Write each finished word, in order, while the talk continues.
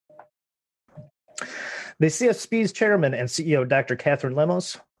The CSB's chairman and CEO, Dr. Catherine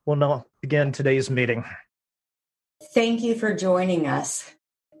Lemos, will now begin today's meeting. Thank you for joining us,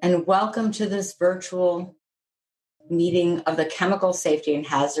 and welcome to this virtual meeting of the Chemical Safety and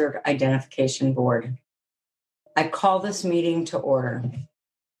Hazard Identification Board. I call this meeting to order.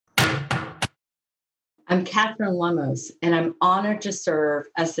 I'm Catherine Lemos, and I'm honored to serve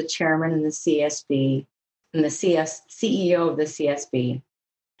as the chairman of the CSB and the CEO of the CSB.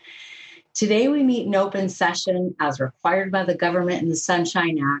 Today, we meet in open session as required by the government and the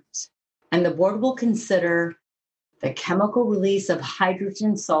Sunshine Act, and the board will consider the chemical release of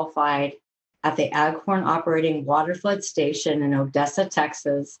hydrogen sulfide at the Aghorn Operating Waterflood Station in Odessa,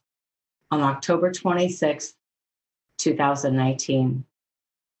 Texas, on October 26, 2019.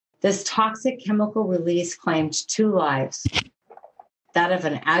 This toxic chemical release claimed 2 lives, that of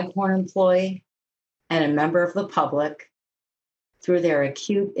an Aghorn employee and a member of the public, through their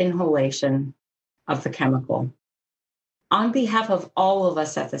acute inhalation of the chemical. On behalf of all of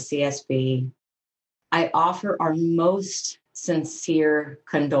us at the CSB, I offer our most sincere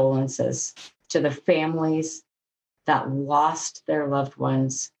condolences to the families that lost their loved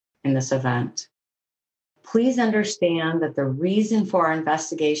ones in this event. Please understand that the reason for our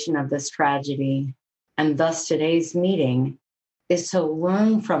investigation of this tragedy, and thus today's meeting, is to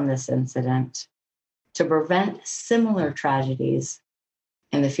learn from this incident to prevent similar tragedies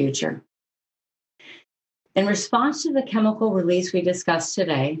in the future. In response to the chemical release we discussed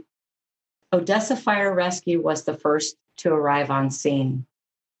today, Odessa Fire Rescue was the first to arrive on scene.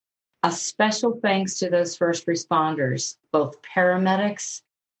 A special thanks to those first responders, both paramedics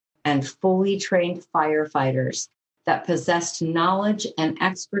and fully trained firefighters that possessed knowledge and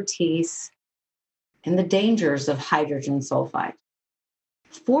expertise in the dangers of hydrogen sulfide.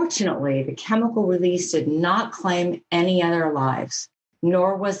 Fortunately, the chemical release did not claim any other lives,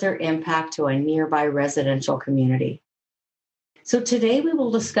 nor was there impact to a nearby residential community. So today we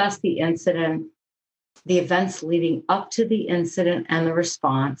will discuss the incident, the events leading up to the incident and the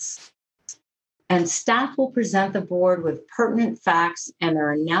response, and staff will present the board with pertinent facts and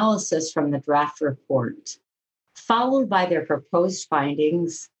their analysis from the draft report, followed by their proposed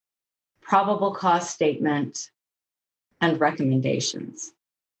findings, probable cause statement, and recommendations.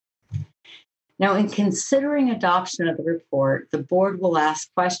 Now, in considering adoption of the report, the board will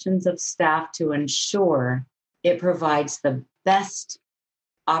ask questions of staff to ensure it provides the best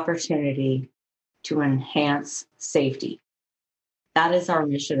opportunity to enhance safety. That is our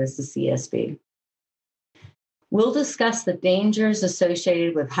mission as the CSB. We'll discuss the dangers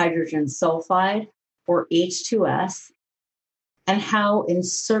associated with hydrogen sulfide, or H2S, and how in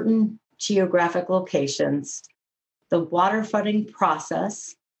certain geographic locations, the waterflooding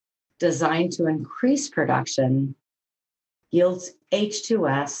process designed to increase production yields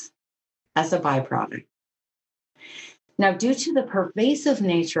H2S as a byproduct. Now, due to the pervasive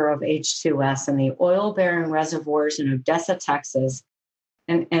nature of H2S in the oil-bearing reservoirs in Odessa, Texas,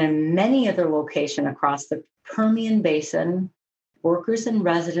 and in many other locations across the Permian Basin, workers and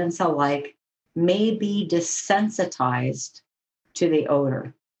residents alike may be desensitized to the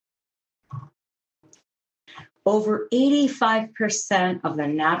odor. Over 85% of the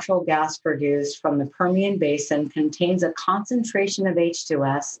natural gas produced from the Permian Basin contains a concentration of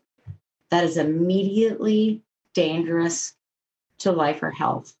H2S that is immediately dangerous to life or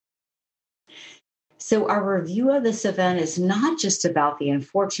health. So our review of this event is not just about the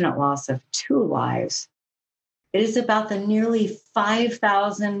unfortunate loss of 2 lives. It is about the nearly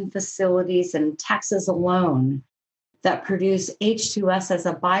 5,000 facilities in Texas alone that produce H2S as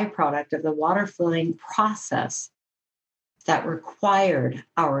a byproduct of the water flooding process that required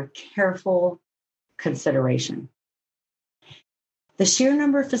our careful consideration. The sheer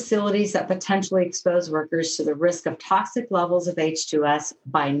number of facilities that potentially expose workers to the risk of toxic levels of H2S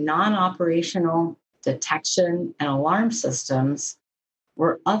by non-operational detection and alarm systems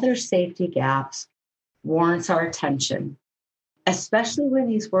or other safety gaps warrants our attention, especially when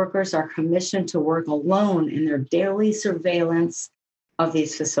these workers are commissioned to work alone in their daily surveillance of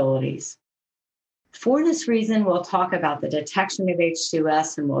these facilities. For this reason, we'll talk about the detection of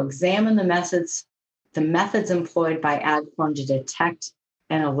H2S, and we'll examine the methods employed by Aghorn to detect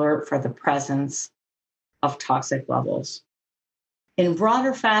and alert for the presence of toxic levels. In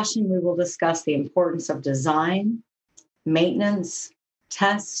broader fashion, we will discuss the importance of design, maintenance,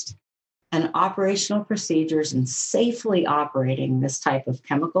 test, and operational procedures in safely operating this type of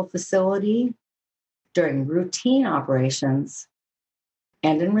chemical facility during routine operations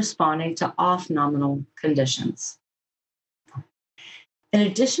and in responding to off-nominal conditions. In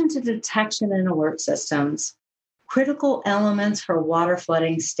addition to detection and alert systems, critical elements for water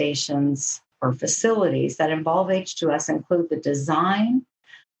flooding stations or facilities that involve H2S include the design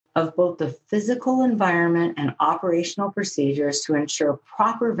of both the physical environment and operational procedures to ensure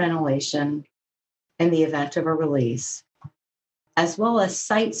proper ventilation in the event of a release, as well as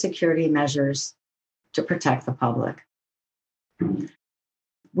site security measures to protect the public.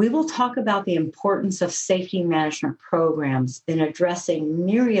 We will talk about the importance of safety management programs in addressing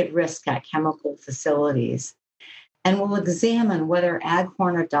myriad risks at chemical facilities, and we'll examine whether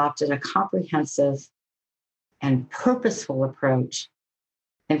Aghorn adopted a comprehensive and purposeful approach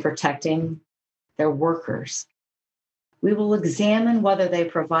in protecting their workers. We will examine whether they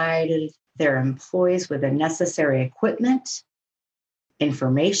provided their employees with the necessary equipment,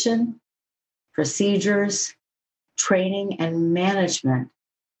 information, procedures, training, and management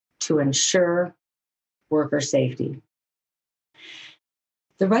to ensure worker safety.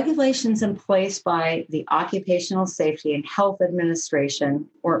 The regulations in place by the Occupational Safety and Health Administration,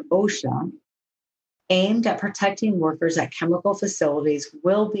 or OSHA, aimed at protecting workers at chemical facilities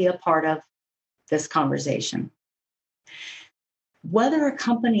will be a part of this conversation. Whether a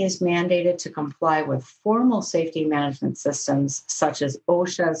company is mandated to comply with formal safety management systems such as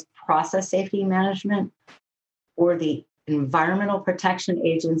OSHA's Process Safety Management or the Environmental Protection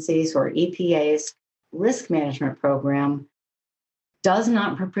Agency's or EPA's Risk Management Program does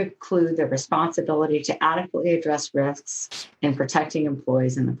not preclude the responsibility to adequately address risks in protecting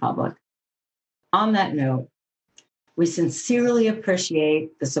employees and the public. On that note, we sincerely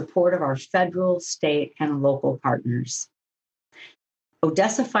appreciate the support of our federal, state, and local partners.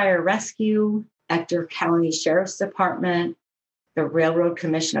 Odessa Fire Rescue, Ector County Sheriff's Department, the Railroad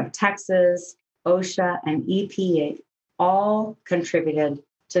Commission of Texas, OSHA, and EPA all contributed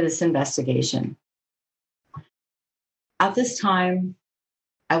to this investigation. At this time,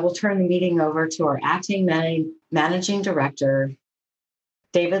 I will turn the meeting over to our acting managing director,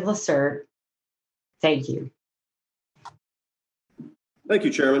 David Lacerte. Thank you. Thank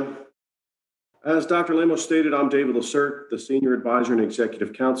you, Chairman. As Dr. Lemos stated, I'm David Lacerte, the Senior Advisor and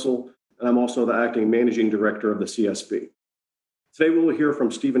Executive Counsel, and I'm also the Acting Managing Director of the CSB. Today, we will hear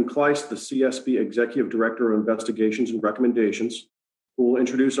from Stephen Kleist, the CSB Executive Director of Investigations and Recommendations, who will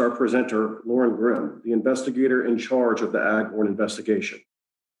introduce our presenter, Lauren Grimm, the investigator in charge of the Aghorn investigation.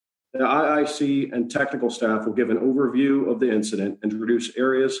 The IIC and technical staff will give an overview of the incident and introduce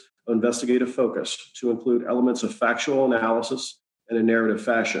areas of investigative focus to include elements of factual analysis in a narrative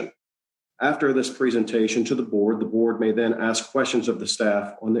fashion. After this presentation to the board may then ask questions of the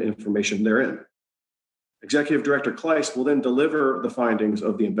staff on the information therein. Executive Director Kleist will then deliver the findings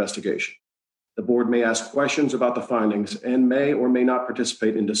of the investigation. The board may ask questions about the findings and may or may not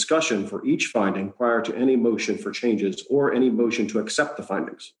participate in discussion for each finding prior to any motion for changes or any motion to accept the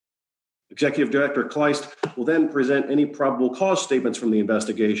findings. Executive Director Kleist will then present any probable cause statements from the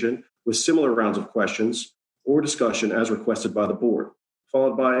investigation with similar rounds of questions or discussion as requested by the board,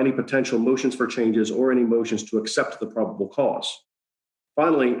 followed by any potential motions for changes or any motions to accept the probable cause.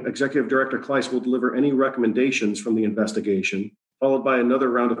 Finally, Executive Director Kleist will deliver any recommendations from the investigation, followed by another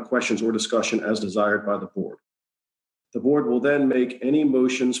round of questions or discussion as desired by the board. The board will then make any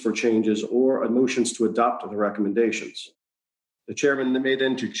motions for changes or motions to adopt the recommendations. The chairman may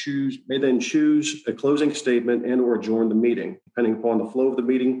then choose a closing statement and or adjourn the meeting. Depending upon the flow of the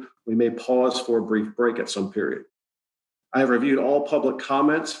meeting, we may pause for a brief break at some period. I have reviewed all public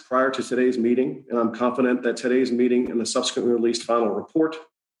comments prior to today's meeting, and I'm confident that today's meeting and the subsequently released final report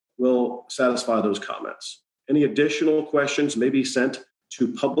will satisfy those comments. Any additional questions may be sent to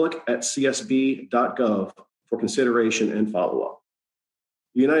public@csb.gov for consideration and follow-up.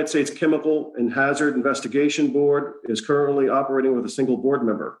 The United States Chemical and Hazard Investigation Board is currently operating with a single board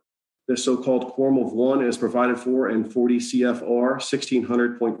member. This so-called quorum of one is provided for in 40 CFR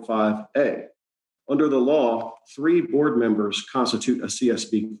 1600.5A. Under the law, 3 board members constitute a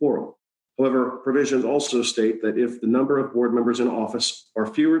CSB quorum. However, provisions also state that if the number of board members in office are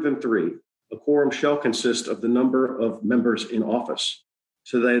fewer than 3, a quorum shall consist of the number of members in office.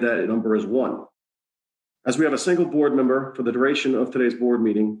 Today, that number is 1. As we have a single board member for the duration of today's board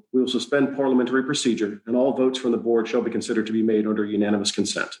meeting, we will suspend parliamentary procedure, and all votes from the board shall be considered to be made under unanimous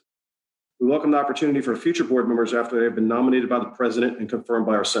consent. We welcome the opportunity for future board members after they have been nominated by the President and confirmed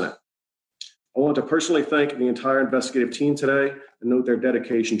by our Senate. I want to personally thank the entire investigative team today and note their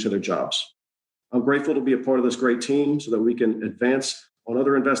dedication to their jobs. I'm grateful to be a part of this great team so that we can advance on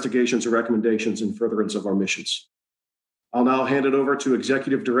other investigations and recommendations in furtherance of our missions. I'll now hand it over to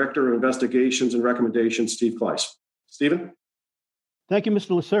Executive Director of Investigations and Recommendations, Steve Kleist. Stephen? Thank you,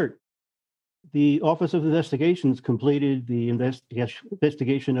 Mr. Lacerte. The Office of Investigations completed the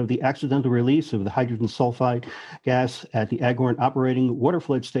investigation of the accidental release of the hydrogen sulfide gas at the Aghorn Operating Water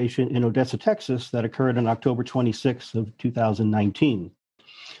Flood Station in Odessa, Texas, that occurred on October 26 of 2019.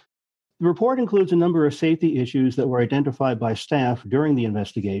 The report includes a number of safety issues that were identified by staff during the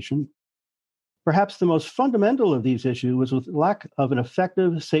investigation. Perhaps the most fundamental of these issues was the lack of an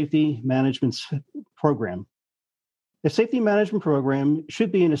effective safety management program. A safety management program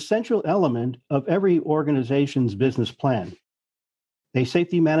should be an essential element of every organization's business plan. A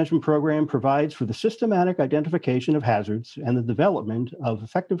safety management program provides for the systematic identification of hazards and the development of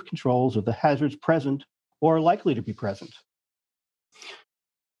effective controls of the hazards present or likely to be present.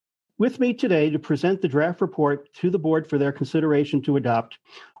 With me today to present the draft report to the board for their consideration to adopt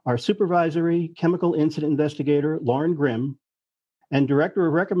are Supervisory Chemical Incident Investigator Lauren Grimm and Director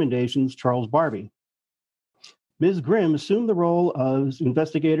of Recommendations Charles Barbie. Ms. Grimm assumed the role of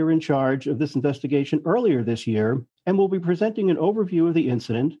investigator in charge of this investigation earlier this year and will be presenting an overview of the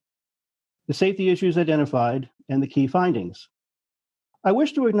incident, the safety issues identified, and the key findings. I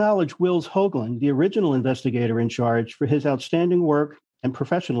wish to acknowledge Wills Hoagland, the original investigator in charge, for his outstanding work and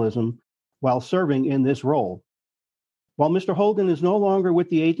professionalism while serving in this role. While Mr. Hoagland is no longer with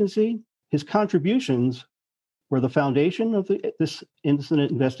the agency, his contributions were the foundation of this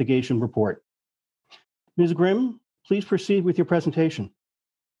incident investigation report. Ms. Grimm, please proceed with your presentation.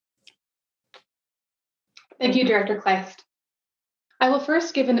 Thank you, Director Kleist. I will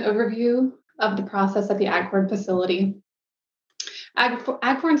first give an overview of the process at the Aghorn facility.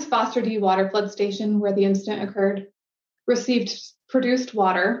 Aghorn's Foster D water flood station, where the incident occurred, received produced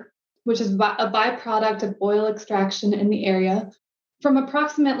water, which is a byproduct of oil extraction in the area, from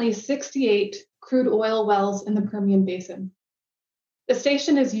approximately 68 crude oil wells in the Permian Basin. The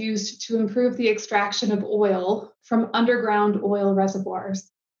station is used to improve the extraction of oil from underground oil reservoirs.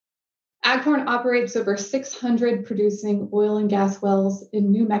 Aghorn operates over 600 producing oil and gas wells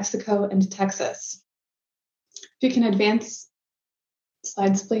in New Mexico and Texas. If you can advance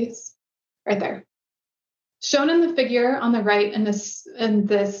slides, please. Right there. Shown in the figure on the right in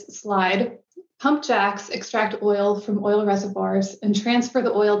this slide, pump jacks extract oil from oil reservoirs and transfer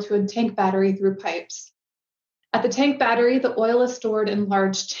the oil to a tank battery through pipes. At the tank battery, the oil is stored in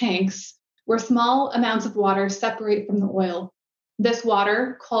large tanks where small amounts of water separate from the oil. This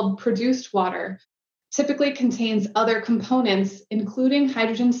water, called produced water, typically contains other components, including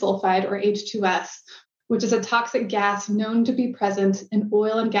hydrogen sulfide or H2S, which is a toxic gas known to be present in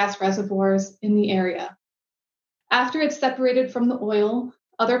oil and gas reservoirs in the area. After it's separated from the oil,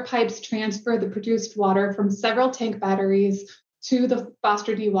 other pipes transfer the produced water from several tank batteries to the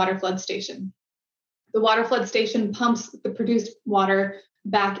Foster D water flood station. The water flood station pumps the produced water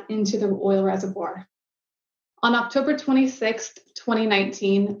back into the oil reservoir. On October 26,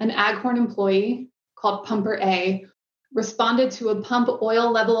 2019, an Aghorn employee called Pumper A responded to a pump oil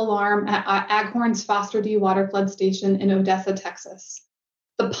level alarm at Aghorn's Foster D water flood station in Odessa, Texas.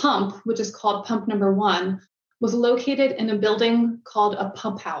 The pump, which is called pump number 1, was located in a building called a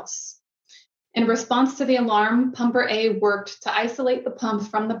pump house. In response to the alarm, Pumper A worked to isolate the pump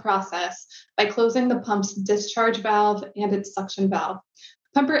from the process by closing the pump's discharge valve and its suction valve.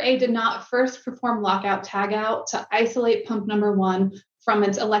 Pumper A did not first perform lockout tagout to isolate pump number 1 from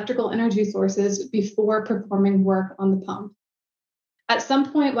its electrical energy sources before performing work on the pump. At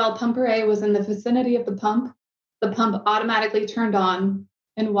some point while Pumper A was in the vicinity of the pump automatically turned on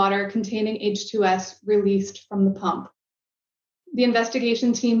and water containing H2S released from the pump. The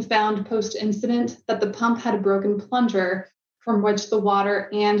investigation team found post-incident that the pump had a broken plunger from which the water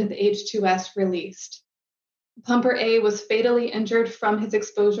and the H2S released. Pumper A was fatally injured from his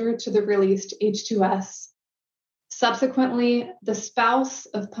exposure to the released H2S. Subsequently, the spouse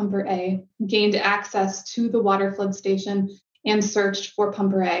of Pumper A gained access to the water flood station and searched for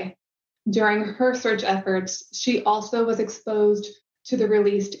Pumper A. During her search efforts, she also was exposed to the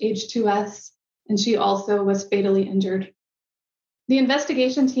released H2S, and she also was fatally injured. The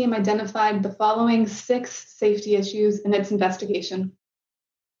investigation team identified the following 6 safety issues in its investigation.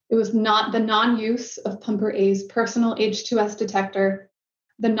 It was not the non-use of Pumper A's personal H2S detector,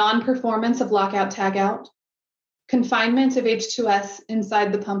 the non-performance of lockout tagout, confinement of H2S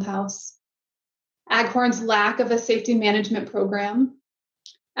inside the pump house, Aghorn's lack of a safety management program,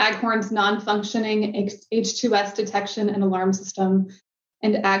 Aghorn's non-functioning H2S detection and alarm system,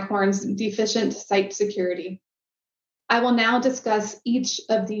 and Aghorn's deficient site security. I will now discuss each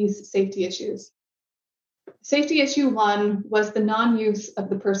of these safety issues. Safety issue 1 was the non-use of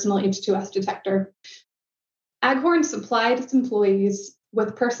the personal H2S detector. Aghorn supplied its employees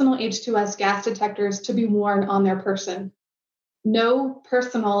with personal H2S gas detectors to be worn on their person. No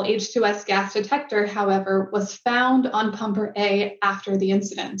personal H2S gas detector, however, was found on pumper A after the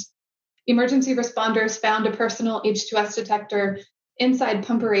incident. Emergency responders found a personal H2S detector inside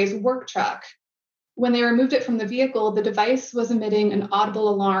pumper A's work truck. When they removed it from the vehicle, the device was emitting an audible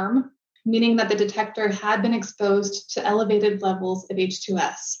alarm, meaning that the detector had been exposed to elevated levels of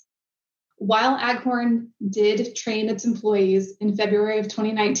H2S. While Aghorn did train its employees in February of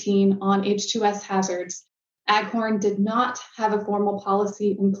 2019 on H2S hazards, Aghorn did not have a formal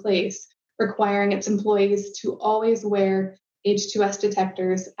policy in place requiring its employees to always wear H2S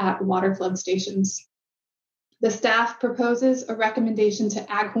detectors at water flood stations. The staff proposes a recommendation to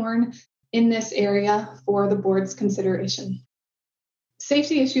Aghorn in this area for the board's consideration.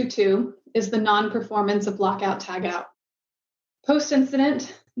 Safety issue 2 is the non-performance of lockout-tagout.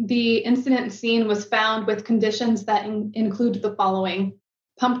 Post-incident, the incident scene was found with conditions that include the following.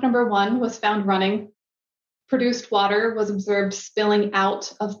 Pump number 1 was found running. Produced water was observed spilling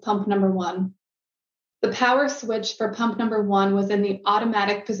out of pump number 1. The power switch for pump number 1 was in the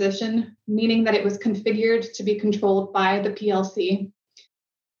automatic position, meaning that it was configured to be controlled by the PLC.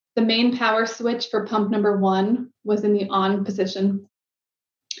 The main power switch for pump number 1 was in the on position.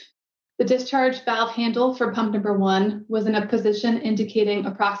 The discharge valve handle for pump number 1 was in a position indicating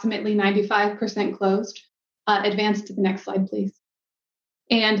approximately 95% closed. Advance to the next slide, please.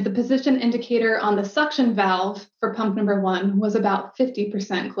 And the position indicator on the suction valve for pump number 1 was about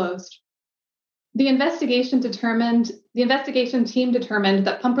 50% closed. The investigation team determined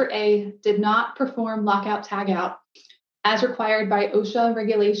that pumper A did not perform lockout-tagout as required by OSHA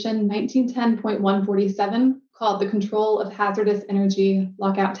Regulation 1910.147, called the Control of Hazardous Energy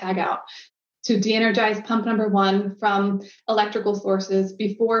Lockout-Tagout, to de-energize pump number 1 from electrical sources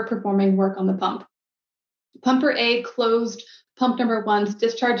before performing work on the pump. Pumper A closed pump number 1's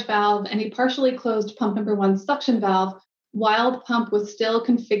discharge valve, and he partially closed pump number 1's suction valve while the pump was still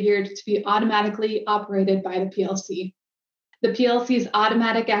configured to be automatically operated by the PLC. The PLC's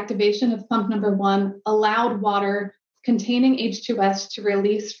automatic activation of pump number 1 allowed water containing H2S to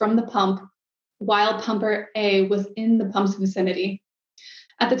release from the pump while pumper A was in the pump's vicinity.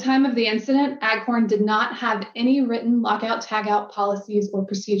 At the time of the incident, Aghorn did not have any written lockout-tagout policies or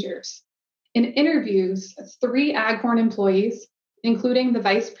procedures. In interviews, 3 Aghorn employees, including the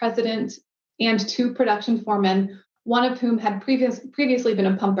vice president and 2 production foremen, one of whom had previously been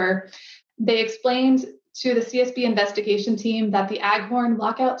a pumper, they explained to the CSB investigation team that the Aghorn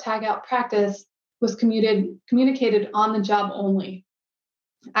lockout-tagout practice was communicated on the job only.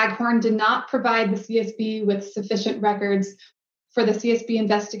 Aghorn did not provide the CSB with sufficient records for the CSB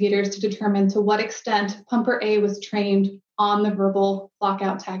investigators to determine to what extent pumper A was trained on the verbal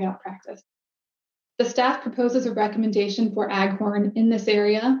lockout-tagout practice. The staff proposes a recommendation for Aghorn in this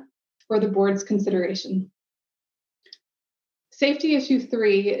area for the board's consideration. Safety issue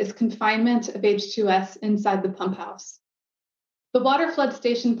 3 is confinement of H2S inside the pump house. The water flood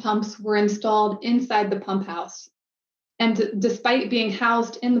station pumps were installed inside the pump house. And despite being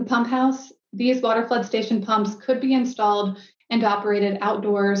housed in the pump house, these water flood station pumps could be installed and operated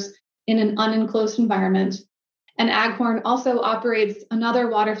outdoors in an unenclosed environment. And Aghorn also operates another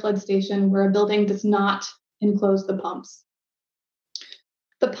water flood station where a building does not enclose the pumps.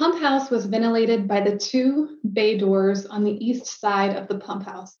 The pump house was ventilated by the 2 bay doors on the east side of the pump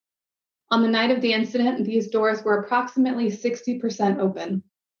house. On the night of the incident, these doors were approximately 60% open.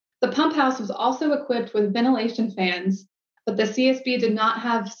 The pump house was also equipped with ventilation fans, but the CSB did not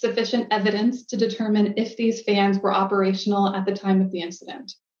have sufficient evidence to determine if these fans were operational at the time of the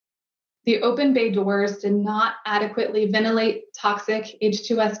incident. The open bay doors did not adequately ventilate toxic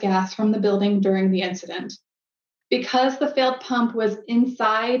H2S gas from the building during the incident. Because the failed pump was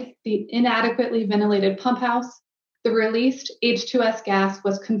inside the inadequately ventilated pump house, the released H2S gas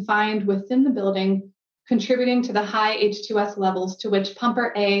was confined within the building, contributing to the high H2S levels to which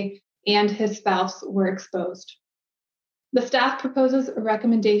pumper A and his spouse were exposed. The staff proposes a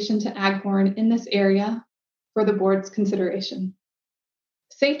recommendation to Aghorn in this area for the board's consideration.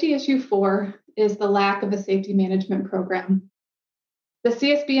 Safety issue 4 is the lack of a safety management program. The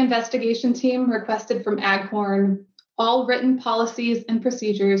CSB investigation team requested from Aghorn all written policies and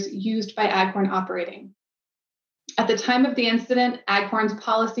procedures used by Aghorn operating. At the time of the incident, Aghorn's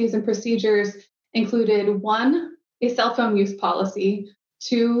policies and procedures included 1, a cell phone use policy,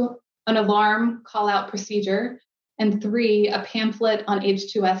 2, an alarm call-out procedure, and 3, a pamphlet on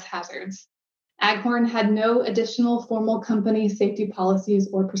H2S hazards. Aghorn had no additional formal company safety policies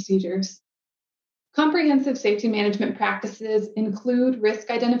or procedures. Comprehensive safety management practices include risk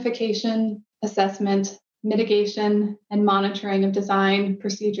identification, assessment, mitigation, and monitoring of design,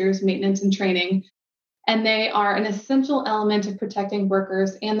 procedures, maintenance, and training. and they are an essential element of protecting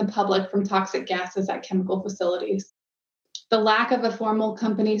workers and the public from toxic gases at chemical facilities. The lack of a formal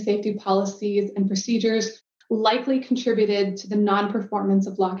company safety policies and procedures likely contributed to the non-performance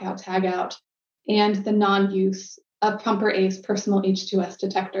of lockout tagout and the non-use of Pumper A's personal H2S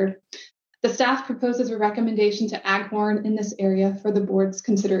detector. The staff proposes a recommendation to Aghorn in this area for the board's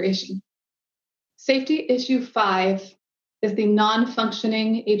consideration. Safety issue 5 is the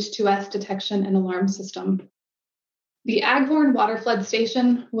non-functioning H2S detection and alarm system. The Aghorn water flood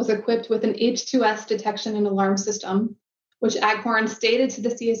station was equipped with an H2S detection and alarm system, which Aghorn stated to the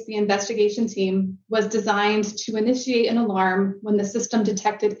CSB investigation team was designed to initiate an alarm when the system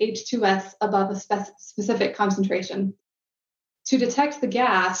detected H2S above a specific concentration. To detect the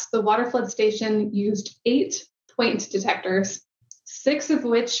gas, the water flood station used 8 point detectors, 6 of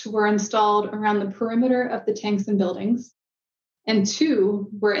which were installed around the perimeter of the tanks and buildings, and 2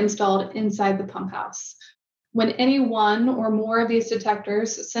 were installed inside the pump house. When any one or more of these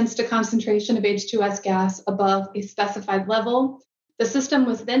detectors sensed a concentration of H2S gas above a specified level, the system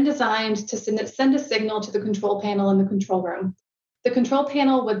was then designed to send a signal to the control panel in the control room. The control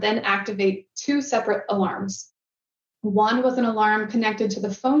panel would then activate 2 separate alarms. One was an alarm connected to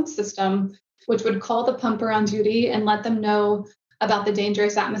the phone system, which would call the pumper on duty and let them know about the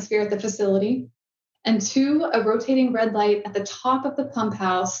dangerous atmosphere at the facility. And 2, a rotating red light at the top of the pump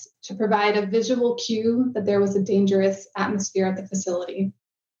house to provide a visual cue that there was a dangerous atmosphere at the facility.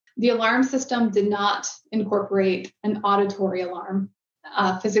 The alarm system did not incorporate an auditory alarm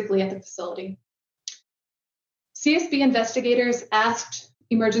physically at the facility. CSB investigators asked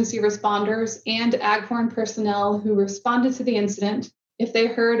emergency responders and Aghorn personnel who responded to the incident if they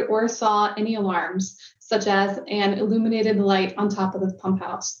heard or saw any alarms, such as an illuminated light on top of the pump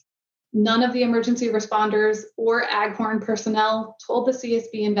house. None of the emergency responders or Aghorn personnel told the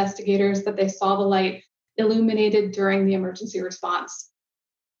CSB investigators that they saw the light illuminated during the emergency response.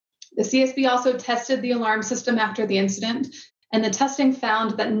 The CSB also tested the alarm system after the incident, and the testing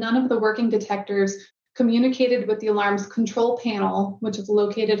found that none of the working detectors communicated with the alarm's control panel, which is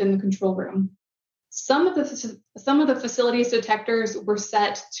located in the control room. Some of the facility's detectors were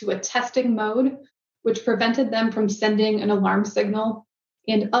set to a testing mode, which prevented them from sending an alarm signal,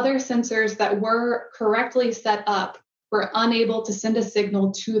 and other sensors that were correctly set up were unable to send a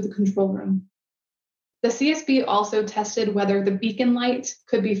signal to the control room. The CSB also tested whether the beacon light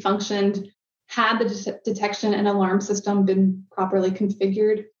could be functioned had the detection and alarm system been properly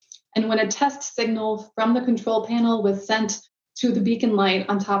configured. And when a test signal from the control panel was sent to the beacon light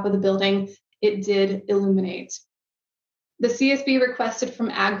on top of the building, it did illuminate. The CSB requested from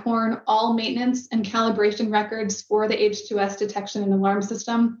Aghorn all maintenance and calibration records for the H2S detection and alarm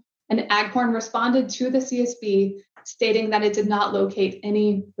system, and Aghorn responded to the CSB stating that it did not locate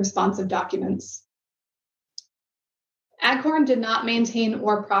any responsive documents. Aghorn did not maintain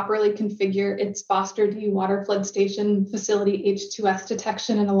or properly configure its Foster D water flood station facility H2S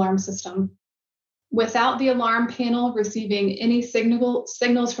detection and alarm system. Without the alarm panel receiving any signals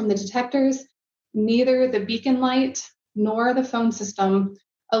from the detectors, neither the beacon light nor the phone system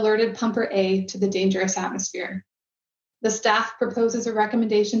alerted Pumper A to the dangerous atmosphere. The staff proposes a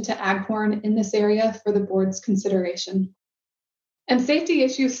recommendation to Aghorn in this area for the board's consideration. And safety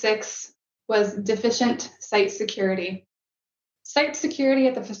issue 6 was deficient site security. Site security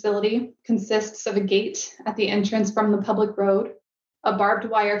at the facility consists of a gate at the entrance from the public road, a barbed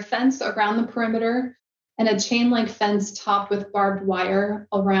wire fence around the perimeter, and a chain link fence topped with barbed wire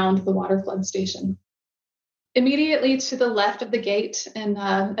around the water flood station. Immediately to the left of the gate, and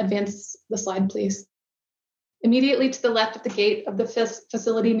advance the slide, please. Immediately to the left of the gate of the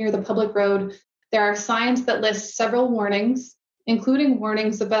facility near the public road, there are signs that list several warnings, including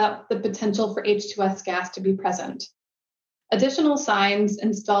warnings about the potential for H2S gas to be present. Additional signs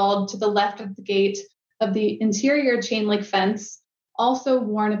installed to the left of the gate of the interior chain link fence also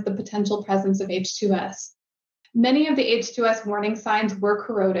warn of the potential presence of H2S. Many of the H2S warning signs were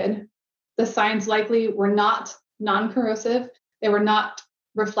corroded. The signs likely were not non-corrosive, they were not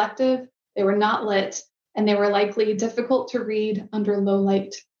reflective, they were not lit, and they were likely difficult to read under low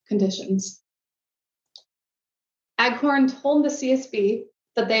light conditions. Aghorn told the CSB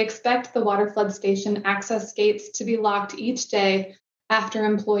that they expect the water flood station access gates to be locked each day after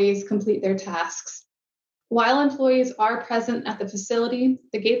employees complete their tasks. While employees are present at the facility,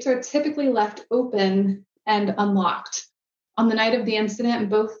 the gates are typically left open and unlocked. On the night of the incident,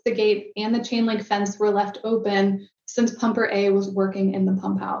 both the gate and the chain link fence were left open since Pumper A was working in the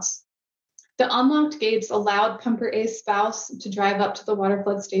pump house. The unlocked gates allowed Pumper A's spouse to drive up to the water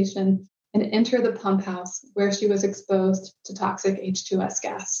flood station and enter the pump house where she was exposed to toxic H2S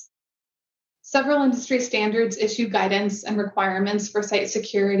gas. Several industry standards issue guidance and requirements for site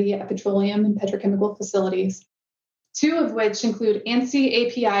security at petroleum and petrochemical facilities, two of which include ANSI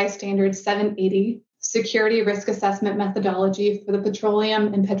API Standard 780, Security Risk Assessment Methodology for the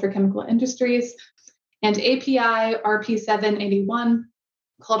Petroleum and Petrochemical Industries, and API RP 781,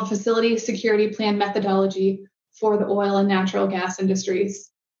 called Facility Security Plan Methodology for the Oil and Natural Gas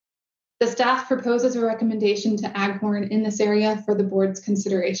Industries. The staff proposes a recommendation to Aghorn in this area for the board's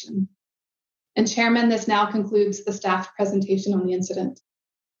consideration. And Chairman, this now concludes the staff presentation on the incident.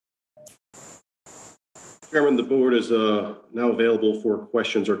 Chairman, the board is now available for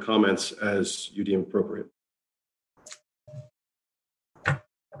questions or comments as you deem appropriate.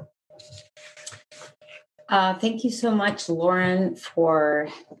 Thank you so much, Lauren, for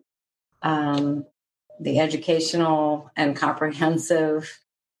the educational and comprehensive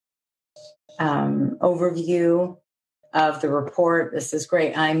overview of the report. This is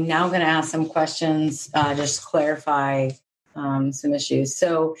great. I'm now going to ask some questions, just clarify some issues.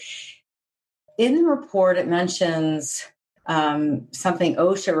 So in the report, it mentions something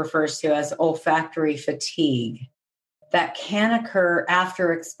OSHA refers to as olfactory fatigue that can occur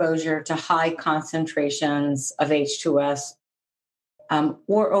after exposure to high concentrations of H2S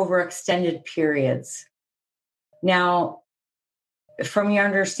or over extended periods. Now, from your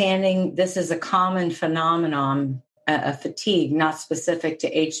understanding, this is a common phenomenon of fatigue, not specific to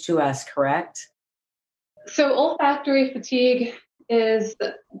H2S, correct? So olfactory fatigue is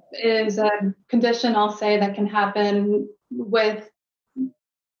a condition, I'll say, that can happen with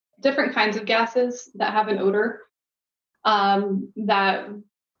different kinds of gases that have an odor, that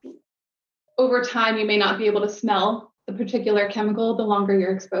over time you may not be able to smell the particular chemical the longer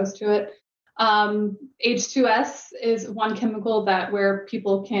you're exposed to it. H2S is one chemical where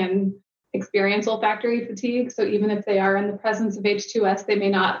people can experience olfactory fatigue. So even if they are in the presence of H2S, they may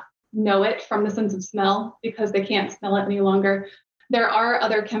not know it from the sense of smell because they can't smell it any longer. There are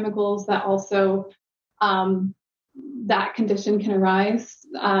other chemicals that also that condition can arise.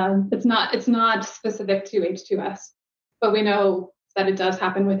 It's not specific to H2S, but we know that it does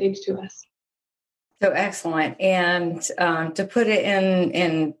happen with H2S. So excellent. And to put it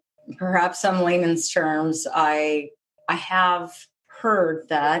in perhaps some layman's terms, I have heard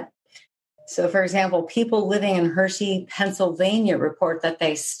that. So, for example, people living in Hershey, Pennsylvania report that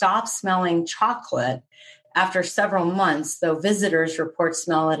they stop smelling chocolate after several months, though visitors report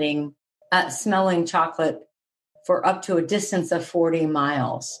smelling chocolate for up to a distance of 40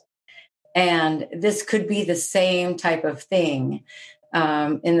 miles. And this could be the same type of thing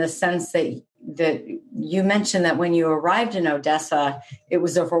in the sense that you mentioned that when you arrived in Odessa, it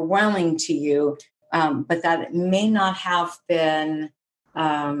was overwhelming to you, but that it may not have been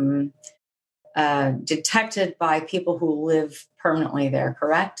detected by people who live permanently there,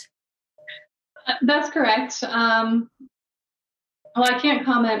 correct? That's correct. Well, I can't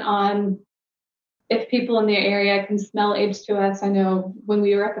comment on if people in the area can smell H2S. I know when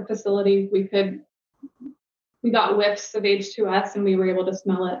we were at the facility, we got whiffs of H2S and we were able to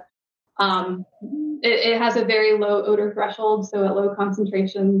smell it. It has a very low odor threshold, so at low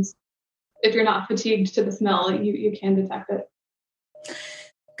concentrations, if you're not fatigued to the smell, you can detect it.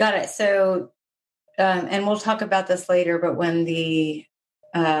 Got it. So, and we'll talk about this later, but when the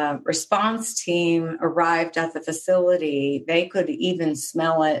response team arrived at the facility, they could even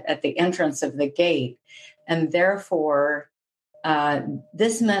smell it at the entrance of the gate. And therefore,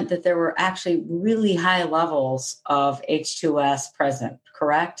 this meant that there were actually really high levels of H2S present,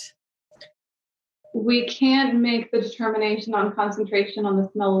 correct? We can't make the determination on concentration on the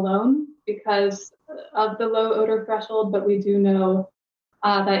smell alone because of the low odor threshold, but we do know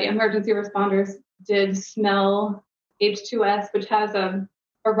that emergency responders did smell H2S, which has a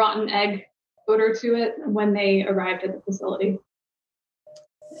rotten egg odor to it when they arrived at the facility.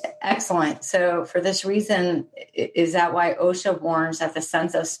 Excellent. So for this reason, is that why OSHA warns that the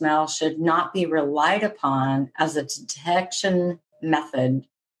sense of smell should not be relied upon as a detection method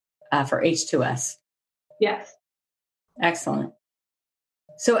for H2S? Yes. Excellent.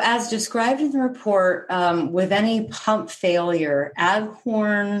 So as described in the report, with any pump failure,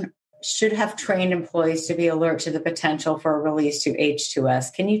 Aghorn should have trained employees to be alert to the potential for a release to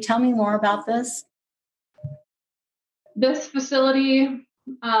H2S. Can you tell me more about this? This facility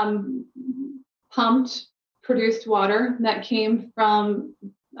pumped produced water that came from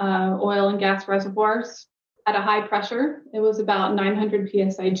oil and gas reservoirs at a high pressure. It was about 900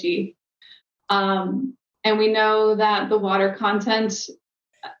 PSIG. And we know that the water content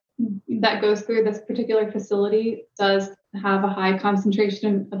that goes through this particular facility does have a high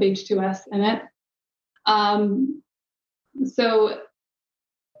concentration of H2S in it. So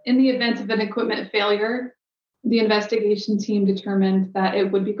in the event of an equipment failure, the investigation team determined that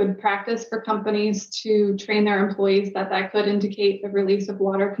it would be good practice for companies to train their employees that could indicate the release of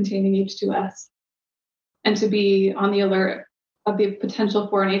water containing H2S, and to be on the alert of the potential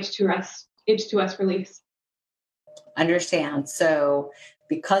for an H2S release. Understand. So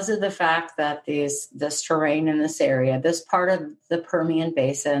because of the fact that this terrain in this area, this part of the Permian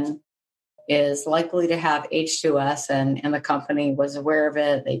Basin is likely to have H2S, and the company was aware of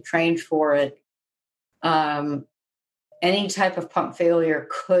it, they trained for it, any type of pump failure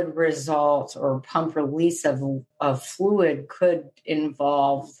could result, or pump release of fluid could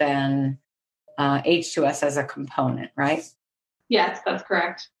involve then H2S as a component, right? Yes, that's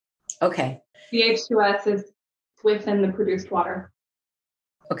correct. Okay. The H2S is within the produced water.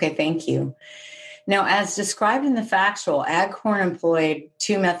 Okay, thank you. Now, as described in the factual, Aghorn employed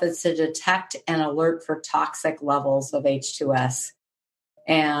two methods to detect and alert for toxic levels of H2S.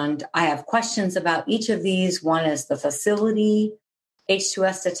 And I have questions about each of these. One is the facility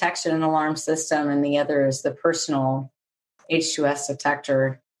H2S detection and alarm system, and the other is the personal H2S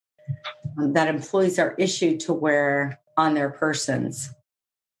detector that employees are issued to wear on their persons.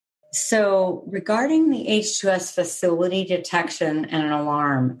 So regarding the H2S facility detection and an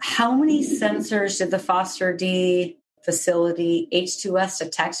alarm, how many sensors did the Foster D facility H2S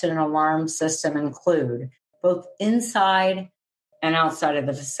detection and alarm system include, both inside and outside of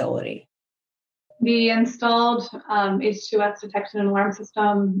the facility? The installed H2S detection and alarm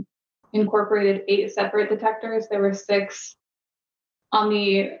system incorporated 8 separate detectors. There were 6 on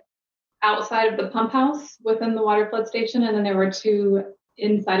the outside of the pump house within the water flood station, and then there were 2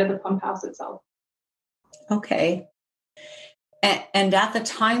 inside of the pump house itself. Okay. And at the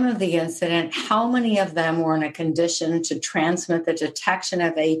time of the incident, how many of them were in a condition to transmit the detection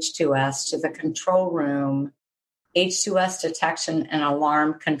of H2S to the control room H2S detection and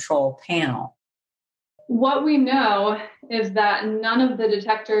alarm control panel? What we know is that none of the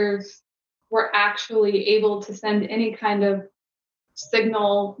detectors were actually able to send any kind of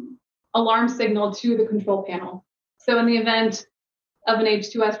alarm signal to the control panel. So in the event of an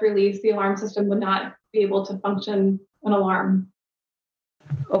H2S release, the alarm system would not be able to function an alarm.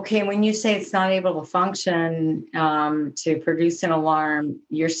 Okay, when you say it's not able to function to produce an alarm,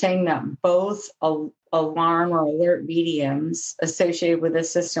 you're saying that both alarm or alert mediums associated with the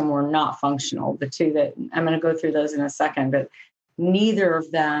system were not functional. The two that I'm going to go through those in a second, but neither of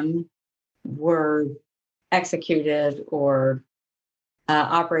them were executed or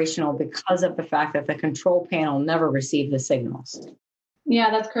operational because of the fact that the control panel never received the signals.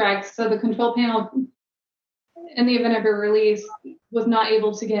 Yeah, that's correct. So the control panel, in the event of a release, was not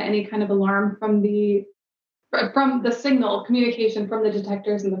able to get any kind of alarm from the signal communication from the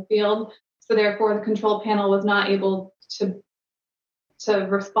detectors in the field. So therefore, the control panel was not able to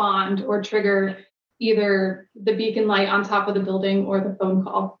respond or trigger either the beacon light on top of the building or the phone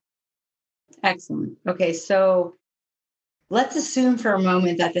call. Excellent. Okay, so let's assume for a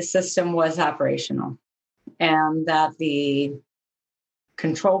moment that the system was operational and that the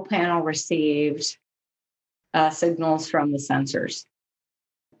control panel received signals from the sensors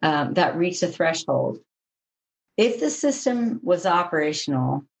that reached a threshold. If the system was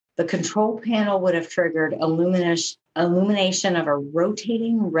operational, the control panel would have triggered illumination of a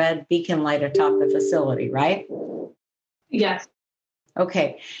rotating red beacon light atop the facility, right? Yes.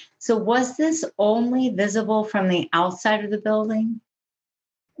 Okay. So was this only visible from the outside of the building?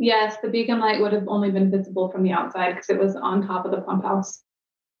 Yes, the beacon light would have only been visible from the outside because it was on top of the pump house.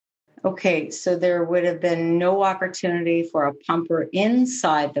 Okay, so there would have been no opportunity for a pumper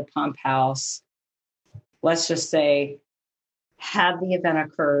inside the pump house, let's just say, had the event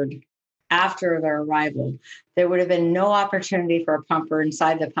occurred after their arrival. There would have been no opportunity for a pumper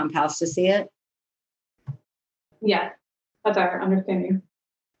inside the pump house to see it? Yes, that's our understanding.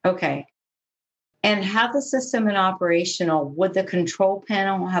 Okay. And had the system been operational, would the control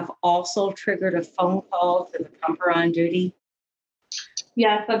panel have also triggered a phone call to the pumper on duty?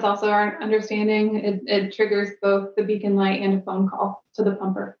 Yes, that's also our understanding. It triggers both the beacon light and a phone call to the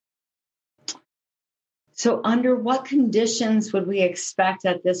pumper. So under what conditions would we expect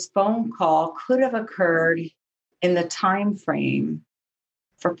that this phone call could have occurred in the time frame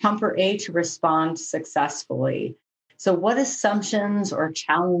for pumper A to respond successfully? So what assumptions or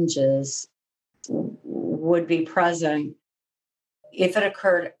challenges would be present if it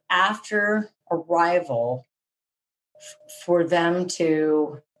occurred after arrival for them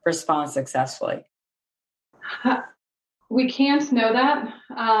to respond successfully? We can't know that.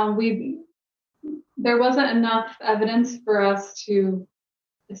 There wasn't enough evidence for us to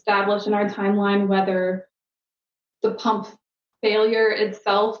establish in our timeline whether the pump failure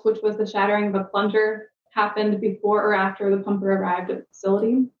itself, which was the shattering of a plunger, happened before or after the pumper arrived at the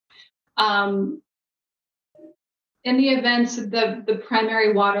facility. In the event the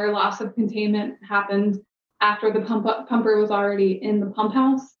primary water loss of containment happened after the pumper was already in the pump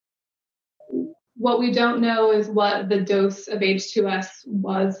house, what we don't know is what the dose of H2S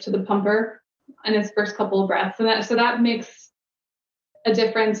was to the pumper in his first couple of breaths. So that makes a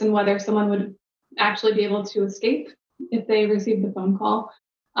difference in whether someone would actually be able to escape if they received the phone call.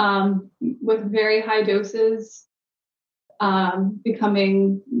 With very high doses,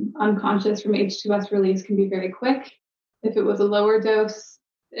 becoming unconscious from H2S release can be very quick. If it was a lower dose,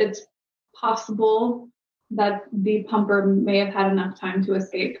 it's possible that the pumper may have had enough time to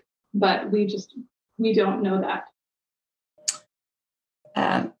escape, but we don't know that.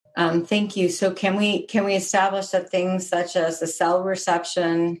 Thank you. So can we establish that things such as the cell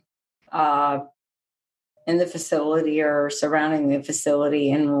reception in the facility or surrounding the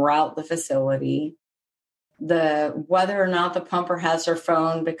facility and route the facility, whether or not the pumper has their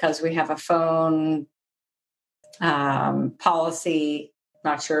phone, because we have a phone policy,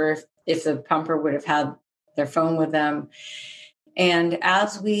 not sure if the pumper would have had their phone with them. And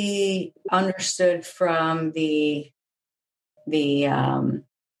as we understood from the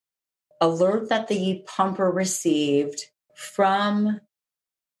alert that the pumper received from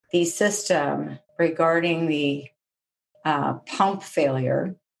the system regarding the pump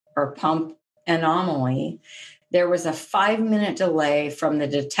failure or pump anomaly, there was a 5-minute delay from the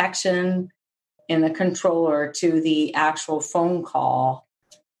detection in the controller to the actual phone call.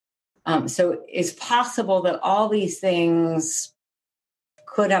 So it's possible that all these things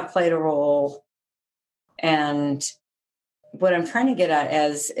could have played a role. And what I'm trying to get at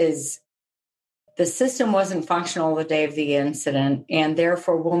is the system wasn't functional the day of the incident, and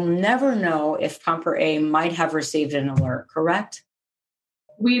therefore we'll never know if pumper A might have received an alert, correct?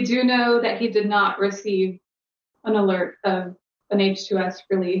 We do know that he did not receive an alert of an H2S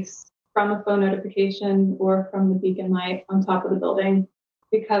release from a phone notification or from the beacon light on top of the building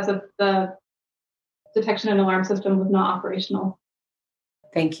because of the detection and alarm system was not operational.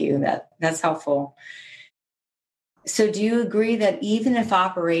 Thank you. That's helpful. So do you agree that even if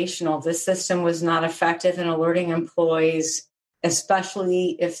operational, this system was not effective in alerting employees,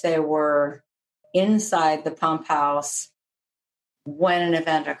 especially if they were inside the pump house when an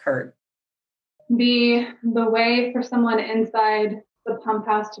event occurred? The way for someone inside the pump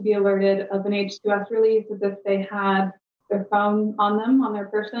house to be alerted of an H2S release is if they had their phone on them, on their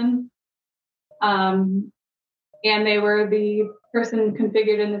person, and they were the person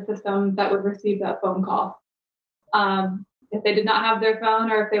configured in the system that would receive that phone call. If they did not have their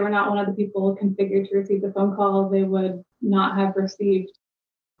phone, or if they were not one of the people configured to receive the phone call, they would not have received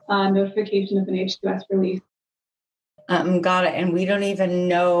notification of an H2S release. Got it. And we don't even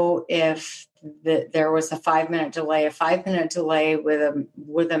know if there was a 5-minute delay. A 5-minute delay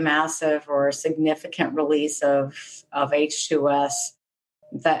with a massive or a significant release of H2S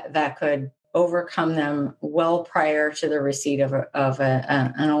that could overcome them well prior to the receipt of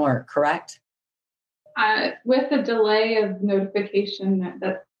an alert. Correct? With the delay of notification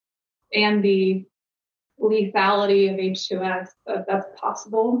and the lethality of H2S, that's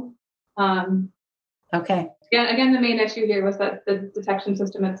possible. Okay. Yeah. Again, the main issue here was that the detection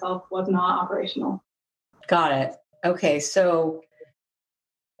system itself was not operational. Got it. Okay. So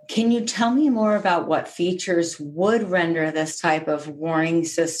can you tell me more about what features would render this type of warning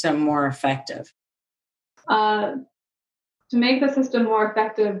system more effective? To make the system more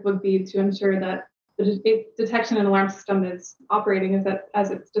effective would be to ensure that the detection and alarm system is operating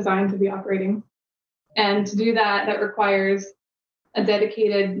as it's designed to be operating. And to do that requires a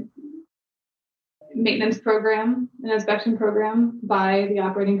dedicated maintenance program, an inspection program by the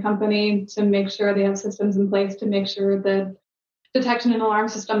operating company to make sure they have systems in place to make sure the detection and alarm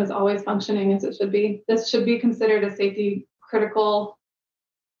system is always functioning as it should be. This should be considered a safety critical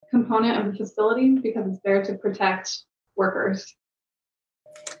component of the facility because it's there to protect workers.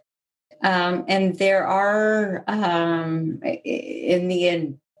 And there are in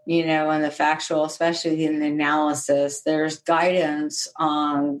the factual, especially in the analysis, there's guidance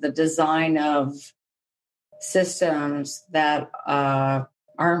on the design of systems that are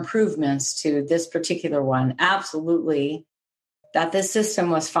improvements to this particular one. Absolutely, that this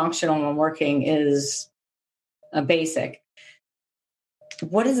system was functional and working is a basic.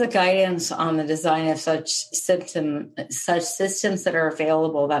 What is the guidance on the design of such systems that are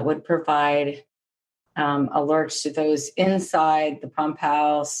available that would provide alerts to those inside the pump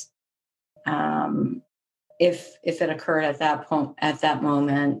house if it occurred at that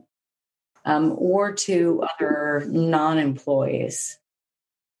moment? or to other non-employees?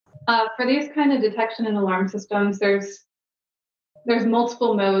 For these kind of detection and alarm systems, there's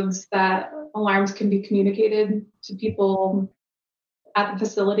multiple modes that alarms can be communicated to people at the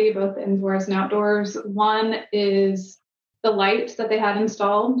facility, both indoors and outdoors. One is the light that they had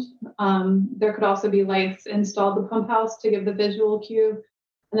installed. There could also be lights installed at the pump house to give the visual cue.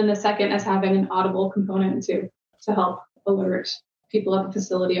 And then the second is having an audible component to help alert people at the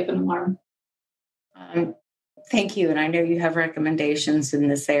facility of an alarm. Thank you. And I know you have recommendations in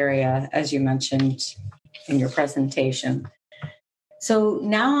this area, as you mentioned in your presentation. So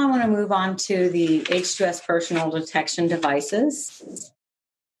now I want to move on to the H2S personal detection devices.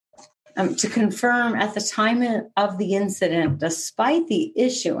 To confirm, at the time of the incident, despite the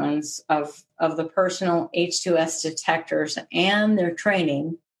issuance of the personal H2S detectors and their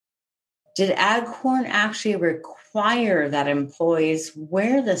training, did Aghorn actually require that employees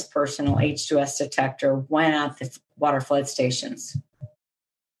wear this personal H2S detector when at the water flood stations?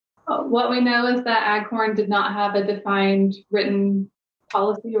 What we know is that Aghorn did not have a defined written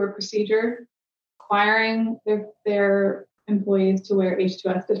policy or procedure requiring their employees to wear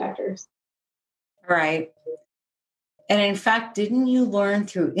H2S detectors. Right. And in fact, didn't you learn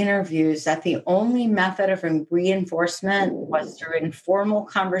through interviews that the only method of reinforcement was through informal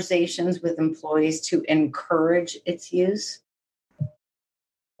conversations with employees to encourage its use?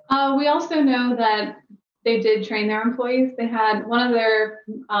 We also know that they did train their employees. They had one of their,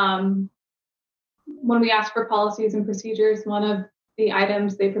 when we asked for policies and procedures, one of the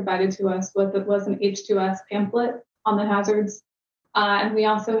items they provided to us was an H2S pamphlet on the hazards. And we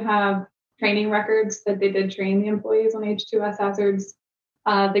also have training records that they did train the employees on H2S hazards.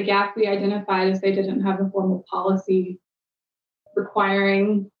 The gap we identified is they didn't have a formal policy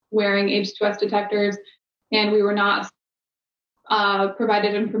requiring wearing H2S detectors, and we were not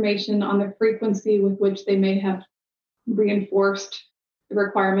provided information on the frequency with which they may have reinforced the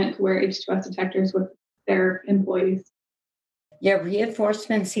requirement to wear H2S detectors with their employees. Yeah,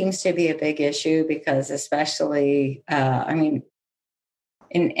 reinforcement seems to be a big issue because especially,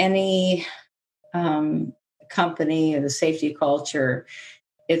 in any company or the safety culture,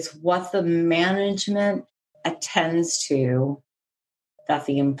 it's what the management attends to that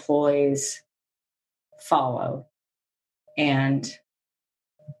the employees follow and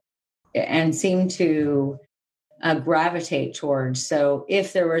seem to gravitate towards. So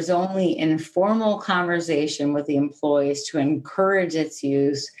if there was only informal conversation with the employees to encourage its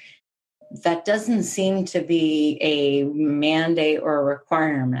use, that doesn't seem to be a mandate or a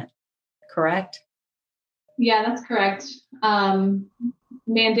requirement, correct? Yeah, that's correct.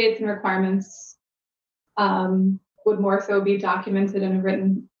 Mandates and requirements would more so be documented in a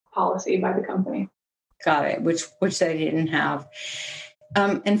written policy by the company. Got it, which they didn't have.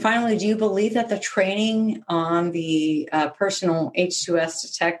 And finally, do you believe that the training on the personal H2S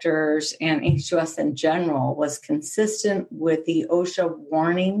detectors and H2S in general was consistent with the OSHA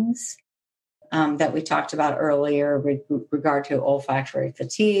warnings that we talked about earlier with regard to olfactory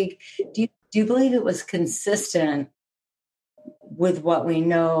fatigue? Do you believe it was consistent with what we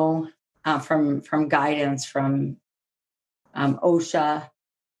know from guidance from OSHA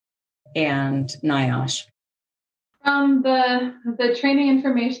and NIOSH? From the training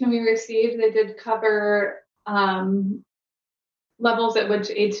information we received, they did cover levels at which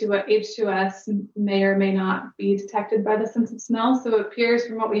H2S may or may not be detected by the sense of smell. So it appears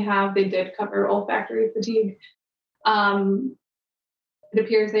from what we have, they did cover olfactory fatigue. It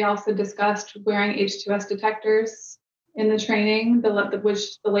appears they also discussed wearing H2S detectors in the training,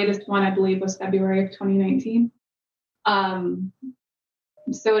 which the latest one, I believe, was February of 2019.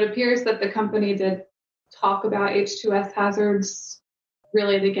 So it appears that the company did talk about H2S hazards.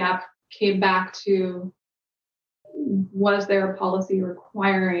 Really, the gap came back to, was there a policy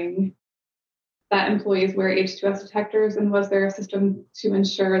requiring that employees wear H2S detectors, and was there a system to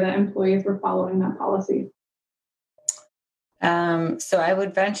ensure that employees were following that policy? So I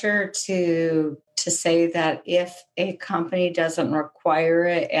would venture to say that if a company doesn't require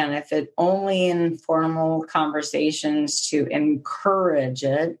it, and if it only in formal conversations to encourage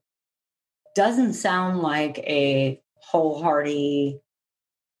it, doesn't sound like a wholehearted,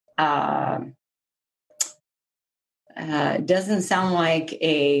 doesn't sound like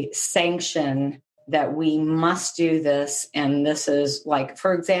a sanction that we must do this. And this is like,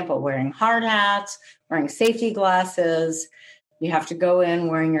 for example, wearing hard hats, wearing safety glasses. You have to go in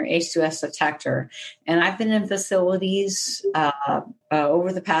wearing your H2S detector. And I've been in facilities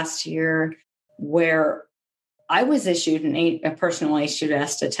over the past year where I was issued a personal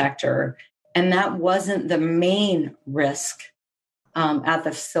H2S detector, and that wasn't the main risk at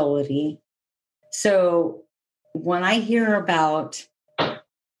the facility. So when I hear about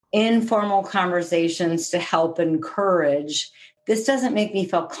informal conversations to help encourage, this doesn't make me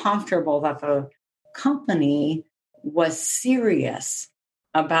feel comfortable that the company was serious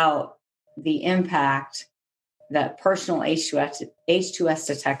about the impact that personal H2S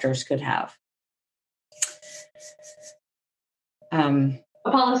detectors could have.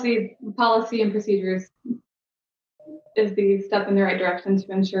 Policy and procedures is the step in the right direction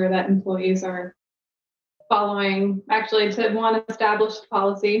to ensure that employees are following, actually, to one established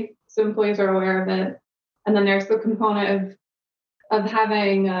policy so employees are aware of it. And then there's the component of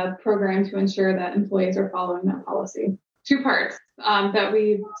having a program to ensure that employees are following that policy. Two parts that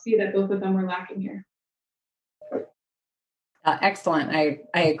we see that both of them were lacking here. Excellent.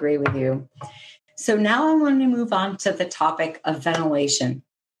 I agree with you. So now I want to move on to the topic of ventilation.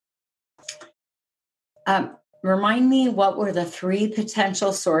 Remind me, what were the three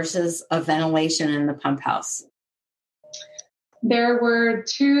potential sources of ventilation in the pump house? There were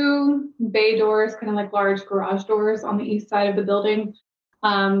two bay doors, kind of like large garage doors on the east side of the building.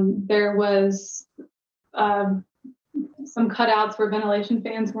 There was some cutouts where ventilation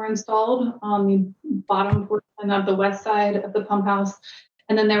fans were installed on the bottom portion of the west side of the pump house.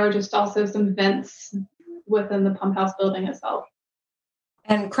 And then there were just also some vents within the pump house building itself.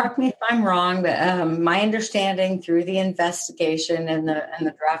 And correct me if I'm wrong, but my understanding through the investigation and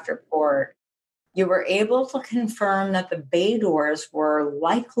the draft report, you were able to confirm that the bay doors were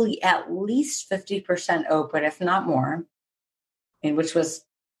likely at least 50% open, if not more, and which was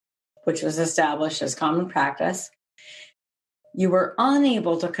established as common practice. You were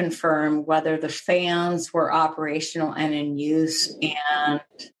unable to confirm whether the fans were operational and in use.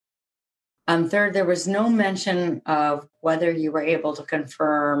 And third, there was no mention of whether you were able to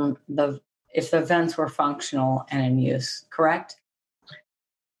confirm if the vents were functional and in use, correct?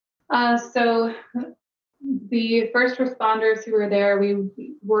 So the first responders who were there, we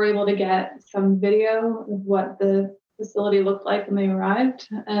were able to get some video of what the facility looked like when they arrived.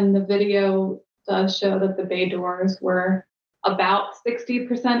 And the video does show that the bay doors were about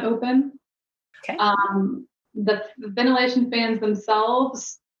 60% open. Okay. The ventilation fans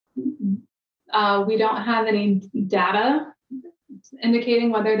themselves, we don't have any data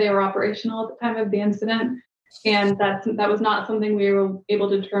indicating whether they were operational at the time of the incident. And that was not something we were able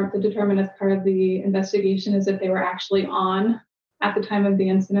to determine as part of the investigation, is if they were actually on at the time of the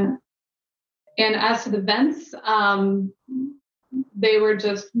incident. And as to the vents, they were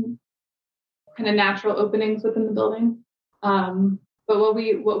just kind of natural openings within the building. But what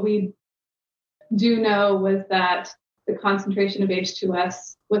we do know was that the concentration of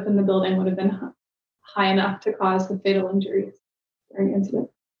H2S within the building would have been high enough to cause the fatal injuries during the incident.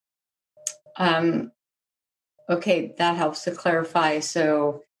 Okay, that helps to clarify.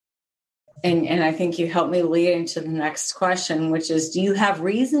 So, and I think you helped me lead into the next question, which is, do you have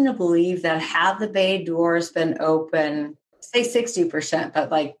reason to believe that had the bay doors been open, say 60%, but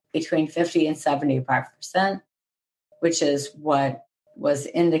like between 50 and 75%, which is what was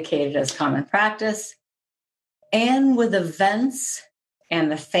indicated as common practice, and with the vents and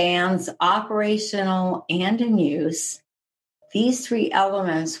the fans operational and in use, these three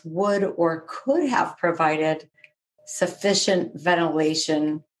elements would or could have provided sufficient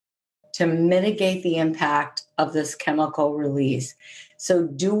ventilation to mitigate the impact of this chemical release. So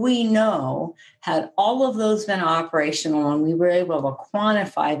do we know, had all of those been operational and we were able to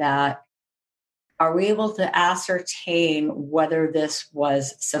quantify that, are we able to ascertain whether this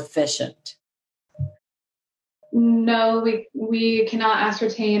was sufficient? No, we cannot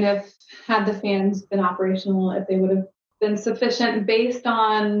ascertain if, had the fans been operational, if they would have been sufficient based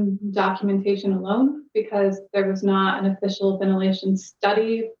on documentation alone, because there was not an official ventilation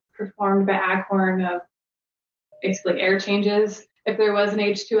study performed by AGHORN of basically air changes. If there was an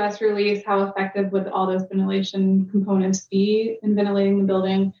H2S release, how effective would all those ventilation components be in ventilating the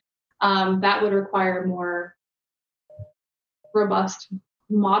building? That would require more robust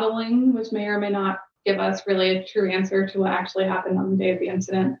modeling, which may or may not give us really a true answer to what actually happened on the day of the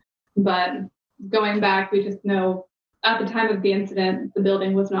incident. But going back, we just know at the time of the incident, the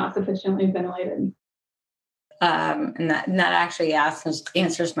building was not sufficiently ventilated. And that actually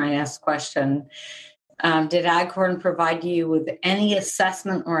answers my next question. Did AGHORN provide you with any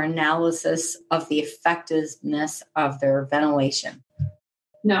assessment or analysis of the effectiveness of their ventilation?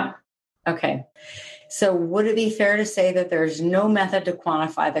 No. Okay. So would it be fair to say that there's no method to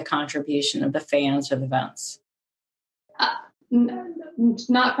quantify the contribution of the fans or the vents?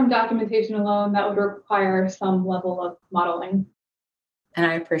 Not from documentation alone. That would require some level of modeling. And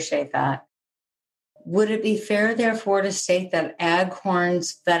I appreciate that. Would it be fair, therefore, to state that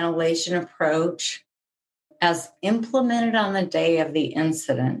Aghorn's ventilation approach, as implemented on the day of the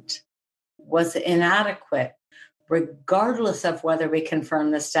incident, was inadequate, regardless of whether we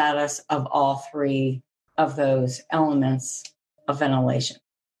confirm the status of all three of those elements of ventilation?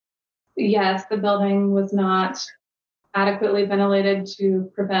 Yes, the building was not adequately ventilated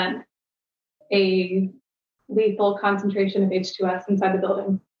to prevent a lethal concentration of H2S inside the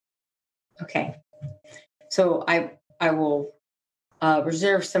building. Okay. So I will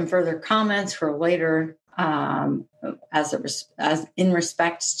reserve some further comments for later as in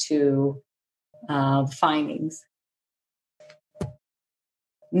respect to findings.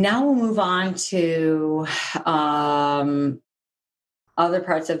 Now we'll move on to other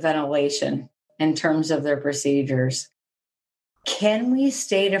parts of ventilation in terms of their procedures. Can we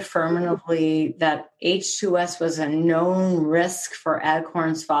state affirmatively that H2S was a known risk for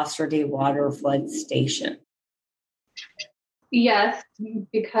Aghorn's Foster D water flood station? Yes,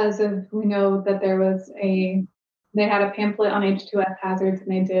 because we know that they had a pamphlet on H2S hazards,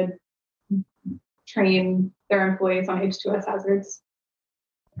 and they did train their employees on H2S hazards.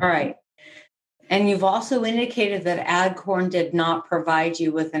 All right. And you've also indicated that Aghorn did not provide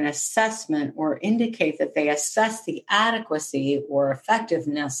you with an assessment or indicate that they assessed the adequacy or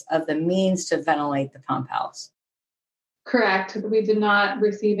effectiveness of the means to ventilate the pump house. Correct. We did not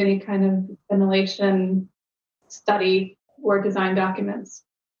receive any kind of ventilation study or design documents.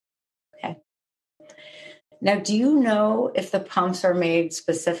 Okay. Now, do you know if the pumps are made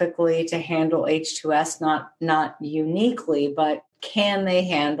specifically to handle H2S, not uniquely, but can they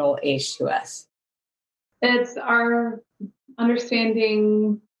handle H2S? It's our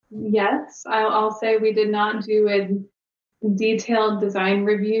understanding, yes. I'll say we did not do a detailed design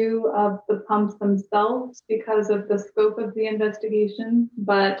review of the pumps themselves because of the scope of the investigation,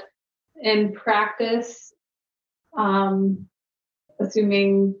 but in practice,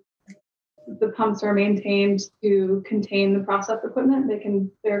 assuming the pumps are maintained to contain the process equipment,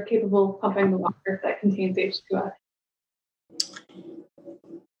 they're capable of pumping the water that contains H2S.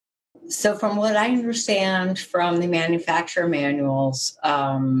 So from what I understand from the manufacturer manuals,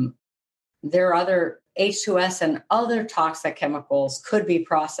 there are other H2S and other toxic chemicals could be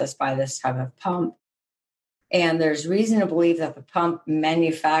processed by this type of pump. And there's reason to believe that the pump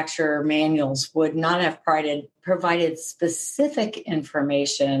manufacturer manuals would not have provided specific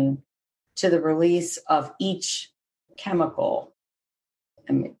information to the release of each chemical.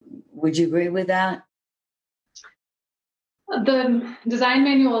 I mean, would you agree with that? The design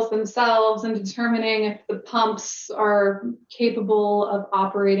manuals themselves and determining if the pumps are capable of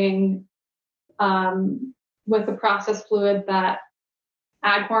operating with the process fluid that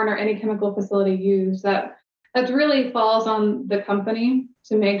Aghorn or any chemical facility use, that really falls on the company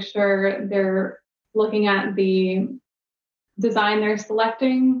to make sure they're looking at the design they're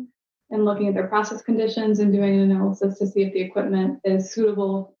selecting and looking at their process conditions and doing an analysis to see if the equipment is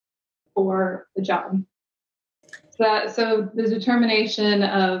suitable for the job. So the determination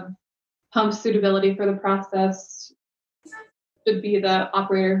of pump suitability for the process should be the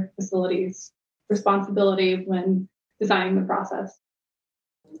operator facility's responsibility when designing the process.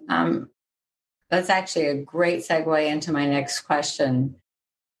 That's actually a great segue into my next question.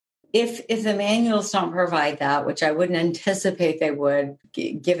 If the manuals don't provide that, which I wouldn't anticipate they would,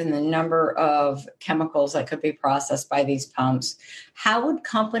 given the number of chemicals that could be processed by these pumps, how would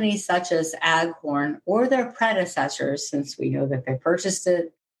companies such as Aghorn or their predecessors, since we know that they purchased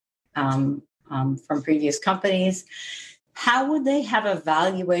it from previous companies, how would they have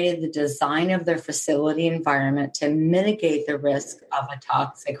evaluated the design of their facility environment to mitigate the risk of a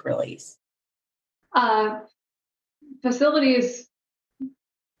toxic release? Facilities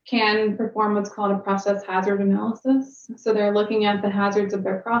can perform what's called a process hazard analysis. So they're looking at the hazards of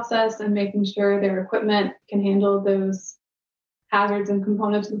their process and making sure their equipment can handle those hazards and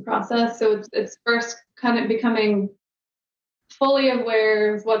components of the process. So it's first kind of becoming fully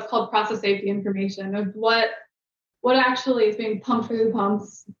aware of what's called process safety information, of what actually is being pumped through the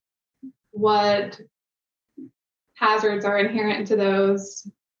pumps, what hazards are inherent to those.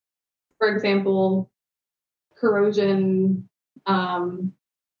 For example, corrosion,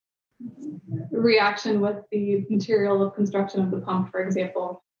 reaction with the material of construction of the pump, for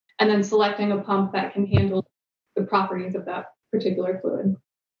example, and then selecting a pump that can handle the properties of that particular fluid.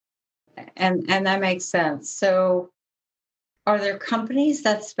 And that makes sense. So are there companies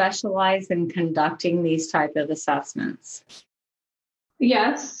that specialize in conducting these type of assessments?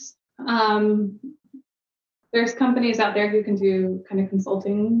 Yes. There's companies out there who can do kind of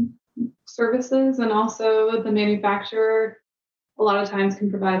consulting services, and also the manufacturer a lot of times can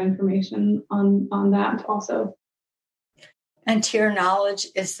provide information on that also. And to your knowledge,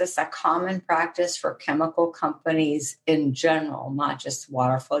 is this a common practice for chemical companies in general, not just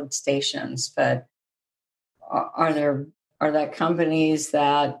water flood stations, but are there companies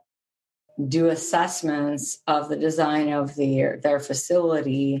that do assessments of the design of their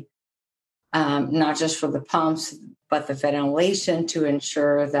facility, not just for the pumps, but the ventilation to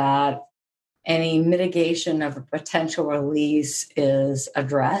ensure that any mitigation of a potential release is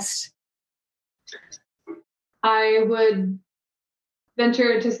addressed? I would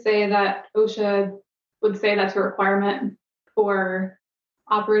venture to say that OSHA would say that's a requirement for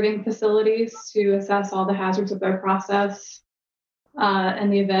operating facilities to assess all the hazards of their process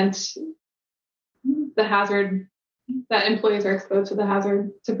in the event the hazard that employees are exposed to the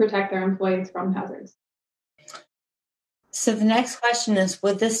hazard, to protect their employees from hazards. So the next question is,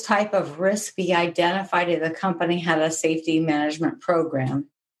 would this type of risk be identified if the company had a safety management program?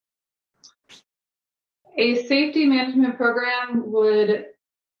 A safety management program would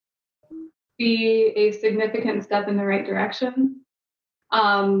be a significant step in the right direction.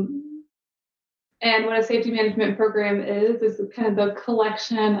 And what a safety management program is kind of the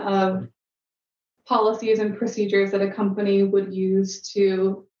collection of policies and procedures that a company would use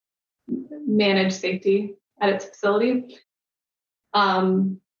to manage safety at its facility.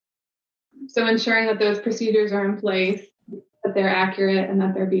 So ensuring that those procedures are in place, that they're accurate, and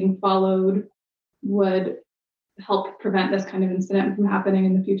that they're being followed would help prevent this kind of incident from happening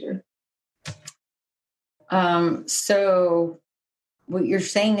in the future. So what you're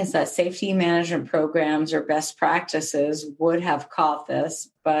saying is that safety management programs or best practices would have caught this,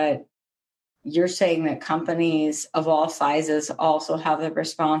 but you're saying that companies of all sizes also have the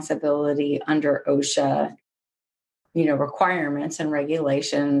responsibility under OSHA, requirements and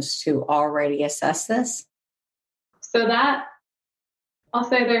regulations to already assess this? So that, I'll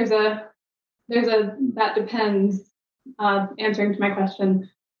say that depends, answering to my question.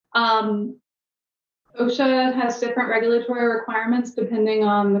 OSHA has different regulatory requirements depending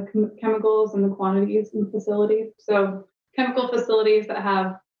on the chemicals and the quantities in the facility. So chemical facilities that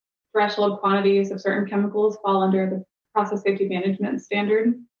have threshold quantities of certain chemicals fall under the process safety management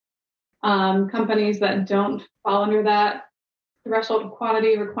standard. Companies that don't fall under that threshold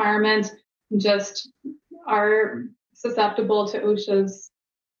quantity requirement just are susceptible to OSHA's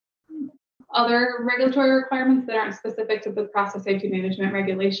other regulatory requirements that aren't specific to the process safety management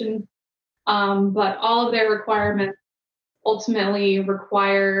regulation. But all of their requirements ultimately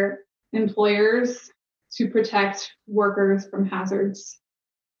require employers to protect workers from hazards.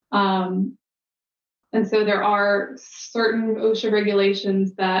 And so there are certain OSHA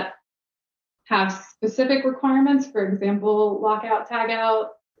regulations that have specific requirements, for example, lockout, tagout,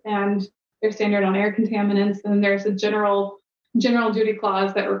 and their standard on air contaminants. And there's a general duty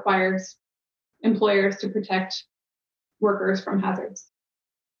clause that requires employers to protect workers from hazards.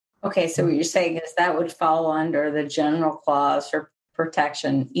 Okay, so what you're saying is that would fall under the general clause for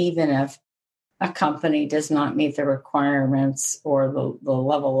protection, even if a company does not meet the requirements or the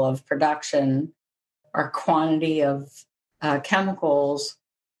level of production or quantity of chemicals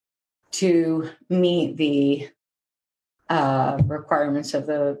to meet the requirements of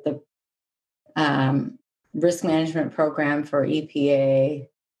the risk management program for EPA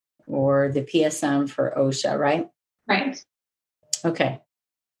or the PSM for OSHA, right? Right. Okay.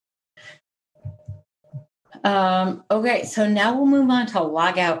 Okay, so now we'll move on to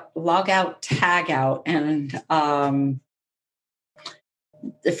logout, tagout. And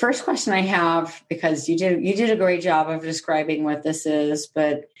the first question I have, because you did a great job of describing what this is,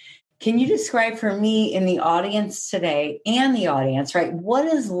 but can you describe for me in the audience today and the audience, right, what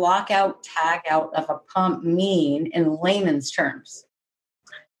does lockout, tagout of a pump mean in layman's terms?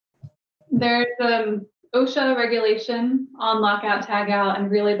 There's OSHA regulation on lockout, tagout,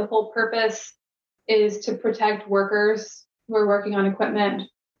 and really the whole purpose is to protect workers who are working on equipment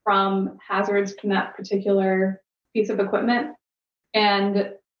from hazards from that particular piece of equipment.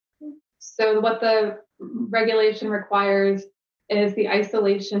 And so what the regulation requires is the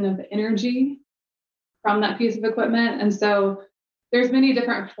isolation of the energy from that piece of equipment. And so there's many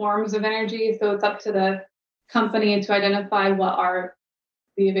different forms of energy. So it's up to the company to identify what are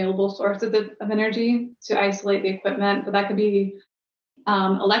the available sources of energy to isolate the equipment. But that could be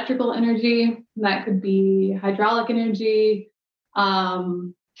electrical energy, that could be hydraulic energy,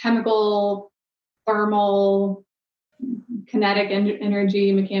 chemical, thermal, kinetic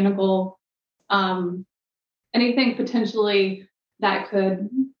energy, mechanical, anything potentially that could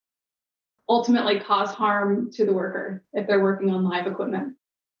ultimately cause harm to the worker if they're working on live equipment.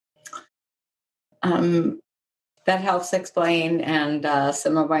 That helps explain and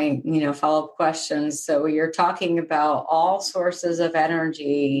some of my, follow-up questions. So you're talking about all sources of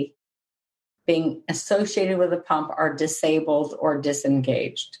energy being associated with a pump are disabled or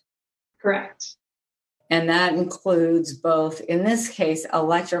disengaged. Correct. And that includes both, in this case,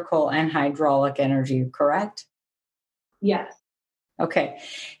 electrical and hydraulic energy, correct? Yes. Okay.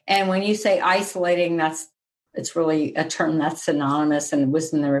 And when you say isolating, it's really a term that's synonymous and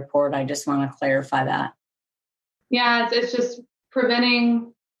was in the report. I just want to clarify that. Yeah, it's just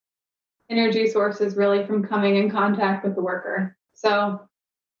preventing energy sources really from coming in contact with the worker. So,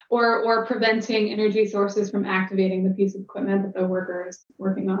 or preventing energy sources from activating the piece of equipment that the worker is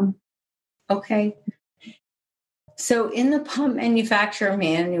working on. Okay. So in the pump manufacturer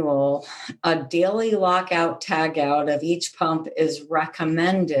manual, a daily lockout tagout of each pump is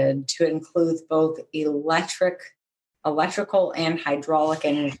recommended to include both electrical and hydraulic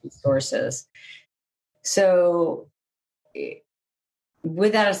energy sources. So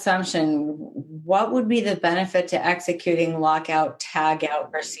with that assumption, what would be the benefit to executing lockout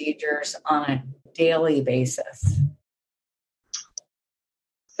tagout procedures on a daily basis?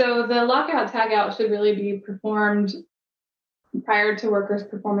 So the lockout tagout should really be performed prior to workers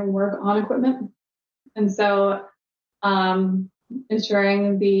performing work on equipment. And so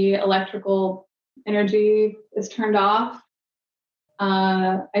ensuring the electrical energy is turned off,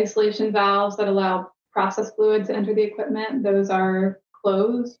 isolation valves that allow process fluid to enter the equipment, those are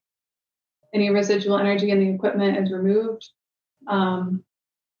closed. Any residual energy in the equipment is removed.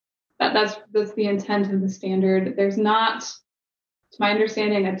 That's the intent of the standard. There's not, to my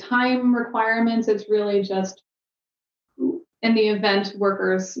understanding, a time requirement. It's really just in the event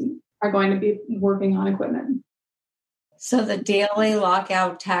workers are going to be working on equipment. So the daily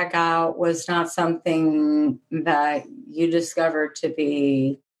lockout tagout was not something that you discovered to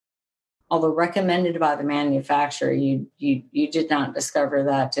be, although recommended by the manufacturer, you did not discover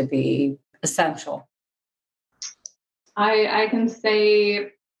that to be essential. I can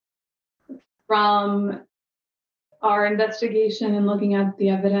say from our investigation and looking at the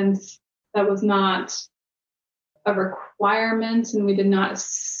evidence, that was not a requirement, and we did not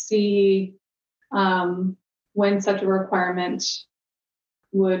see when such a requirement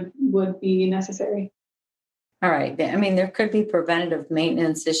would be necessary. All right. I mean, there could be preventative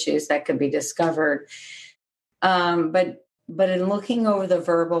maintenance issues that could be discovered. But in looking over the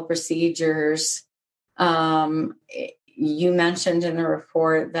verbal procedures, you mentioned in the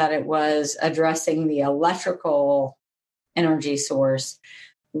report that it was addressing the electrical energy source.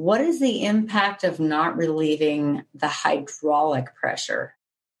 What is the impact of not relieving the hydraulic pressure?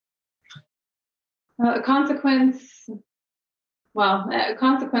 A consequence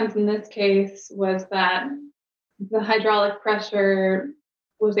in this case was that the hydraulic pressure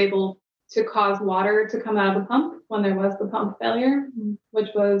was able to cause water to come out of the pump when there was the pump failure, which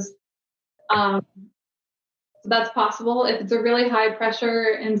was, so that's possible. If it's a really high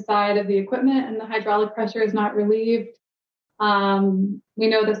pressure inside of the equipment and the hydraulic pressure is not relieved, we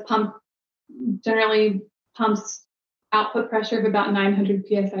know this pump generally pumps output pressure of about 900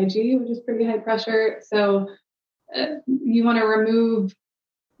 psig, which is pretty high pressure. So you want to remove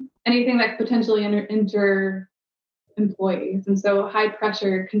anything that could potentially injure employees. And so high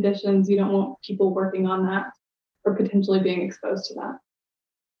pressure conditions, you don't want people working on that or potentially being exposed to that.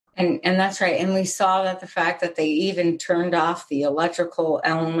 And that's right. And we saw that the fact that they even turned off the electrical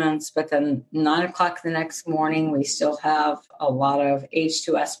elements, but then 9 o'clock the next morning, we still have a lot of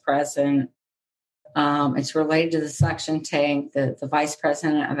H2S present. It's related to the suction tank. The vice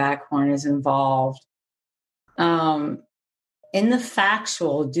president of Acorn is involved. In the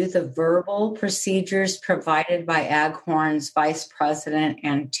factual, do the verbal procedures provided by Acorn's vice president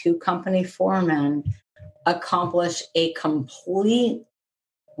and 2 company foremen accomplish a complete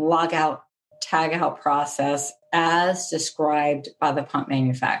logout tagout process as described by the pump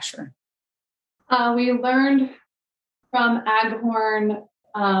manufacturer? We learned from Aghorn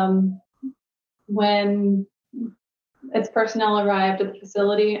when its personnel arrived at the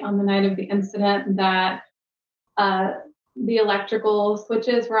facility on the night of the incident that the electrical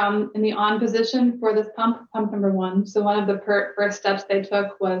switches were in the on position for this pump number 1. So one of the first steps they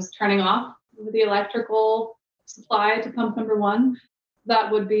took was turning off the electrical supply to pump number 1.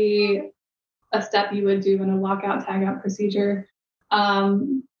 That would be a step you would do in a lockout tagout procedure.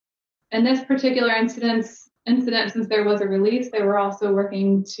 In this particular incident, since there was a release, they were also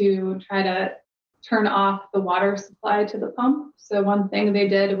working to try to turn off the water supply to the pump. So one thing they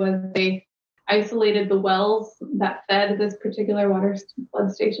did was they isolated the wells that fed this particular water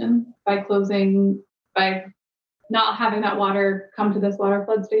flood station by not having that water come to this water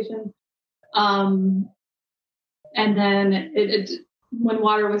flood station. And then when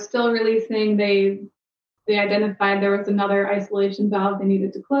water was still releasing, they identified there was another isolation valve they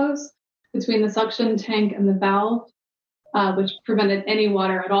needed to close between the suction tank and the valve, which prevented any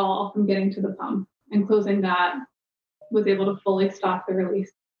water at all from getting to the pump. And closing that was able to fully stop the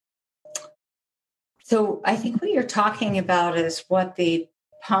release. So I think what you're talking about is what the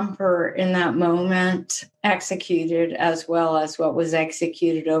pumper in that moment executed, as well as what was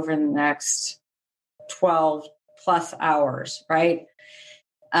executed over the next 12 plus hours, right?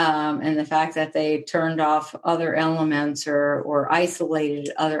 And the fact that they turned off other elements or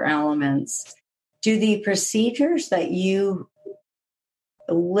isolated other elements. Do the procedures that you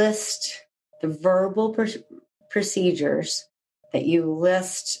list, the verbal procedures that you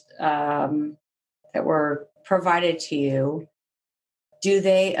list that were provided to you, do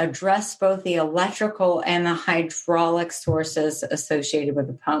they address both the electrical and the hydraulic sources associated with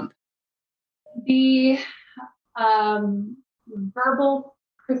the pump? The verbal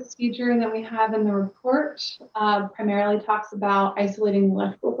procedure that we have in the report primarily talks about isolating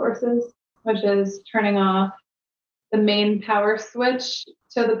electrical sources, which is turning off the main power switch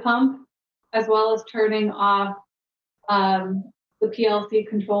to the pump, as well as turning off the PLC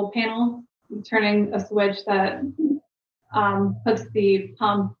control panel, turning a switch that puts the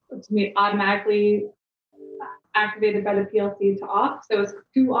pump to be automatically activated by the PLC to off. So it's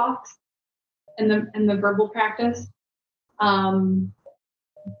 2 offs in the verbal practice.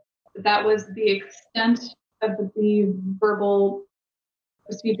 That was the extent of the verbal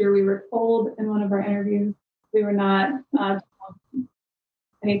procedure we were told in one of our interviews. We were not told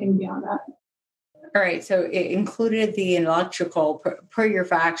anything beyond that. All right. So it included the electrical, per your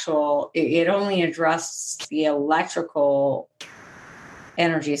factual, it only addressed the electrical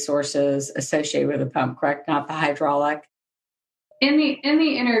energy sources associated with the pump, correct? Not the hydraulic? In the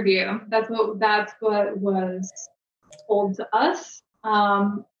interview, that's what was told to us.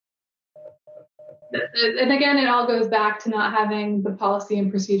 And again, it all goes back to not having the policy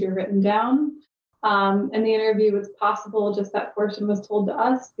and procedure written down. In the interview, it's possible just that portion was told to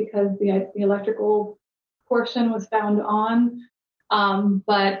us because the electrical portion was found on.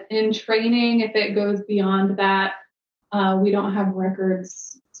 But in training, if it goes beyond that, we don't have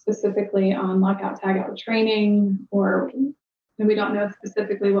records specifically on lockout tagout training, and we don't know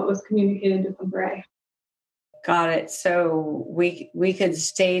specifically what was communicated to Bray. Got it. So we could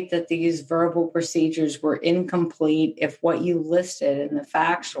state that these verbal procedures were incomplete if what you listed in the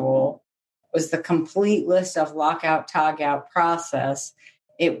factual was the complete list of lockout tagout process.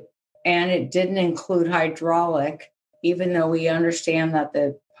 And it didn't include hydraulic, even though we understand that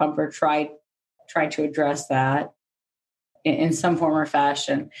the pumper tried to address that in some form or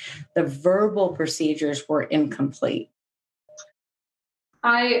fashion. The verbal procedures were incomplete.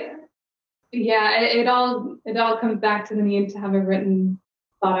 It all comes back to the need to have a written,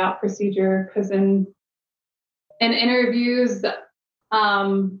 thought out procedure, because in interviews,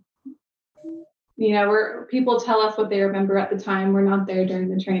 where people tell us what they remember at the time, we're not there during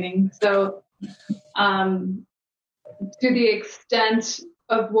the training. So, to the extent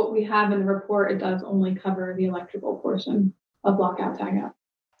of what we have in the report, it does only cover the electrical portion of lockout tagout.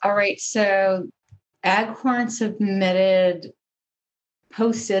 All right. So Aghorn submitted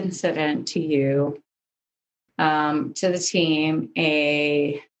post-incident to you, to the team,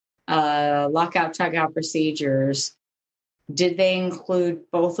 a lockout tagout procedures. Did they include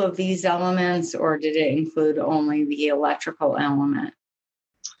both of these elements, or did it include only the electrical element?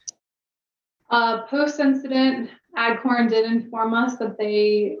 Post-incident, Aghorn did inform us that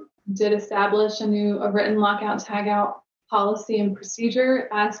they did establish a written lockout tagout policy and procedure.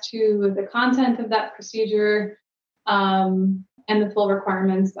 As to the content of that procedure and the full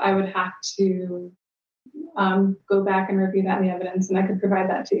requirements, I would have to go back and review that in the evidence, and I could provide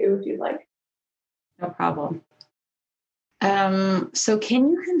that to you if you'd like. No problem. So can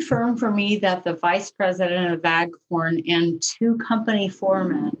you confirm for me that the vice president of Aghorn and 2 company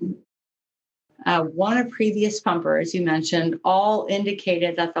foremen, one a previous pumper, as you mentioned, all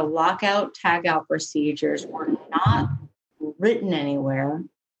indicated that the lockout tagout procedures were not written anywhere?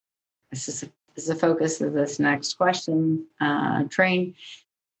 This is the focus of this next question, train.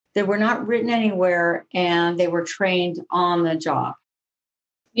 They were not written anywhere, and they were trained on the job.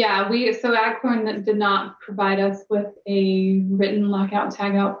 Yeah, so Aghorn did not provide us with a written lockout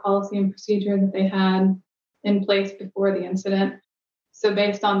tagout policy and procedure that they had in place before the incident. So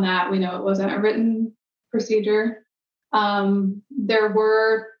based on that, we know it wasn't a written procedure. There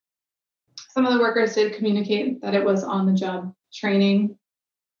were some of the workers did communicate that it was on the job training.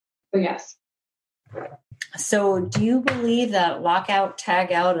 So yes. So do you believe that lockout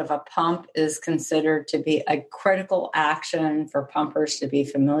tagout of a pump is considered to be a critical action for pumpers to be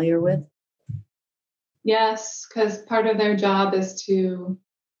familiar with? Yes, because part of their job is to,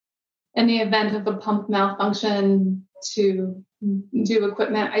 in the event of a pump malfunction, to do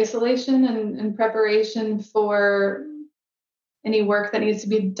equipment isolation and preparation for any work that needs to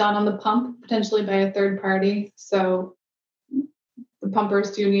be done on the pump, potentially by a third party. So the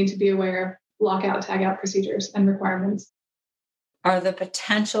pumpers do need to be aware of lockout, tagout procedures and requirements. Are the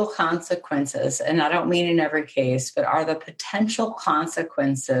potential consequences, and I don't mean in every case, but are the potential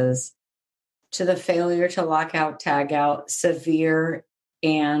consequences to the failure to lock out, tag out severe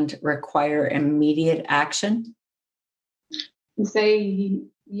and require immediate action? Say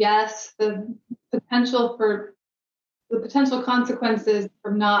yes. The potential consequences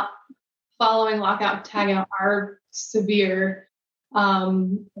for not following lockout, tag out are severe.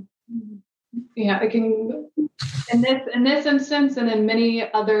 It can, in this instance, and in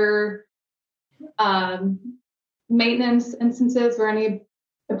many other maintenance instances where any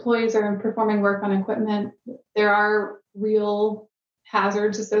employees are performing work on equipment, there are real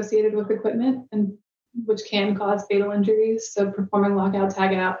hazards associated with equipment, and which can cause fatal injuries. So performing lockout,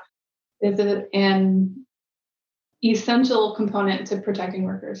 tag out is an essential component to protecting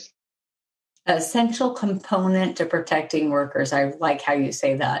workers. Essential component to protecting workers. I like how you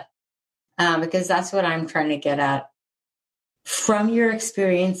say that, because that's what I'm trying to get at. From your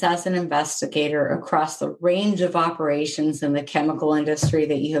experience as an investigator across the range of operations in the chemical industry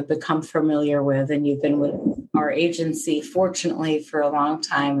that you have become familiar with, and you've been with our agency, fortunately, for a long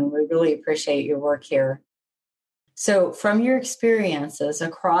time, and we really appreciate your work here. So from your experiences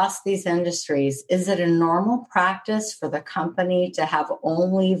across these industries, is it a normal practice for the company to have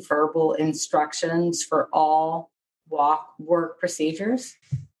only verbal instructions for all work procedures?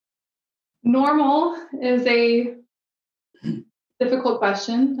 Normal is a difficult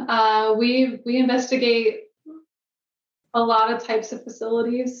question. We investigate a lot of types of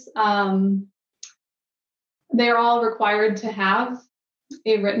facilities. They're all required to have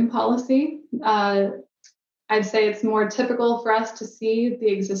a written policy. I'd say it's more typical for us to see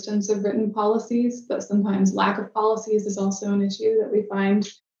the existence of written policies, but sometimes lack of policies is also an issue that we find,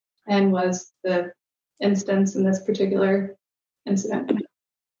 and was the instance in this particular incident.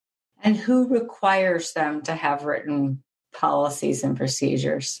 And who requires them to have written policies and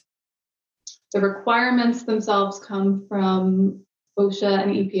procedures? The requirements themselves come from OSHA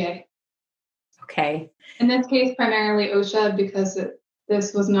and EPA. Okay. In this case, primarily OSHA, because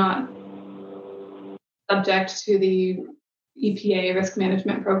this was not subject to the EPA risk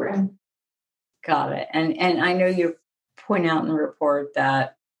management program. Got it. And I know you point out in the report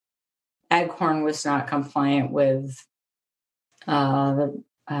that Aghorn was not compliant with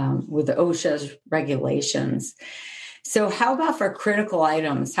OSHA's regulations. So how about for critical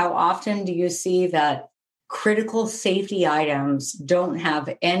items? How often do you see that critical safety items don't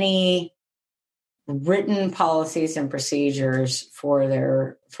have any written policies and procedures for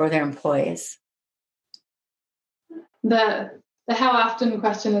their employees? The how often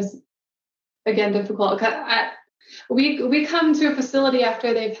question is, again, difficult. We come to a facility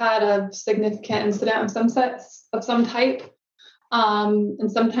after they've had a significant incident of some type,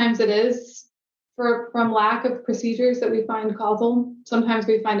 and sometimes it is from lack of procedures that we find causal. Sometimes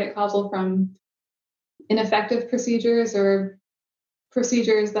we find it causal from ineffective procedures or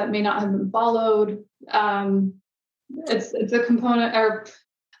procedures that may not have been followed. It's a component or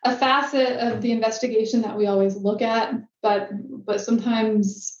a facet of the investigation that we always look at, but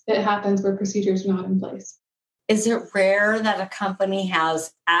sometimes it happens where procedures are not in place. Is it rare that a company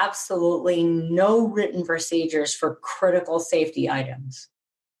has absolutely no written procedures for critical safety items?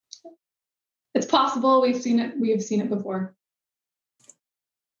 It's possible. We've seen it before.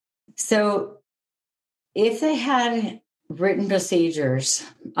 So if they had written procedures,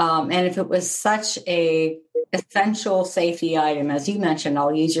 and if it was such a essential safety item, as you mentioned,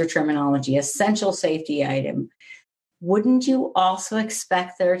 I'll use your terminology, essential safety item, wouldn't you also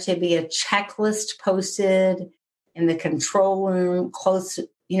expect there to be a checklist posted in the control room, close to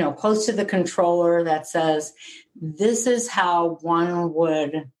the controller, that says, this is how one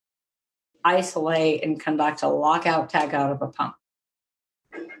would isolate and conduct a lockout tag out of a pump?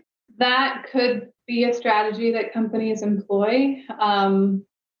 That could be a strategy that companies employ.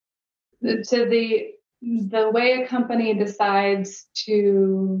 The way a company decides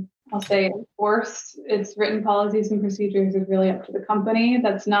to, I'll say, enforce its written policies and procedures is really up to the company.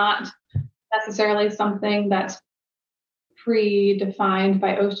 That's not necessarily something that's predefined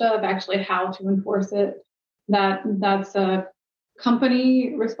by OSHA of actually how to enforce it. That's a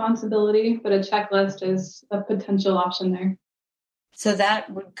company responsibility, but a checklist is a potential option there. So that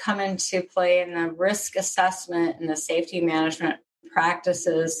would come into play in the risk assessment and the safety management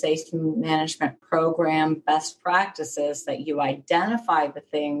practices, safety management program, best practices, that you identify the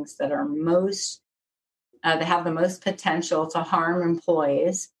things that are most, that have the most potential to harm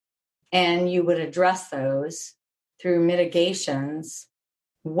employees, and you would address those through mitigations.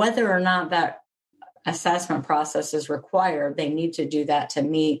 Whether or not that assessment process is required, they need to do that to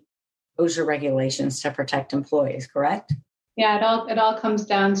meet OSHA regulations to protect employees, correct? Yeah, it all comes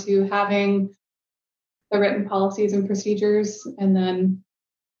down to having the written policies and procedures, and then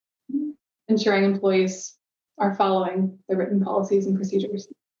ensuring employees are following the written policies and procedures.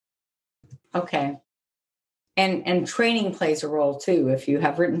 Okay. And training plays a role too. If you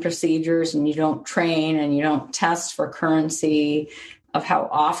have written procedures and you don't train and you don't test for currency of how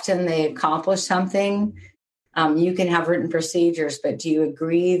often they accomplish something, you can have written procedures, but do you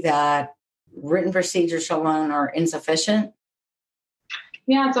agree that written procedures alone are insufficient?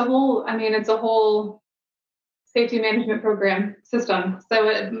 Yeah, it's a whole safety management program system.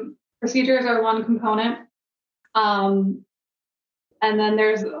 So procedures are one component. And then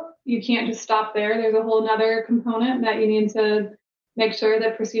you can't just stop there. There's a whole other component that you need to make sure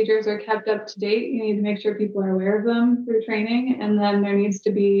that procedures are kept up to date. You need to make sure people are aware of them through training. And then there needs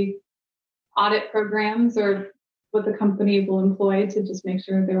to be audit programs or what the company will employ to just make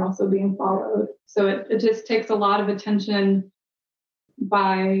sure they're also being followed. So it just takes a lot of attention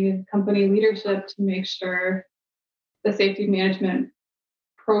by company leadership to make sure the safety management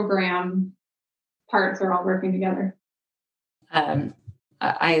program parts are all working together.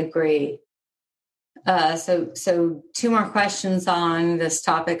 I agree. So two more questions on this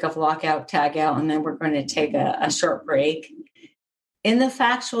topic of lockout, tagout, and then we're going to take a short break. In the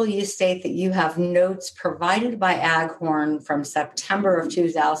factual, you state that you have notes provided by Aghorn from September of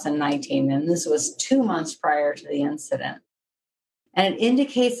 2019, and this was 2 months prior to the incident. And it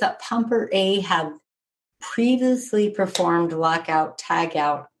indicates that Pumper A had previously performed lockout,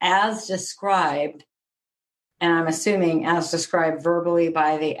 tagout as described, and I'm assuming as described verbally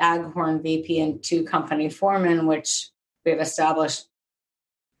by the Aghorn VP and 2 company foremen, which we've established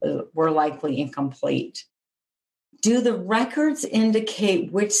were likely incomplete. Do the records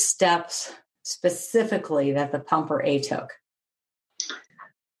indicate which steps specifically that the Pumper A took?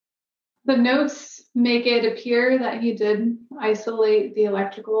 The notes make it appear that he did isolate the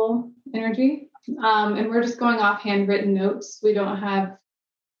electrical energy. And we're just going off handwritten notes. We don't have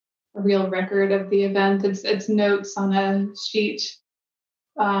a real record of the event. It's notes on a sheet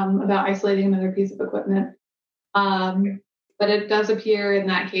about isolating another piece of equipment. But it does appear in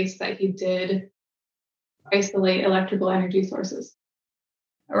that case that he did isolate electrical energy sources.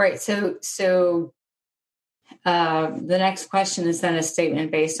 All right. So the next question is then a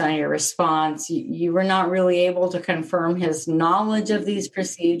statement based on your response. You were not really able to confirm his knowledge of these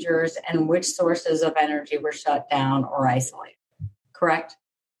procedures and which sources of energy were shut down or isolated, correct?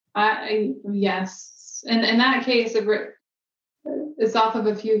 Yes. And in that case, it's off of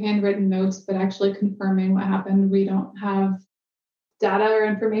a few handwritten notes, but actually confirming what happened, we don't have data or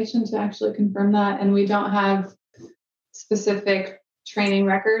information to actually confirm that. And we don't have specific training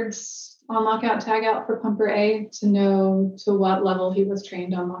records on lockout tagout for Pumper A to know to what level he was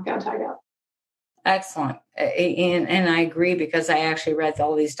trained on lockout tagout. Excellent. And I agree, because I actually read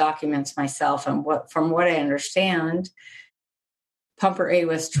all these documents myself, and from what I understand, Pumper A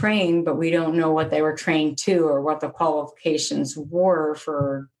was trained, but we don't know what they were trained to or what the qualifications were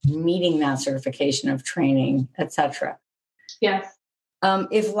for meeting that certification of training, etc. Yes.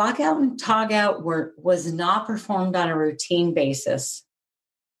 If lockout and tagout was not performed on a routine basis,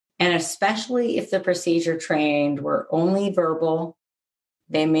 and especially if the procedure trained were only verbal,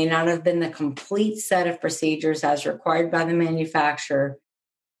 they may not have been the complete set of procedures as required by the manufacturer.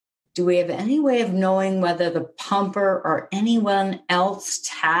 Do we have any way of knowing whether the pumper or anyone else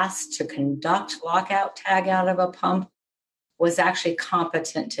tasked to conduct lockout tagout of a pump was actually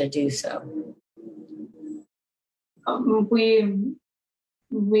competent to do so?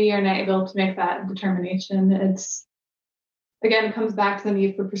 We are not able to make that determination. It comes back to the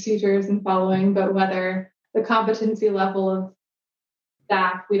need for procedures and following, but whether the competency level of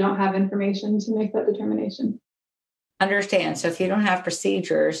staff, we don't have information to make that determination. Understand. So if you don't have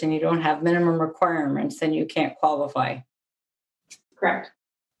procedures and you don't have minimum requirements, then you can't qualify. Correct.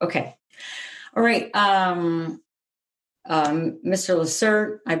 Okay. All right. Mr.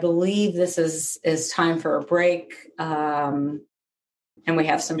 Lacerte, I believe this is time for a break. And we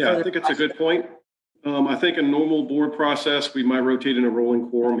have some. Yeah, I think it's a good point. I think a normal board process, we might rotate in a rolling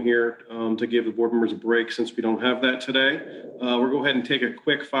quorum here to give the board members a break since we don't have that today. We'll go ahead and take a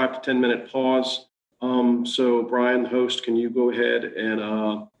quick 5 to 10 minute pause. So Brian, the host, can you go ahead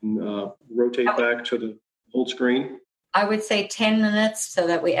and rotate back to the old screen? I would say 10 minutes so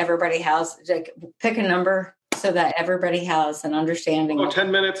that everybody has, pick a number so that everybody has an understanding.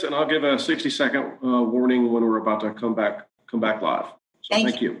 10 minutes, and I'll give a 60-second warning when we're about to come back live. So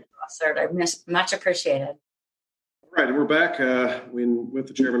thank you. Sir, much appreciated. All right, and we're back. With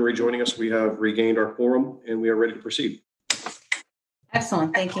the chairman rejoining us, we have regained our quorum, and we are ready to proceed.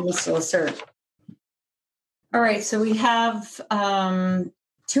 Excellent. Thank you, Mr. Lacerte. All right, so we have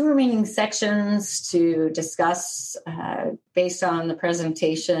 2 remaining sections to discuss based on the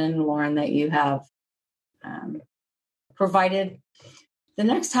presentation, Lauren, that you have provided. The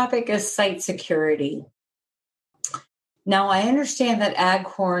next topic is site security. Now, I understand that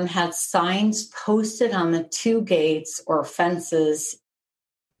Aghorn had signs posted on the 2 gates or fences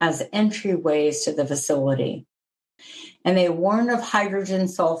as entryways to the facility, and they warned of hydrogen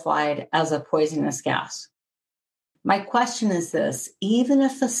sulfide as a poisonous gas. My question is this: even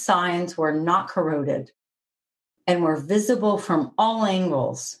if the signs were not corroded and were visible from all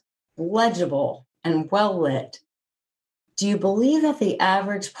angles, legible and well lit, do you believe that the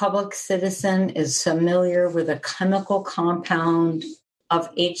average public citizen is familiar with a chemical compound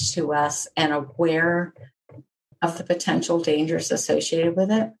of H2S and aware of the potential dangers associated with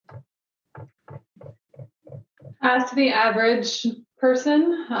it? As to the average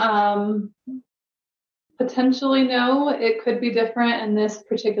person, potentially no. It could be different in this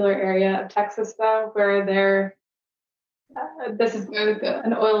particular area of Texas, though, where this is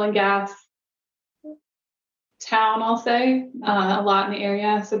an oil and gas town, I'll say, a lot in the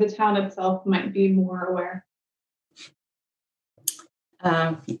area. So the town itself might be more aware.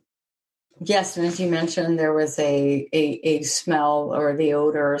 Yes, and as you mentioned, there was a smell or the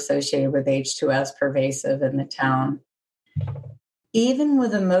odor associated with H2S pervasive in the town. Even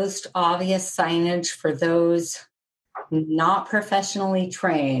with the most obvious signage for those not professionally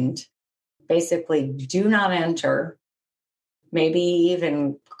trained, basically do not enter, maybe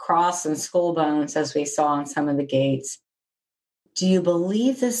even cross and skull bones, as we saw on some of the gates. Do you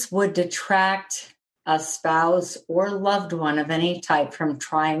believe this would detract a spouse or loved one of any type from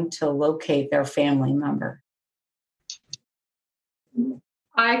trying to locate their family member?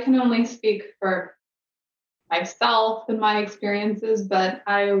 I can only speak for myself and my experiences, but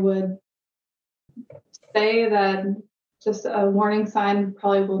I would say that just a warning sign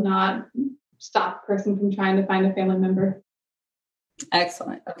probably will not stop a person from trying to find a family member.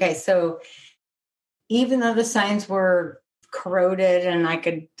 Excellent. Okay, so even though the signs were corroded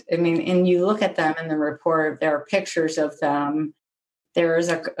and you look at them in the report, there are pictures of them. There is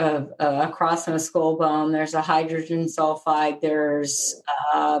a cross and a skull bone. There's a hydrogen sulfide. There's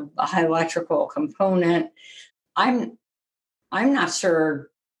a high electrical component. I'm not sure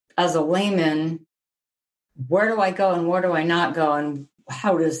as a layman, where do I go and where do I not go and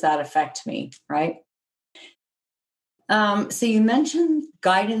how does that affect me, right? So you mentioned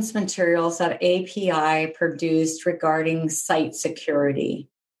guidance materials that API produced regarding site security.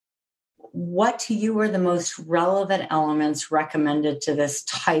 What to you are the most relevant elements recommended to this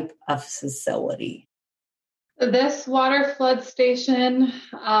type of facility? This water flood station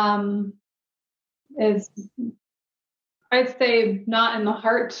is, I'd say, not in the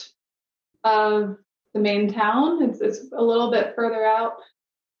heart of the main town. It's a little bit further out.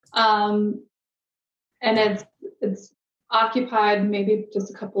 And it's occupied maybe just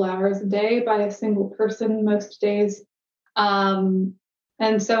a couple hours a day by a single person most days.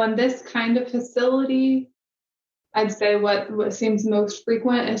 And so in this kind of facility, I'd say what seems most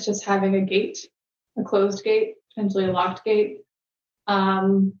frequent is just having a gate, a closed gate, potentially a locked gate.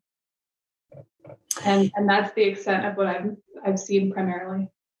 And that's the extent of what I've seen primarily.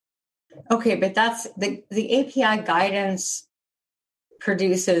 Okay, but that's the API guidance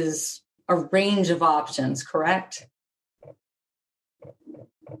produces a range of options, correct?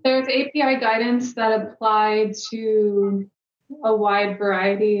 There's API guidance that apply to a wide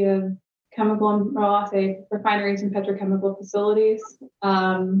variety of refineries and petrochemical facilities,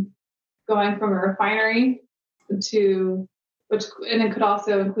 going from a refinery to and it could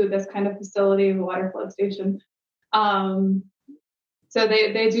also include this kind of facility, a water flood station. So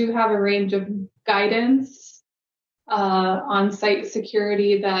they do have a range of guidance on site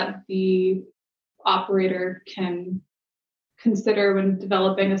security that the operator can consider when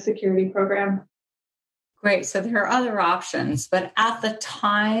developing a security program. Great. So there are other options, but at the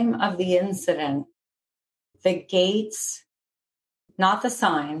time of the incident, the gates not the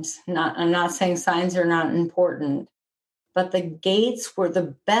signs. I'm not saying signs are not important, but the gates were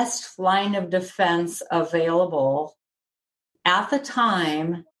the best line of defense available at the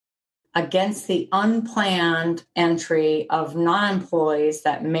time against the unplanned entry of non-employees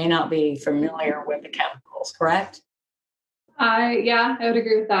that may not be familiar with the chemicals, correct? I would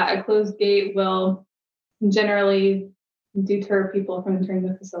agree with that. A closed gate will generally deter people from entering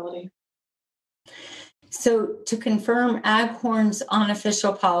the facility. So to confirm, Aghorn's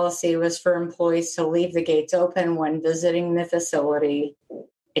unofficial policy was for employees to leave the gates open when visiting the facility.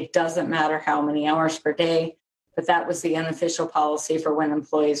 It doesn't matter how many hours per day, but that was the unofficial policy for when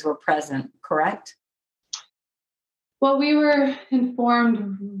employees were present, correct? What we were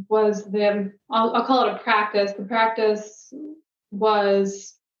informed was I'll call it a practice. The practice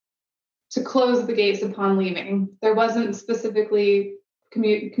was to close the gates upon leaving. There wasn't specifically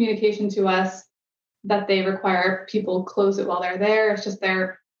communication to us that they require people close it while they're there. It's just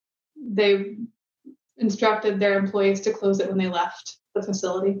they instructed their employees to close it when they left the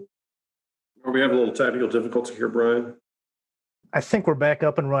facility. Are we having a little technical difficulty here, Brian? I think we're back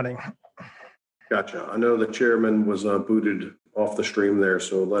up and running. Gotcha. I know the chairman was booted off the stream there,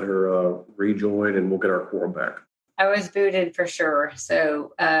 so let her rejoin and we'll get our quorum back. I was booted for sure.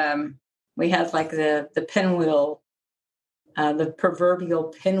 So we had like the pinwheel, the proverbial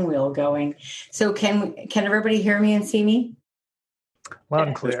pinwheel going. So can everybody hear me and see me? Loud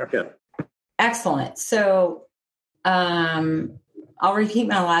and clear. Yeah. Excellent. So I'll repeat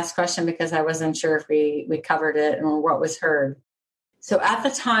my last question because I wasn't sure if we covered it or what was heard. So at the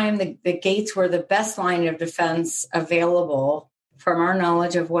time, the gates were the best line of defense available from our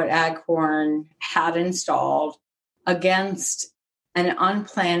knowledge of what Aghorn had installed against an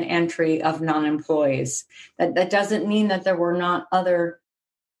unplanned entry of non-employees. That doesn't mean that there were not other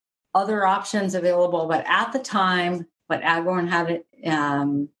options available, but at the time, what Aghorn had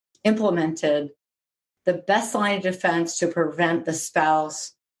implemented, the best line of defense to prevent the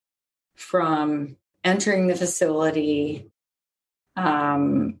spouse from entering the facility,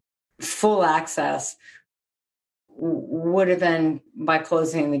 full access, would have been by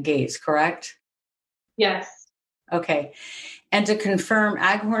closing the gates, correct? Yes. Okay. And to confirm,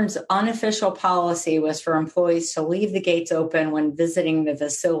 Aghorn's unofficial policy was for employees to leave the gates open when visiting the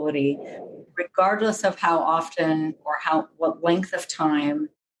facility, regardless of how often or what length of time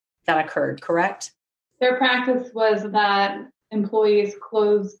that occurred, correct? Their practice was that employees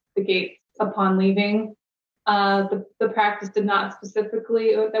closed the gates upon leaving. The practice did not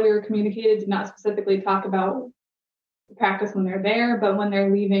specifically, that we were communicated, did not specifically talk about the practice when they're there, but when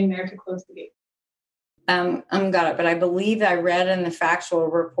they're leaving, they're to close the gate. Got it. But I believe I read in the factual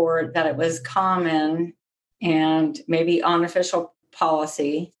report that it was common and maybe unofficial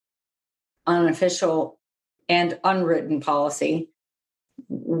policy, unofficial and unwritten policy,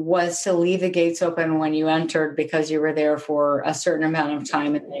 was to leave the gates open when you entered because you were there for a certain amount of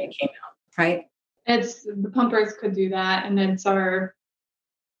time and then you came out, right? It's the pumpers could do that, and it's our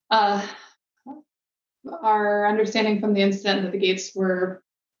understanding from the incident that the gates were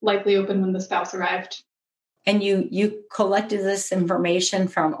likely open when the spouse arrived. And you collected this information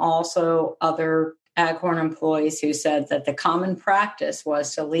from also other Aghorn employees who said that the common practice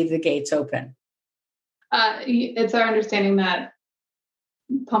was to leave the gates open. It's our understanding that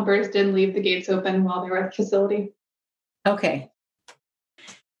pumpers did leave the gates open while they were at the facility. Okay.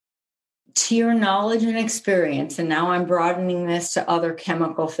 To your knowledge and experience, and now I'm broadening this to other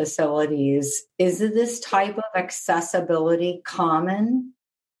chemical facilities, is this type of accessibility common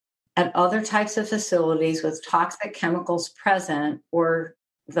at other types of facilities with toxic chemicals present or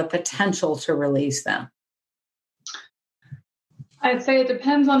the potential to release them? I'd say it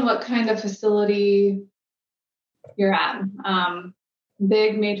depends on what kind of facility you're at.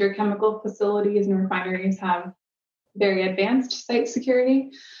 Big major chemical facilities and refineries have very advanced site security.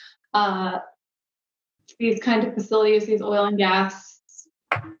 These kind of facilities, these oil and gas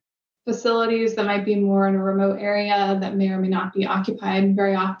facilities that might be more in a remote area that may or may not be occupied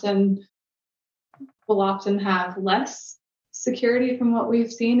very often, will often have less security from what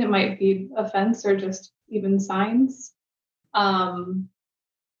we've seen. It might be a fence or just even signs. And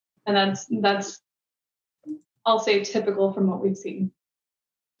that's I'll say typical from what we've seen.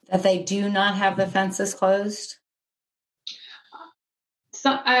 That they do not have the fences closed?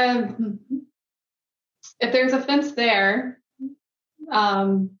 So if there's a fence there,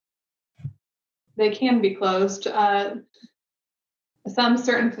 they can be closed. Some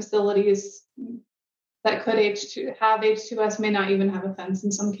certain facilities that could have H2S may not even have a fence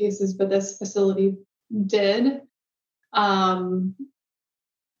in some cases, but this facility did. And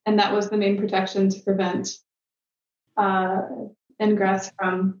that was the main protection to prevent ingress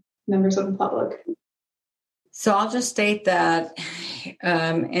from members of the public. So I'll just state that,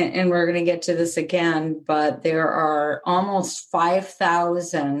 and we're going to get to this again, but there are almost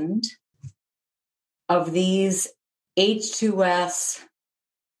 5,000 of these H2S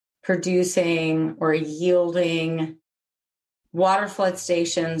producing or yielding water flood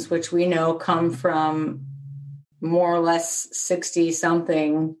stations, which we know come from more or less 60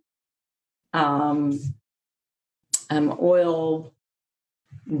 something oil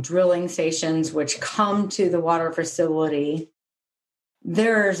drilling stations, which come to the water facility.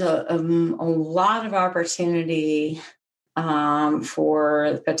 There's a lot of opportunity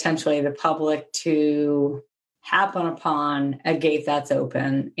for potentially the public to happen upon a gate that's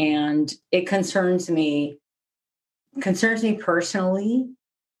open. And it concerns me personally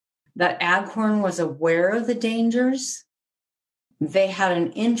that Aghorn was aware of the dangers. They had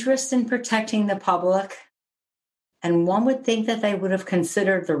an interest in protecting the public. And one would think that they would have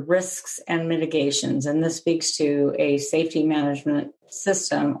considered the risks and mitigations. And this speaks to a safety management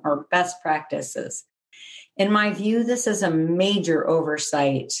system or best practices. In my view, this is a major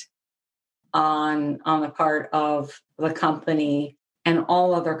oversight on the part of the company and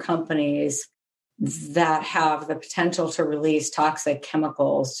all other companies that have the potential to release toxic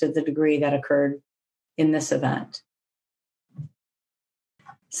chemicals to the degree that occurred in this event.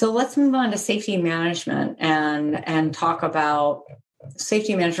 So let's move on to safety management and talk about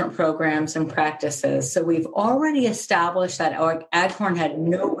safety management programs and practices. So we've already established that Aghorn had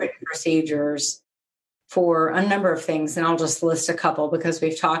no written procedures for a number of things, and I'll just list a couple because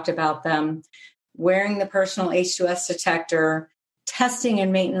we've talked about them. Wearing the personal H2S detector, testing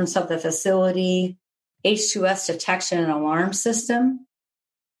and maintenance of the facility, H2S detection and alarm system.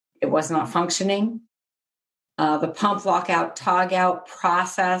 It was not functioning. The pump lockout, tog out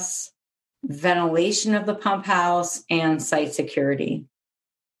process, ventilation of the pump house, and site security.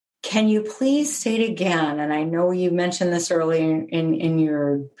 Can you please state again, and I know you mentioned this earlier in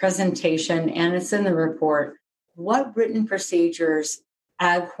your presentation, and it's in the report, what written procedures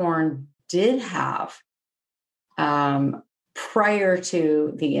Aghorn did have prior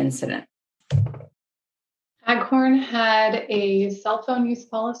to the incident? Aghorn had a cell phone use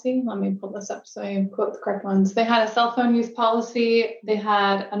policy. Let me pull this up so I quote the correct ones. They had a cell phone use policy. They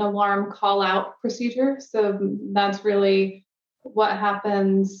had an alarm call out procedure. So that's really what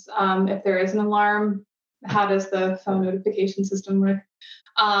happens if there is an alarm. How does the phone notification system work?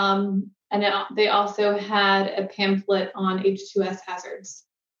 They also had a pamphlet on H2S hazards.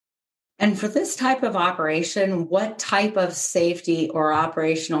 And for this type of operation, what type of safety or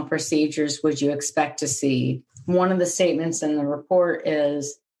operational procedures would you expect to see? One of the statements in the report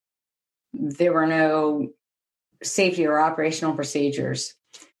is there were no safety or operational procedures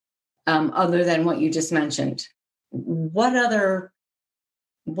other than what you just mentioned. What other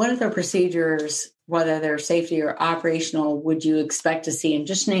procedures, whether they're safety or operational, would you expect to see? And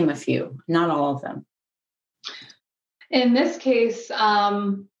just name a few, not all of them. In this case,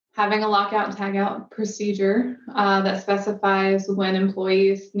 having a lockout and tag out procedure that specifies when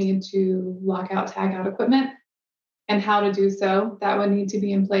employees need to lock out, tag out equipment and how to do so, that would need to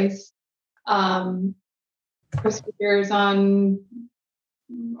be in place. Procedures on,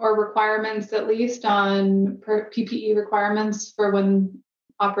 or requirements at least on PPE requirements for when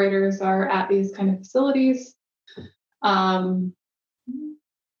operators are at these kind of facilities. Operating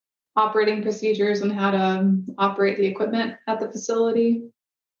procedures on how to operate the equipment at the facility.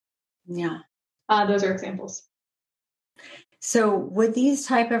 Yeah. Those are examples. So would these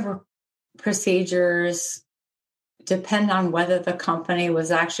type of procedures depend on whether the company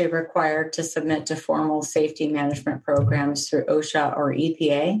was actually required to submit to formal safety management programs through OSHA or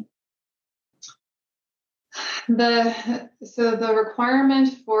EPA? The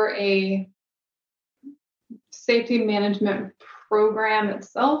requirement for a safety management program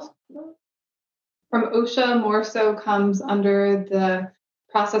itself from OSHA more so comes under the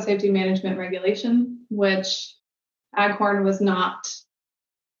process safety management regulation, which Aghorn was not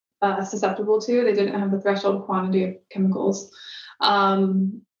susceptible to. They didn't have the threshold quantity of chemicals.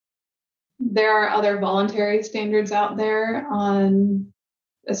 There are other voluntary standards out there on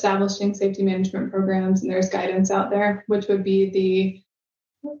establishing safety management programs, and there's guidance out there, which would be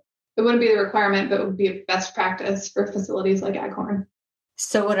it wouldn't be the requirement, but it would be a best practice for facilities like Aghorn.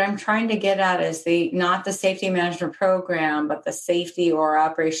 So what I'm trying to get at is not the safety management program, but the safety or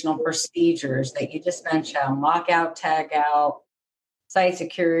operational procedures that you just mentioned, lockout, tag out, site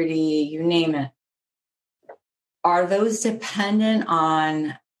security, you name it. Are those dependent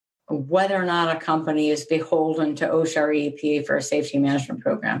on whether or not a company is beholden to OSHA or EPA for a safety management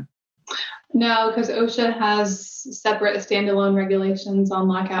program? No, because OSHA has separate standalone regulations on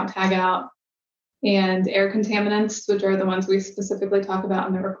lockout, tagout, and air contaminants, which are the ones we specifically talk about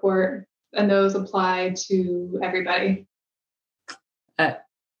in the report, and those apply to everybody.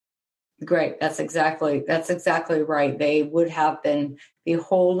 Great. That's exactly right. They would have been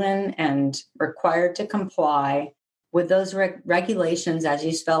beholden and required to comply with those regulations as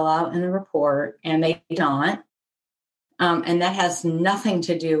you spell out in the report, and they don't. And that has nothing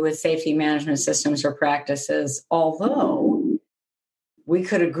to do with safety management systems or practices, although we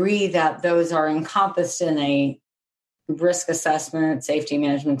could agree that those are encompassed in a risk assessment, safety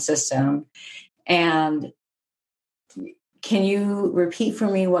management system. And can you repeat for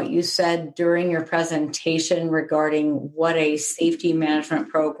me what you said during your presentation regarding what a safety management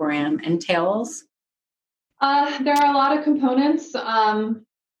program entails? There are a lot of components on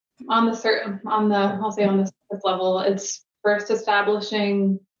the surface level. It's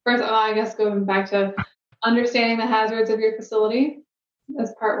I guess going back to understanding the hazards of your facility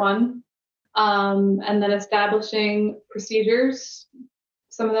as part one, and then establishing procedures.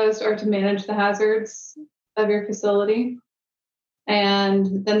 Some of those are to manage the hazards of your facility.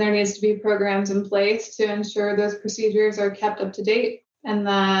 And then there needs to be programs in place to ensure those procedures are kept up to date and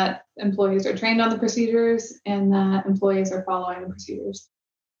that employees are trained on the procedures and that employees are following the procedures.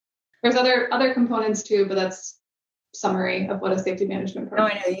 There's other components too, but that's summary of what a safety management program.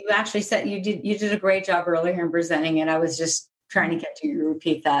 No, I know you actually said you did a great job earlier in presenting it. I was just trying to get you to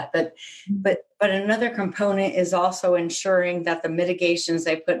repeat that. But another component is also ensuring that the mitigations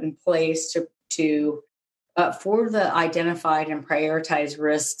they put in place to for the identified and prioritized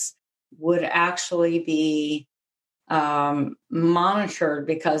risks would actually be monitored,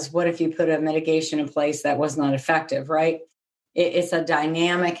 because what if you put a mitigation in place that was not effective, right? It's a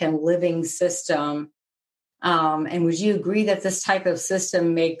dynamic and living system. And would you agree that this type of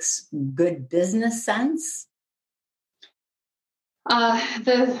system makes good business sense?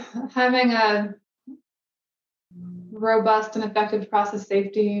 Having a robust and effective process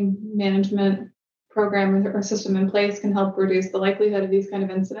safety management program or system in place can help reduce the likelihood of these kind of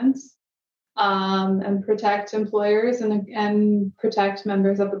incidents, and protect employers and protect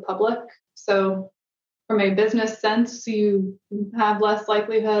members of the public. So from a business sense, you have less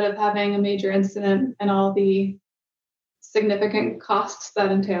likelihood of having a major incident and all the significant costs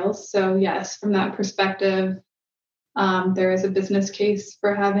that entails. So yes, from that perspective, there is a business case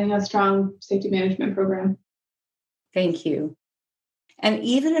for having a strong safety management program. Thank you. And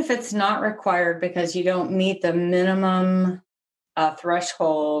even if it's not required because you don't meet the minimum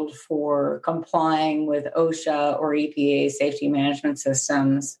threshold for complying with OSHA or EPA safety management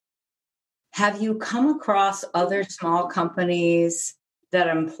systems, have you come across other small companies that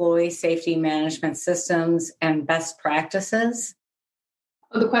employ safety management systems and best practices?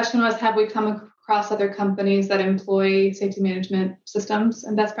 The question was, have we come across other companies that employ safety management systems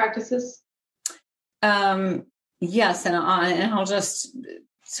and best practices? Yes, and I'll just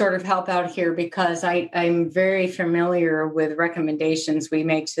sort of help out here because I'm very familiar with recommendations we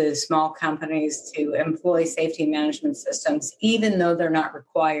make to small companies to employ safety management systems, even though they're not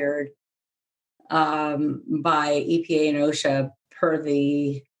required by EPA and OSHA per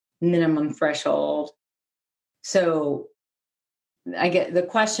the minimum threshold. So I get the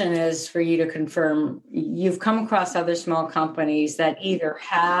question is for you to confirm you've come across other small companies that either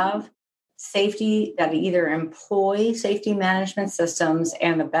employ safety management systems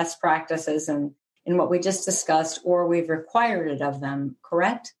and the best practices in what we just discussed, or we've required it of them,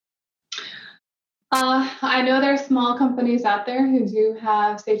 correct? I know there are small companies out there who do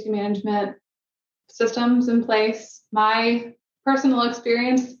have safety management systems in place. My personal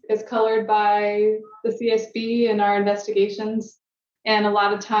experience is colored by the CSB and our investigations. And a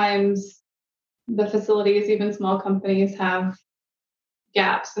lot of times the facilities, even small companies, have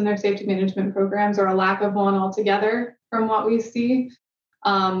gaps in their safety management programs or a lack of one altogether from what we see.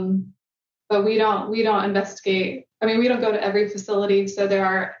 But we don't investigate. I mean, we don't go to every facility. So there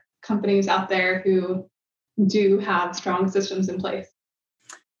are companies out there who do have strong systems in place.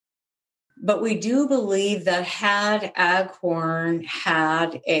 But we do believe that had Aghorn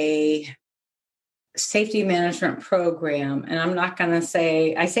had a safety management program, and I'm not going to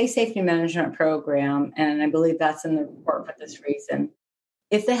say, I say safety management program, and I believe that's in the report for this reason.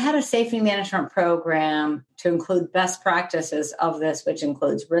 If they had a safety management program to include best practices of this, which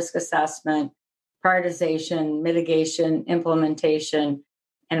includes risk assessment, prioritization, mitigation, implementation,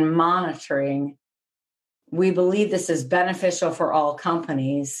 and monitoring, we believe this is beneficial for all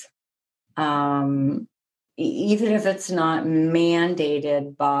companies, even if it's not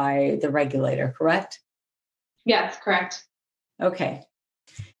mandated by the regulator, correct? Yes, correct. Okay.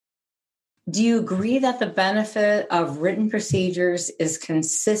 Do you agree that the benefit of written procedures is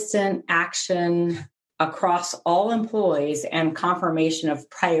consistent action across all employees and confirmation of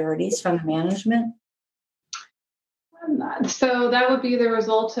priorities from the management? So that would be the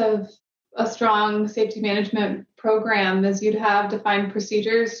result of a strong safety management program. As you'd have defined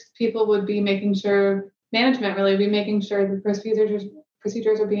procedures, people would be making sure, management really would be making sure the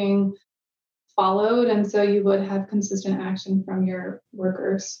procedures are being followed. And so you would have consistent action from your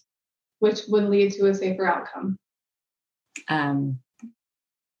workers, which would lead to a safer outcome.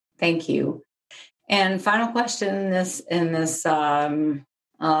 Thank you. And final question in this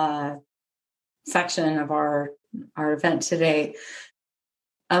section of our event today.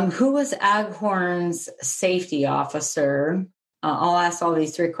 Who was Aghorn's safety officer? I'll ask all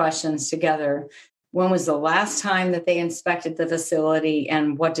these three questions together. When was the last time that they inspected the facility,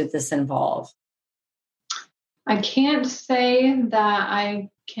 and what did this involve? I can't say that I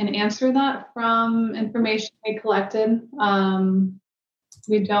can answer that from information we collected.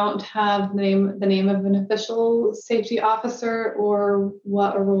 We don't have the name of an official safety officer or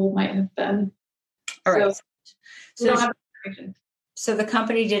what a role might have been. All right. So we don't have information. So the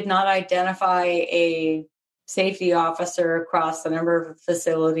company did not identify a safety officer across the number of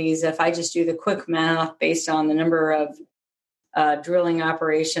facilities. If I just do the quick math based on the number of drilling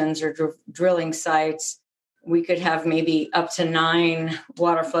operations or drilling sites, we could have maybe up to 9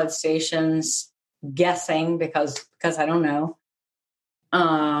 water flood stations, guessing because I don't know.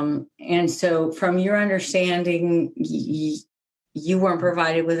 And so from your understanding, you weren't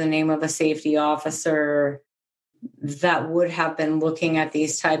provided with the name of a safety officer that would have been looking at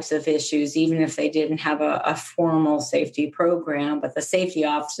these types of issues, even if they didn't have a formal safety program. But the safety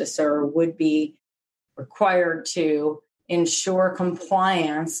officer would be required to ensure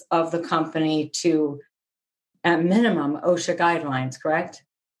compliance of the company to, at minimum, OSHA guidelines, correct?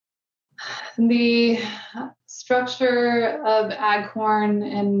 The structure of Aghorn,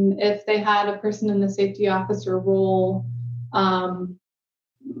 and if they had a person in the safety officer role,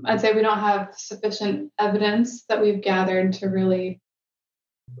 I'd say we don't have sufficient evidence that we've gathered to really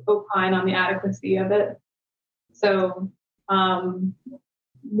opine on the adequacy of it. So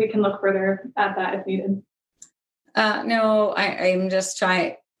we can look further at that if needed. No, I'm just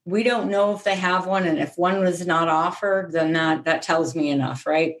trying. We don't know if they have one, and if one was not offered, then that tells me enough,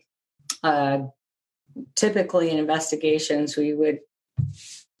 right? Typically in investigations, we would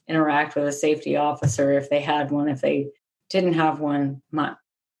interact with a safety officer if they had one. If they didn't have one,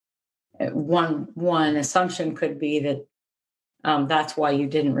 one assumption could be that that's why you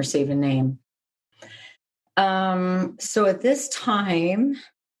didn't receive a name. So at this time,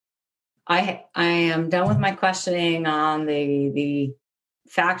 I am done with my questioning on the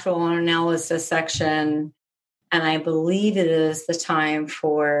factual analysis section, and I believe it is the time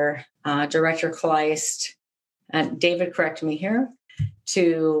for Director Kleist, and David, correct me here,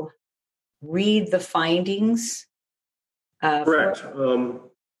 to read the findings. Correct.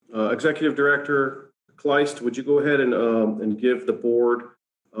 Executive Director Kleist, would you go ahead and give the board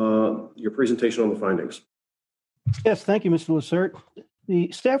your presentation on the findings? Yes, thank you, Mr. Lacerte.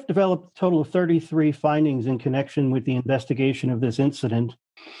 The staff developed a total of 33 findings in connection with the investigation of this incident.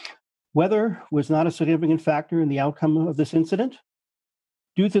 Weather was not a significant factor in the outcome of this incident.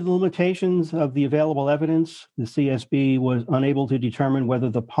 Due to the limitations of the available evidence, the CSB was unable to determine whether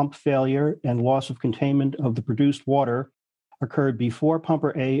the pump failure and loss of containment of the produced water occurred before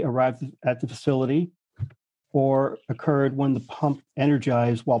Pumper A arrived at the facility or occurred when the pump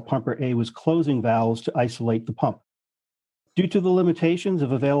energized while Pumper A was closing valves to isolate the pump. Due to the limitations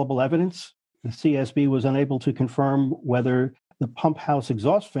of available evidence, the CSB was unable to confirm whether the pump house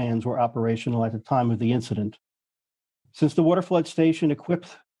exhaust fans were operational at the time of the incident. Since the water flood station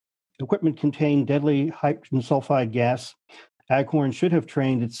equipment contained deadly hydrogen sulfide gas, Aghorn should have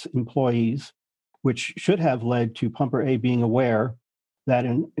trained its employees, which should have led to Pumper A being aware that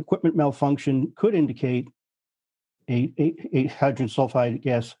an equipment malfunction could indicate a hydrogen sulfide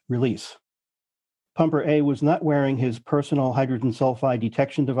gas release. Pumper A was not wearing his personal hydrogen sulfide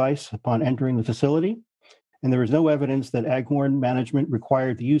detection device upon entering the facility, and there is no evidence that Aghorn management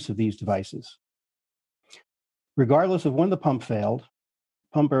required the use of these devices. Regardless of when the pump failed,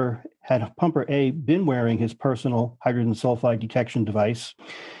 had Pumper A been wearing his personal hydrogen sulfide detection device,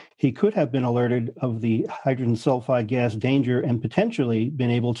 he could have been alerted of the hydrogen sulfide gas danger and potentially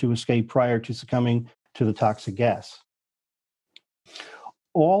been able to escape prior to succumbing to the toxic gas.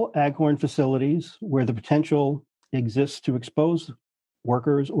 All Aghorn facilities where the potential exists to expose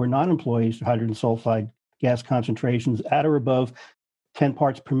workers or non-employees to hydrogen sulfide gas concentrations at or above 10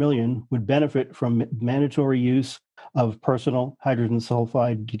 parts per million would benefit from mandatory use of personal hydrogen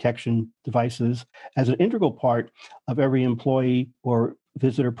sulfide detection devices as an integral part of every employee or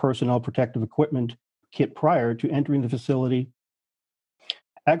visitor personnel protective equipment kit prior to entering the facility.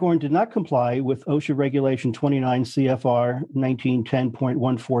 Aghorn did not comply with OSHA Regulation 29 CFR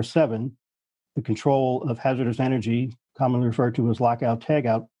 1910.147, the control of hazardous energy, commonly referred to as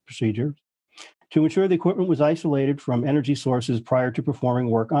lockout-tagout procedure, to ensure the equipment was isolated from energy sources prior to performing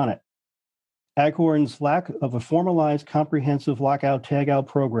work on it. Aghorn's lack of a formalized comprehensive lockout-tagout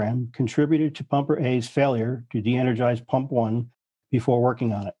program contributed to Pumper A's failure to de-energize Pump 1 before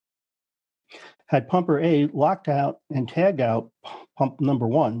working on it. Had Pumper A locked out and tagged out Pump number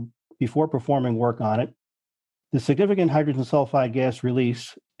 1 before performing work on it, the significant hydrogen sulfide gas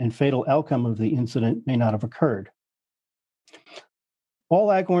release and fatal outcome of the incident may not have occurred. All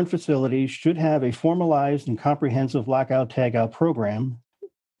Aghorn facilities should have a formalized and comprehensive lockout-tagout program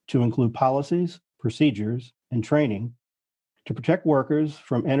to include policies, procedures, and training to protect workers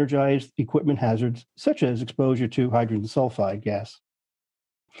from energized equipment hazards such as exposure to hydrogen sulfide gas.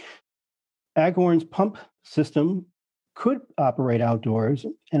 Aghorn's pump system could operate outdoors,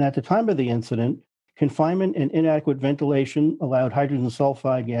 and at the time of the incident, confinement and inadequate ventilation allowed hydrogen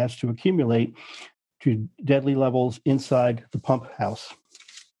sulfide gas to accumulate to deadly levels inside the pump house.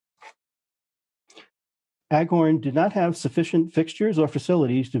 Aghorn did not have sufficient fixtures or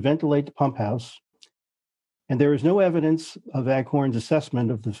facilities to ventilate the pump house, and there is no evidence of Aghorn's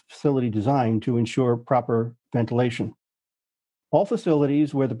assessment of the facility design to ensure proper ventilation. All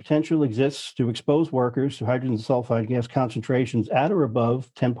facilities where the potential exists to expose workers to hydrogen sulfide gas concentrations at or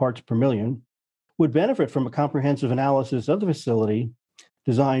above 10 parts per million would benefit from a comprehensive analysis of the facility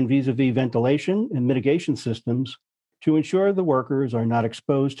design vis-a-vis ventilation and mitigation systems to ensure the workers are not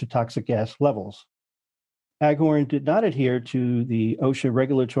exposed to toxic gas levels. Aghorn did not adhere to the OSHA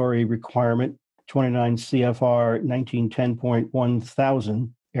regulatory requirement 29 CFR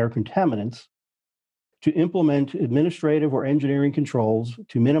 1910.1000 air contaminants to implement administrative or engineering controls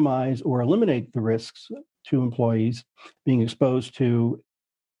to minimize or eliminate the risks to employees being exposed to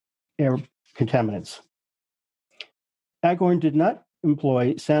air contaminants. Aghorn did not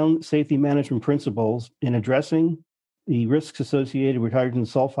employ sound safety management principles in addressing the risks associated with hydrogen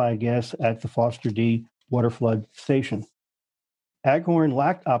sulfide gas at the Foster D water flood station. Aghorn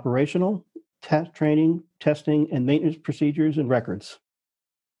lacked operational, training, testing, and maintenance procedures and records.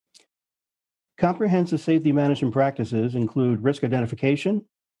 Comprehensive safety management practices include risk identification,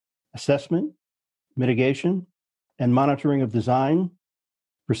 assessment, mitigation, and monitoring of design,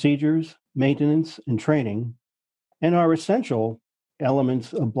 procedures, maintenance, and training, and are essential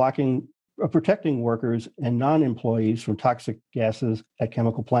elements of protecting workers and non-employees from toxic gases at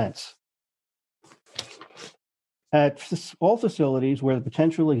chemical plants. At all facilities where the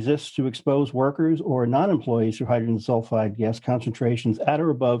potential exists to expose workers or non-employees to hydrogen sulfide gas concentrations at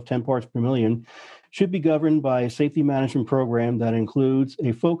or above 10 parts per million should be governed by a safety management program that includes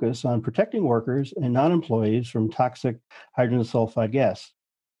a focus on protecting workers and non-employees from toxic hydrogen sulfide gas.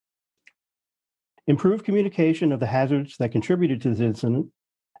 Improved communication of the hazards that contributed to this incident,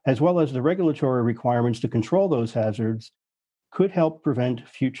 as well as the regulatory requirements to control those hazards, could help prevent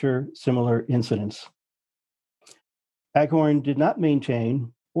future similar incidents. Aghorn did not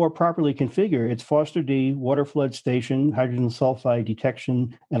maintain or properly configure its Foster D water flood station hydrogen sulfide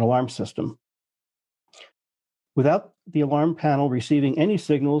detection and alarm system. Without the alarm panel receiving any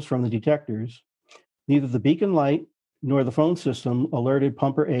signals from the detectors, neither the beacon light nor the phone system alerted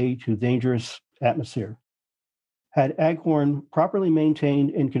Pumper A to dangerous atmosphere. Had Aghorn properly maintained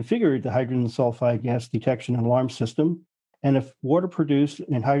and configured the hydrogen sulfide gas detection and alarm system, and if water produced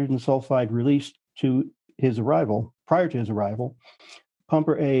and hydrogen sulfide released prior to his arrival,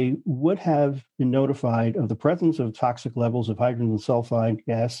 Pumper A would have been notified of the presence of toxic levels of hydrogen sulfide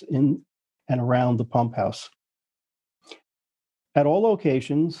gas in and around the pump house. At all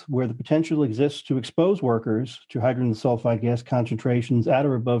locations where the potential exists to expose workers to hydrogen sulfide gas concentrations at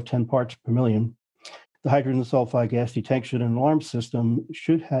or above 10 parts per million, the hydrogen sulfide gas detection and alarm system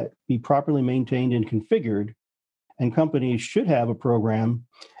should be properly maintained and configured, and companies should have a program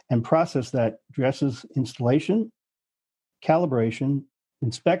and process that addresses installation, calibration,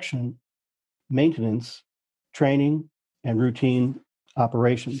 inspection, maintenance, training, and routine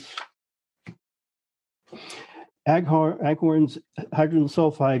operations. Aghorn's hydrogen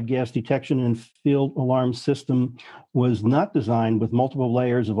sulfide gas detection and field alarm system was not designed with multiple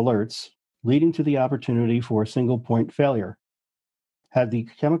layers of alerts, leading to the opportunity for a single point failure. Had the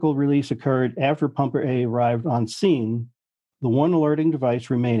chemical release occurred after Pumper A arrived on scene, the one alerting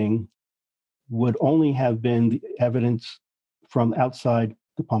device remaining would only have been the evidence from outside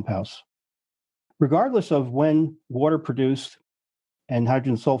the pump house. Regardless of when water produced and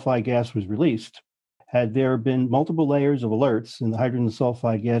hydrogen sulfide gas was released, had there been multiple layers of alerts in the hydrogen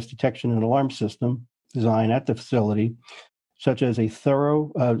sulfide gas detection and alarm system design at the facility, such as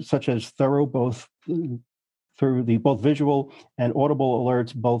thorough both through the both visual and audible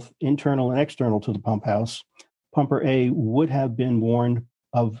alerts, both internal and external to the pump house, Pumper A would have been warned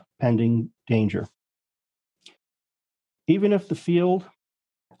of pending danger. Even if the field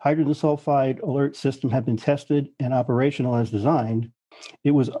hydrogen sulfide alert system had been tested and operational as designed,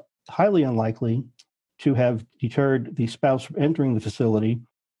 it was highly unlikely to have deterred the spouse from entering the facility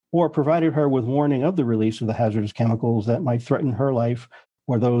or provided her with warning of the release of the hazardous chemicals that might threaten her life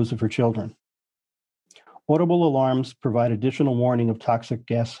or those of her children. Audible alarms provide additional warning of toxic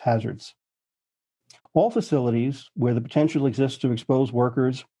gas hazards. All facilities where the potential exists to expose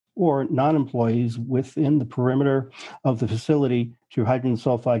workers or non-employees within the perimeter of the facility to hydrogen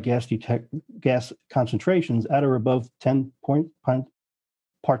sulfide gas concentrations at or above 10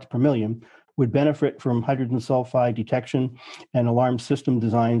 parts per million would benefit from hydrogen sulfide detection and alarm system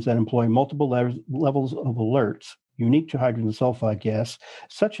designs that employ multiple levels of alerts unique to hydrogen sulfide gas,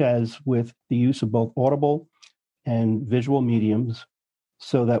 such as with the use of both audible and visual mediums,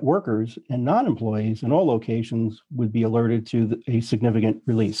 so that workers and non-employees in all locations would be alerted to a significant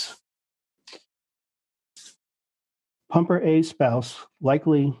release. Pumper A's spouse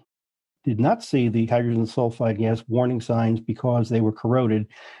likely did not see the hydrogen sulfide gas warning signs because they were corroded,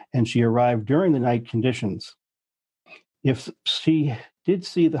 and she arrived during the night conditions. If she did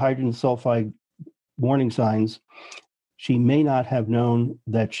see the hydrogen sulfide warning signs, she may not have known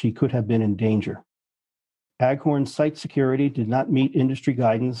that she could have been in danger. Aghorn site security did not meet industry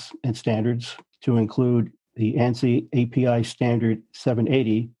guidance and standards to include the ANSI API Standard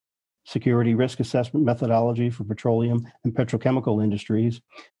 780, Security Risk Assessment Methodology for Petroleum and Petrochemical Industries,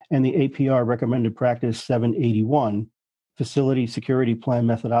 and the APR Recommended Practice 781, Facility Security Plan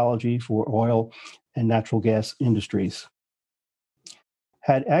Methodology for Oil and Natural Gas Industries.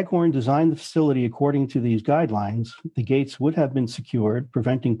 Had Aghorn designed the facility according to these guidelines, the gates would have been secured,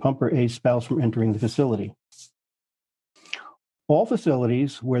 preventing Pumper A's spouse from entering the facility. All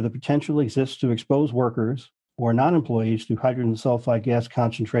facilities where the potential exists to expose workers or non-employees to hydrogen sulfide gas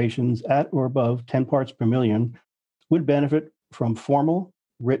concentrations at or above 10 parts per million would benefit from formal,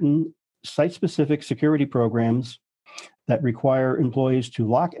 written, site-specific security programs that require employees to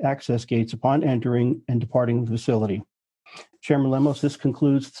lock access gates upon entering and departing the facility. Chairman Lemos, this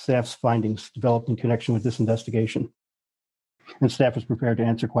concludes the staff's findings developed in connection with this investigation. And staff is prepared to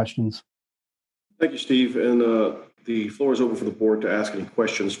answer questions. Thank you, Steve. And the floor is open for the board to ask any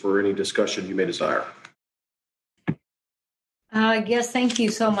questions for any discussion you may desire. Yes, thank you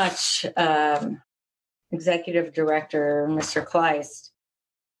so much, Executive Director, Mr. Kleist.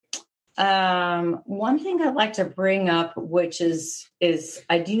 One thing I'd like to bring up, which is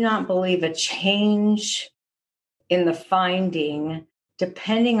I do not believe a change in the finding,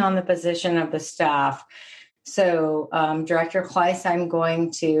 depending on the position of the staff. So, Director Kleist, I'm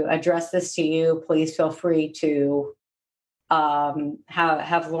going to address this to you. Please feel free to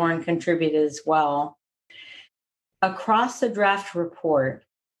have Lauren contribute as well. Across the draft report,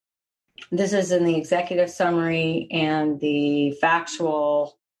 this is in the executive summary and the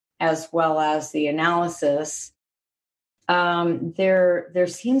factual, as well as the analysis. There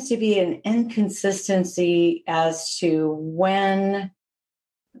seems to be an inconsistency as to when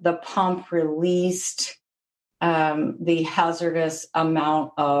the pump released the hazardous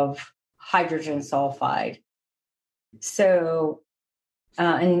amount of hydrogen sulfide. So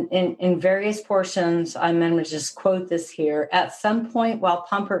in various portions, I'm going to just quote this here. At some point while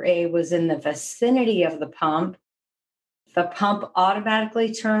Pumper A was in the vicinity of the pump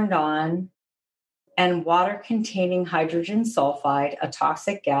automatically turned on and water containing hydrogen sulfide, a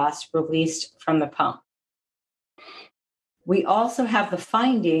toxic gas, released from the pump. We also have the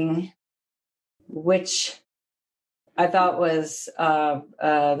finding, which I thought was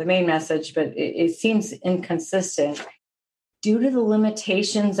the main message, but it seems inconsistent. Due to the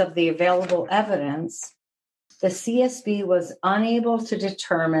limitations of the available evidence, the CSB was unable to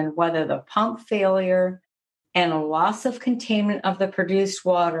determine whether the pump failure and a loss of containment of the produced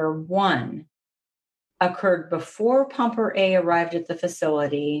water, 1, occurred before Pumper A arrived at the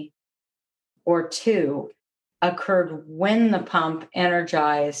facility, or 2, occurred when the pump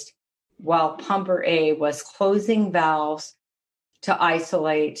energized while Pumper A was closing valves to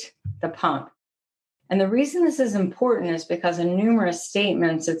isolate the pump. And the reason this is important is because in numerous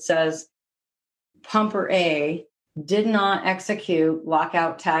statements it says Pumper A did not execute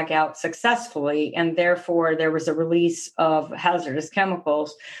lockout tagout successfully, and therefore there was a release of hazardous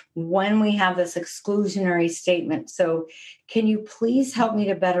chemicals when we have this exclusionary statement. So can you please help me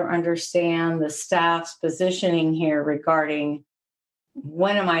to better understand the staff's positioning here regarding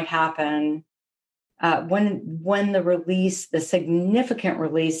when it might happen, when the release, the significant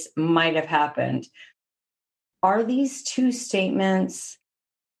release might have happened? Are these two statements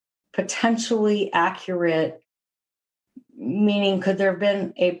potentially accurate? Meaning, could there have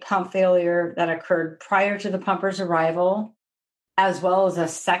been a pump failure that occurred prior to the pumper's arrival, as well as a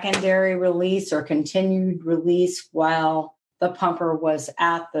secondary release or continued release while the pumper was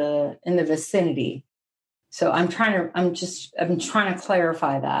in the vicinity? So I'm trying to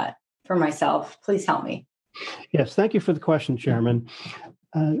clarify that for myself. Please help me. Yes, thank you for the question, Chairman.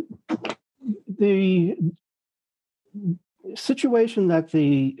 The situation that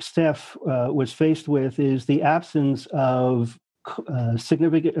the staff was faced with is the absence of a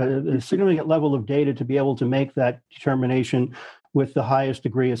significant level of data to be able to make that determination with the highest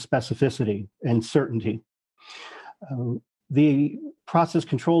degree of specificity and certainty. The process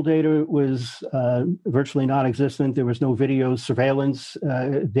control data was virtually non-existent. There was no video surveillance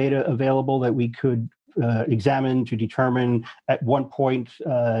data available that we could examine to determine at one point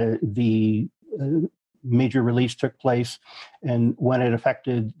the major release took place and when it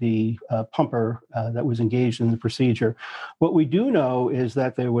affected the pumper that was engaged in the procedure. What we do know is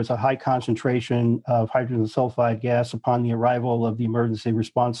that there was a high concentration of hydrogen sulfide gas upon the arrival of the emergency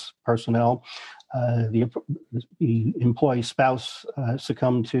response personnel. The employee's spouse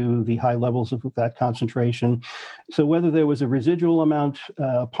succumbed to the high levels of that concentration. So whether there was a residual amount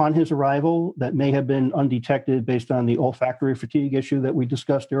upon his arrival that may have been undetected based on the olfactory fatigue issue that we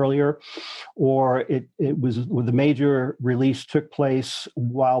discussed earlier, or it was the major release took place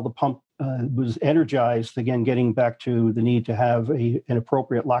while the pump was energized, again, getting back to the need to have an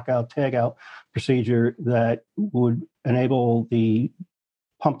appropriate lockout tagout procedure that would enable the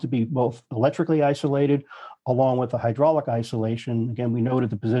pump to be both electrically isolated along with the hydraulic isolation. Again, we noted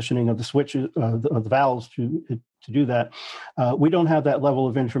the positioning of the switches, of the valves to do that. We don't have that level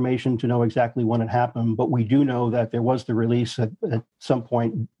of information to know exactly when it happened, but we do know that there was the release at some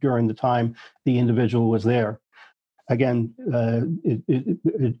point during the time the individual was there. Again,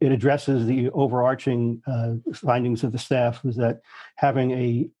 it addresses the overarching findings of the staff, was that having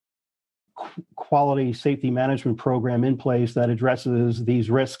a quality safety management program in place that addresses these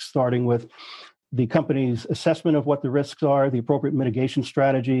risks, starting with the company's assessment of what the risks are, the appropriate mitigation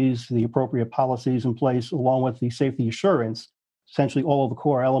strategies, the appropriate policies in place, along with the safety assurance. Essentially, all of the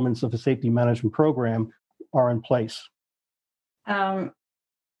core elements of a safety management program are in place.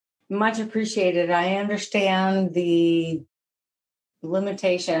 Much appreciated. I understand the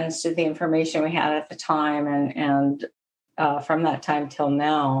limitations to the information we had at the time and from that time till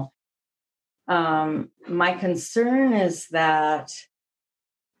now. My concern is that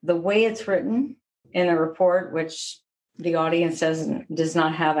the way it's written in a report, which the audience does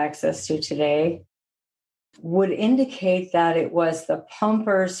not have access to today, would indicate that it was the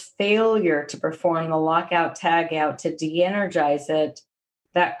pumper's failure to perform the lockout tagout to de-energize it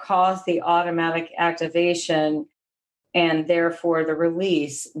that caused the automatic activation and therefore the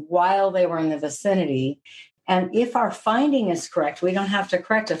release while they were in the vicinity. And if our finding is correct, we don't have to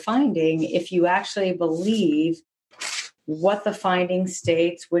correct a finding if you actually believe what the finding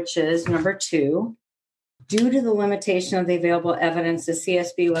states, which is number 2, due to the limitation of the available evidence, the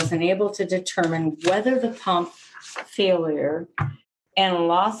CSB was unable to determine whether the pump failure and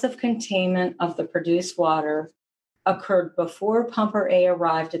loss of containment of the produced water occurred before pumper A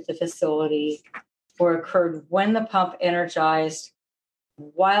arrived at the facility or occurred when the pump energized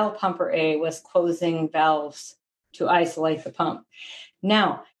while pumper A was closing valves to isolate the pump.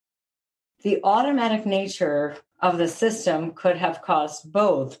 Now, the automatic nature of the system could have caused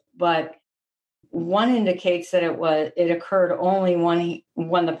both, but one indicates that it occurred only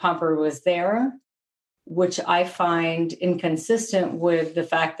when the pumper was there, which I find inconsistent with the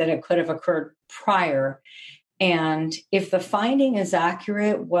fact that it could have occurred prior. And if the finding is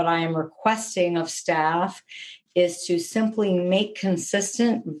accurate, what I am requesting of staff is to simply make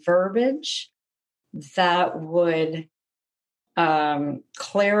consistent verbiage that would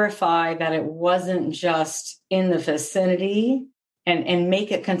clarify that it wasn't just in the vicinity and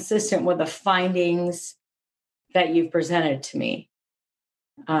make it consistent with the findings that you've presented to me.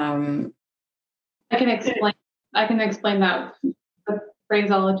 I can explain that, the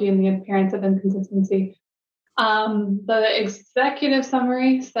phraseology and the appearance of inconsistency. The executive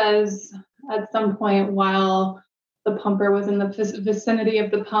summary says at some point while the pumper was in the vicinity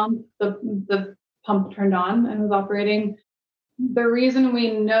of the pump, the pump turned on and was operating. The reason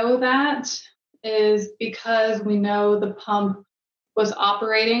we know that is because we know the pump was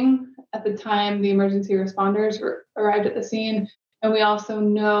operating at the time the emergency responders arrived at the scene. And we also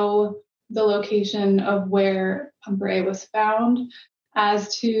know the location of where Pumper A was found.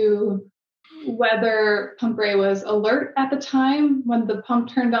 As to whether Pumper A was alert at the time when the pump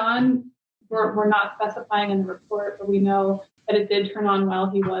turned on, we're not specifying in the report, but we know that it did turn on while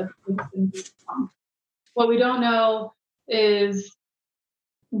he was in the pump. What we don't know is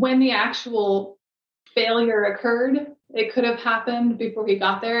when the actual failure occurred. It could have happened before he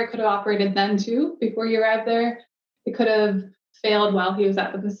got there. It could have operated then too, before he arrived there. It could have failed while he was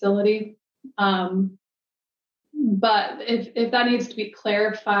at the facility. But if that needs to be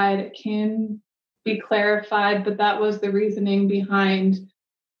clarified, it can be clarified, but that was the reasoning behind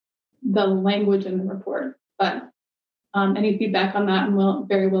the language in the report. But any feedback on that, I'm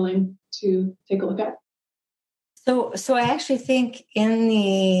very willing to take a look at. So I actually think in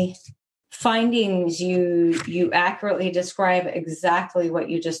the findings, you accurately describe exactly what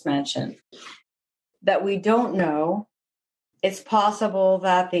you just mentioned. That we don't know. It's possible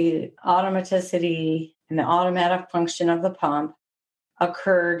that the automaticity and the automatic function of the pump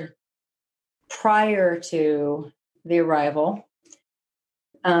occurred prior to the arrival.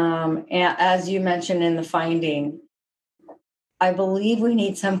 And as you mentioned in the finding, I believe we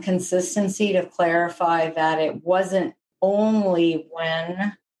need some consistency to clarify that it wasn't only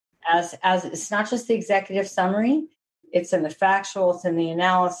when, as it's not just the executive summary, it's in the factual, it's in the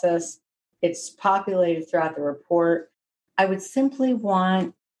analysis, it's populated throughout the report. I would simply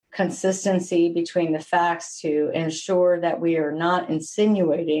want consistency between the facts to ensure that we are not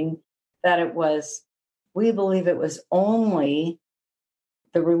insinuating that we believe it was only,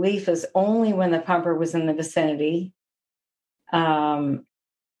 the relief is only when the pumper was in the vicinity. And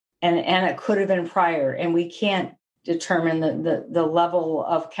it could have been prior, and we can't determine the level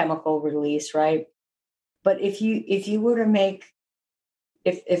of chemical release, right? But if you were to make,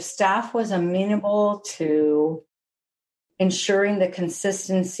 if staff was amenable to ensuring the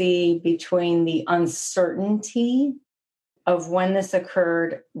consistency between the uncertainty of when this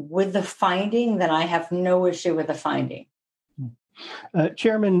occurred with the finding, then I have no issue with the finding.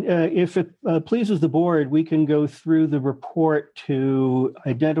 Chairman, if it pleases the board, we can go through the report to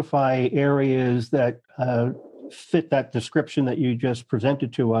identify areas that fit that description that you just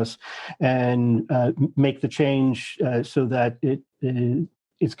presented to us and make the change so that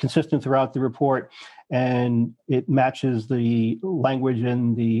it's consistent throughout the report and it matches the language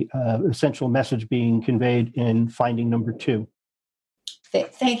and the essential message being conveyed in finding number 2.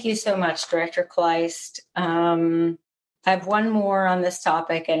 Thank you so much, Director Kleist. I have one more on this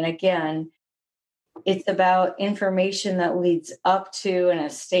topic, and again, it's about information that leads up to and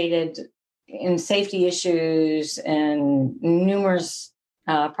is stated in safety issues and numerous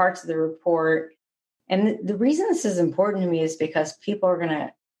parts of the report. And the reason this is important to me is because people are going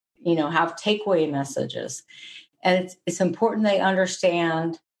to, have takeaway messages, and it's important they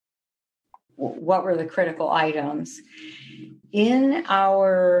understand what were the critical items. In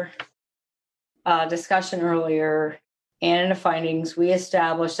our discussion earlier, and in the findings, we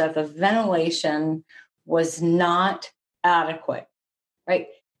established that the ventilation was not adequate, right?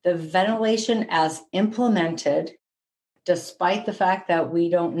 The ventilation as implemented, despite the fact that we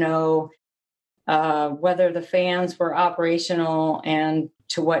don't know whether the fans were operational and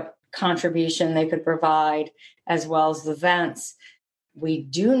to what contribution they could provide, as well as the vents, we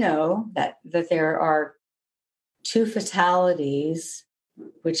do know that there are 2 fatalities,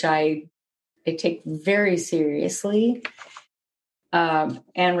 which I take very seriously.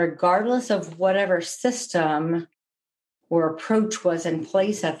 And regardless of whatever system or approach was in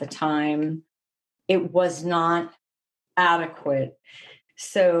place at the time, it was not adequate.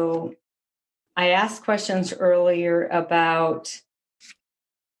 So I asked questions earlier about,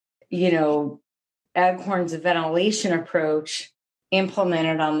 Aghorn's ventilation approach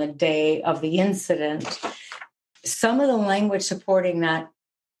implemented on the day of the incident. Some of the language supporting that,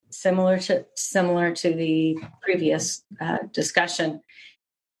 similar to the previous discussion,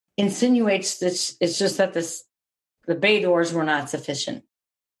 insinuates that it's just that the bay doors were not sufficient.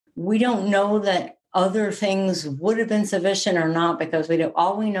 We don't know that other things would have been sufficient or not, because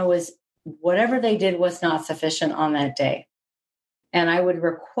all we know is whatever they did was not sufficient on that day. And I would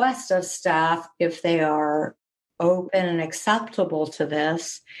request of staff, if they are open and acceptable to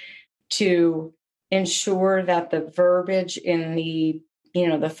this, to ensure that the verbiage in the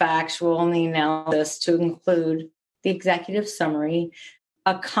factual and the analysis, to include the executive summary,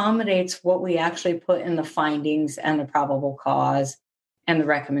 accommodates what we actually put in the findings and the probable cause and the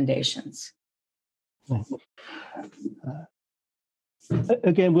recommendations.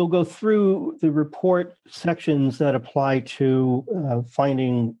 Again, we'll go through the report sections that apply to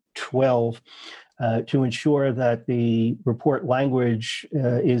finding 12 to ensure that the report language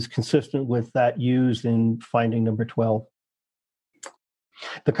is consistent with that used in finding number 12.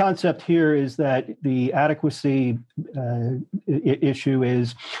 The concept here is that the adequacy issue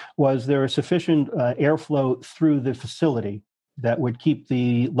was there a sufficient airflow through the facility that would keep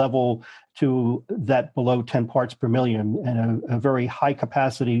the level to that below 10 parts per million, and a very high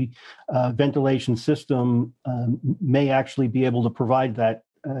capacity ventilation system may actually be able to provide that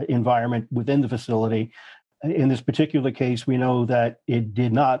environment within the facility. In this particular case, we know that it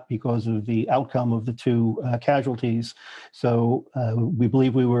did not because of the outcome of the two casualties. So we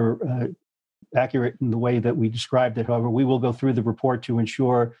believe we were accurate in the way that we described it. However, we will go through the report to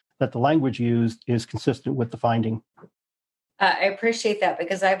ensure that the language used is consistent with the finding. I appreciate that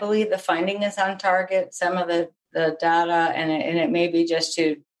because I believe the finding is on target. Some of the data, and it may be just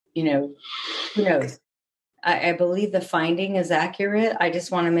to, who knows. I believe the finding is accurate. I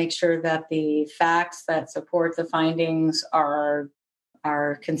just want to make sure that the facts that support the findings are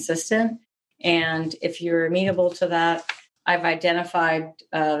consistent. And if you're amenable to that, I've identified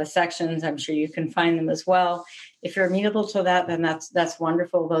the sections. I'm sure you can find them as well. If you're amenable to that, then that's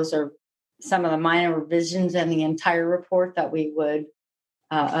wonderful. Those are some of the minor revisions in the entire report that we would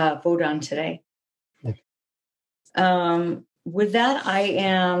vote on today. With that, I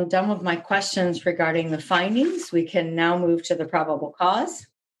am done with my questions regarding the findings. We can now move to the probable cause.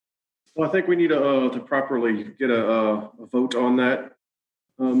 Well, I think we need to properly get a vote on that,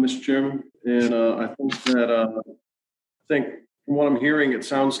 Mr. Chairman. And I think from what I'm hearing, it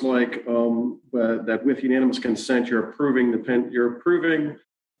sounds like that with unanimous consent, you're approving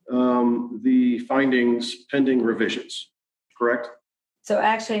the findings pending revisions, correct? So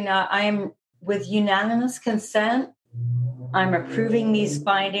actually, now I am with unanimous consent. I'm approving these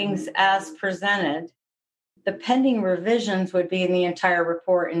findings as presented. The pending revisions would be in the entire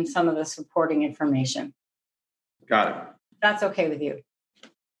report and some of the supporting information. Got it. That's okay with you?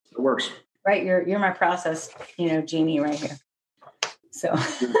 It works. Right, you're my process, genie right here. So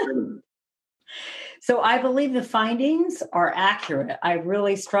I believe the findings are accurate. I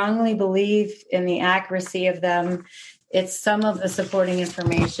really strongly believe in the accuracy of them. It's some of the supporting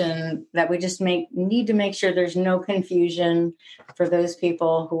information that we just need to make sure there's no confusion for those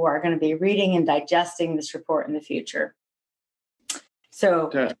people who are going to be reading and digesting this report in the future.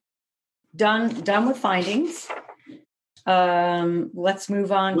 So done with findings. Let's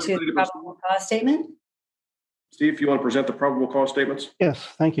move on to the probable cause statement. Steve, you want to present the probable cause statements? Yes,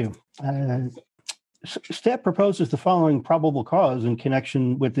 thank you. Staff proposes the following probable cause in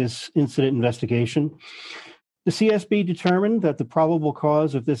connection with this incident investigation. The CSB determined that the probable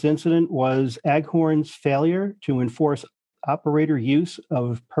cause of this incident was Aghorn's failure to enforce operator use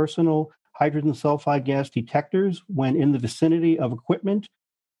of personal hydrogen sulfide gas detectors when in the vicinity of equipment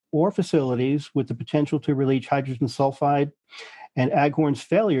or facilities with the potential to release hydrogen sulfide, and Aghorn's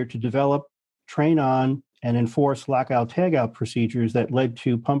failure to develop, train on, and enforce lockout-tagout procedures that led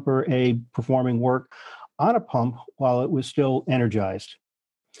to Pumper A performing work on a pump while it was still energized.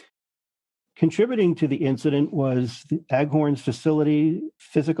 Contributing to the incident was Aghorn's facility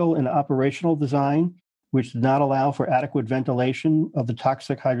physical and operational design, which did not allow for adequate ventilation of the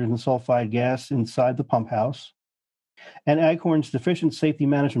toxic hydrogen sulfide gas inside the pump house, and Aghorn's deficient safety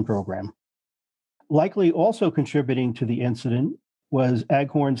management program. Likely also contributing to the incident was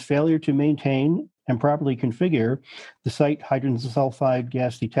Aghorn's failure to maintain and properly configure the site hydrogen sulfide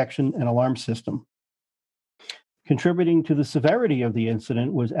gas detection and alarm system. Contributing to the severity of the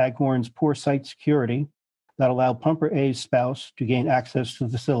incident was Aghorn's poor site security that allowed Pumper A's spouse to gain access to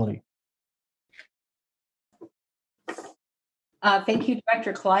the facility. Thank you,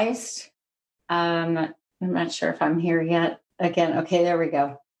 Director Kleist. I'm not sure if I'm here yet. Again, okay, there we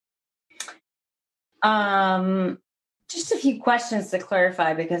go. Just a few questions to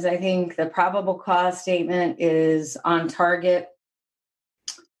clarify, because I think the probable cause statement is on target.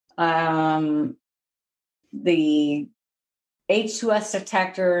 The H2S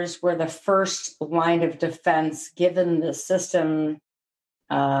detectors were the first line of defense given the system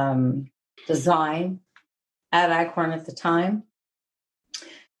design at Aghorn at the time.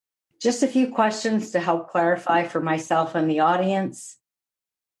 Just a few questions to help clarify for myself and the audience.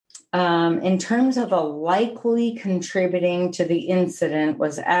 In terms of the likely contributing to the incident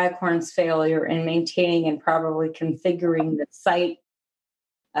was Aghorn's failure in maintaining and probably configuring the site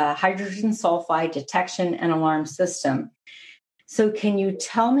hydrogen sulfide detection and alarm system. So can you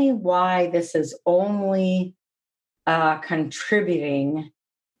tell me why this is only contributing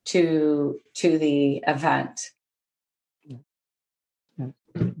to the event.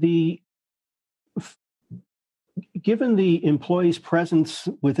 Given the employee's presence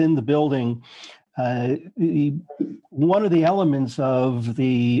within the building, one of the elements of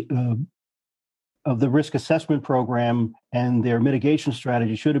the risk assessment program and their mitigation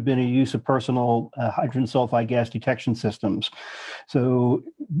strategy should have been a use of personal hydrogen sulfide gas detection systems. So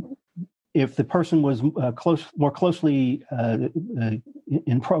if the person was more closely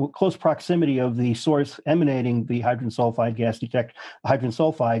in close proximity of the source emanating the hydrogen sulfide gas hydrogen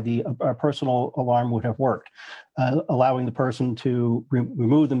sulfide, the personal alarm would have worked, allowing the person to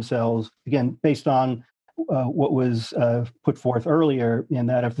remove themselves, again, based on what was put forth earlier, in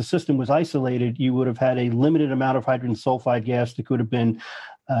that if the system was isolated, you would have had a limited amount of hydrogen sulfide gas that could have been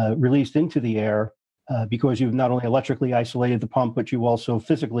released into the air, because you've not only electrically isolated the pump, but you also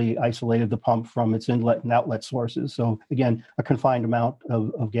physically isolated the pump from its inlet and outlet sources. So again, a confined amount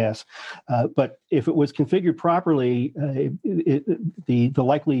of gas. But if it was configured properly, the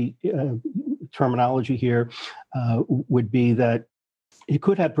likely terminology here would be that it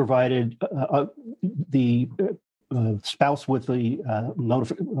could have provided the spouse with the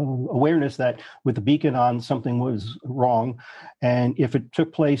awareness that with the beacon on, something was wrong. And if it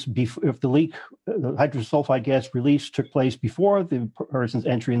took place, if the leak, the hydrogen sulfide gas release took place before the person's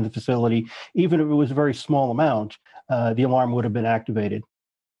entry in the facility, even if it was a very small amount, the alarm would have been activated.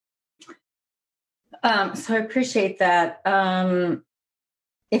 So I appreciate that. But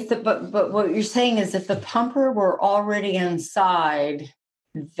what you're saying is if the pumper were already inside,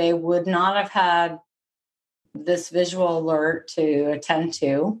 they would not have had this visual alert to attend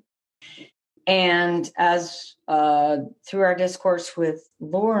to. And as through our discourse with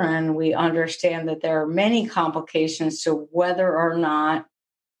Lauren, we understand that there are many complications to whether or not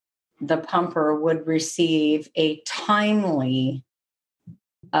the pumper would receive a timely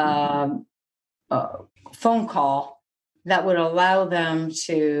phone call that would allow them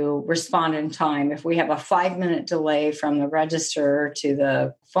to respond in time. If we have a 5-minute delay from the register to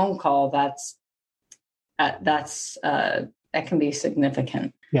the phone call, that can be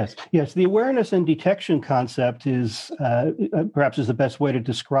significant. Yes. The awareness and detection concept is perhaps is the best way to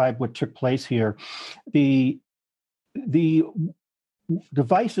describe what took place here. The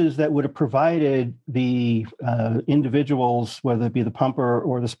devices that would have provided the individuals, whether it be the pumper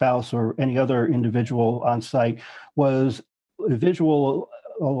or the spouse or any other individual on site, was a visual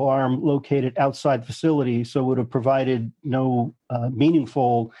alarm located outside the facility, so it would have provided no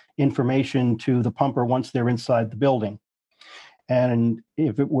meaningful information to the pumper once they're inside the building. And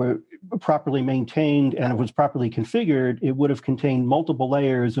if it were properly maintained and it was properly configured, it would have contained multiple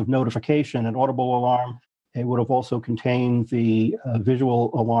layers of notification, an audible alarm. It would have also contained the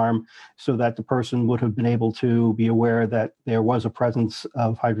visual alarm, so that the person would have been able to be aware that there was a presence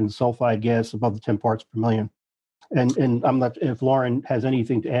of hydrogen sulfide gas above the 10 parts per million. And I'm not, if Lauren has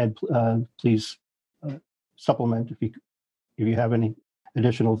anything to add, please supplement if you have any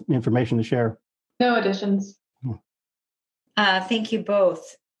additional information to share. No additions. Thank you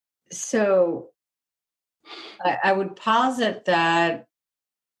both. So I would posit that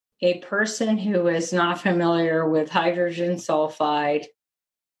a person who is not familiar with hydrogen sulfide,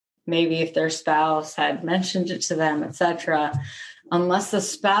 maybe if their spouse had mentioned it to them, etc., unless the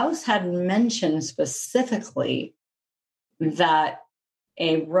spouse had mentioned specifically that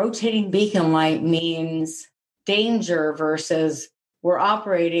a rotating beacon light means danger versus we're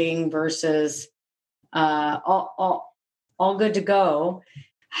operating versus all good to go,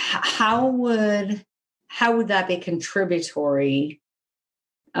 how would that be contributory?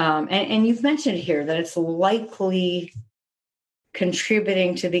 And you've mentioned here that it's likely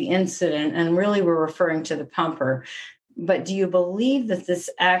contributing to the incident, and really we're referring to the pumper. But do you believe that this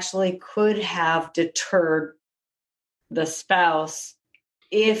actually could have deterred the spouse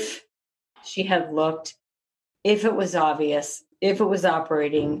if she had looked, if it was obvious, if it was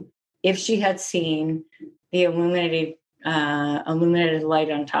operating, if she had seen the illuminated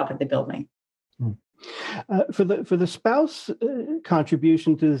light on top of the building? For the spouse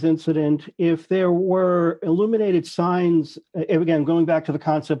contribution to this incident, if there were illuminated signs, again, going back to the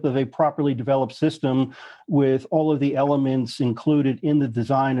concept of a properly developed system with all of the elements included in the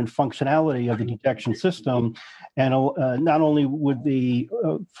design and functionality of the detection system, and not only would the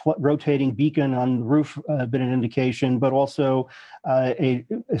rotating beacon on the roof been an indication, but also an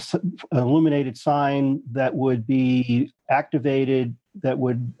illuminated sign that would be activated that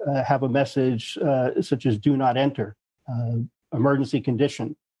would have a message such as "Do not enter," emergency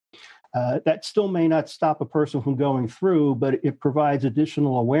condition. That still may not stop a person from going through, but it provides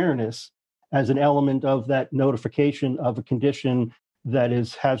additional awareness as an element of that notification of a condition that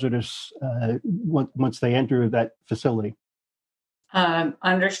is hazardous once they enter that facility.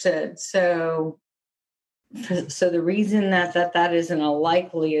 Understood. So the reason that isn't a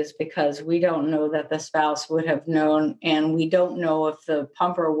likely is because we don't know that the spouse would have known, and we don't know if the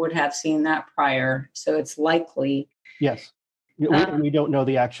pumper would have seen that prior. So it's likely. Yes. We don't know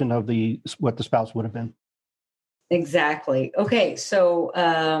the action of what the spouse would have been. Exactly. Okay. So,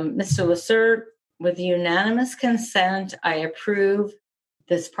 Mr. Lacerte, with unanimous consent, I approve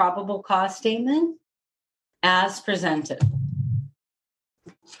this probable cause statement as presented.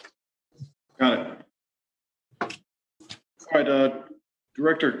 Got it. All right,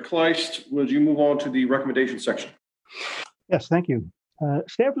 Director Kleist, would you move on to the recommendation section? Yes, thank you.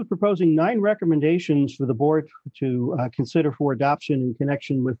 Staff is proposing 9 recommendations for the board to consider for adoption in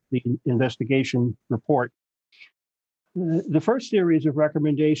connection with the investigation report. The first series of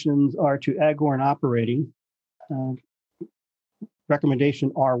recommendations are to Aghorn Operating. Recommendation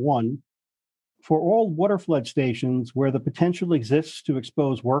R1. For all water flood stations where the potential exists to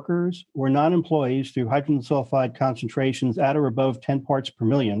expose workers or non-employees through hydrogen sulfide concentrations at or above 10 parts per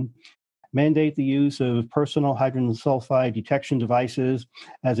million, mandate the use of personal hydrogen sulfide detection devices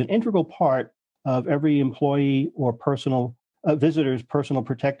as an integral part of every employee or visitor's personal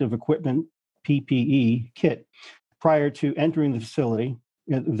protective equipment PPE kit prior to entering the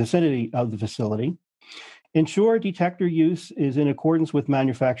vicinity of the facility. Ensure detector use is in accordance with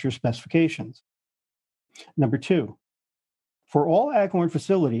manufacturer specifications. Number 2, for all Aghorn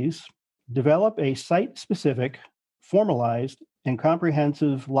facilities, develop a site-specific, formalized, and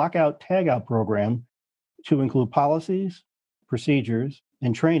comprehensive lockout-tagout program to include policies, procedures,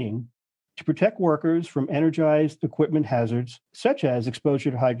 and training to protect workers from energized equipment hazards, such as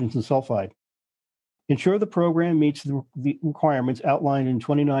exposure to hydrogen sulfide. Ensure the program meets the requirements outlined in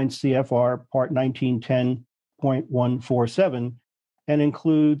 29 CFR Part 1910.147 and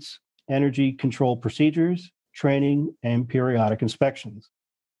includes energy control procedures, training, and periodic inspections.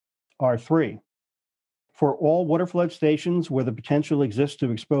 R3, for all water flood stations where the potential exists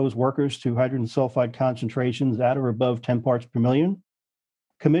to expose workers to hydrogen sulfide concentrations at or above 10 parts per million,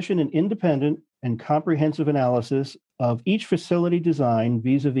 commission an independent and comprehensive analysis of each facility design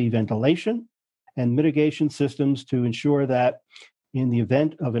vis-a-vis ventilation and mitigation systems to ensure that in the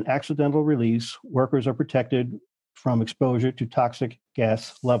event of an accidental release, workers are protected from exposure to toxic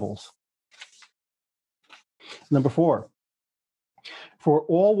gas levels. Number 4, for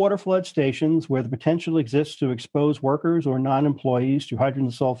all water flood stations where the potential exists to expose workers or non-employees to hydrogen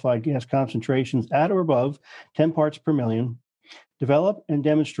sulfide gas concentrations at or above 10 parts per million, develop and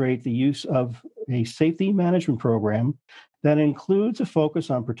demonstrate the use of a safety management program that includes a focus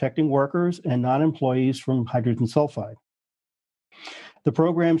on protecting workers and non-employees from hydrogen sulfide. The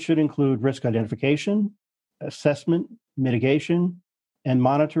program should include risk identification, assessment, mitigation, and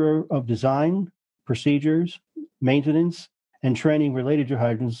monitor of design, procedures, maintenance, and training related to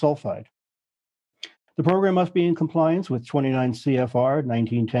hydrogen sulfide. The program must be in compliance with 29 CFR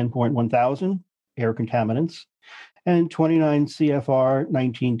 1910.1000, air contaminants, and 29 CFR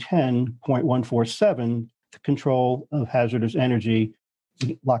 1910.147, the control of hazardous energy,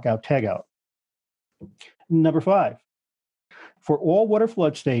 lockout tagout. Number 5, for all water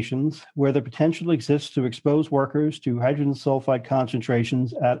flood stations where the potential exists to expose workers to hydrogen sulfide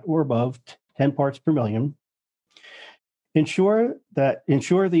concentrations at or above 10 parts per million, ensure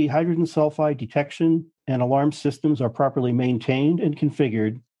the hydrogen sulfide detection and alarm systems are properly maintained and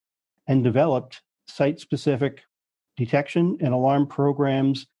configured, and developed site-specific detection and alarm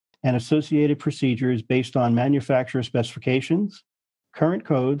programs and associated procedures based on manufacturer specifications, current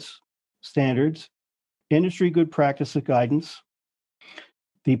codes, standards, industry good practice guidance.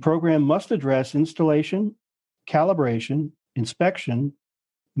 The program must address installation, calibration, inspection,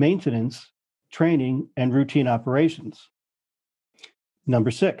 maintenance, training, and routine operations.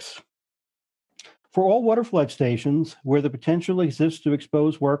 Number 6, for all water flood stations where the potential exists to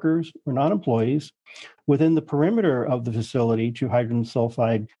expose workers or non-employees within the perimeter of the facility to hydrogen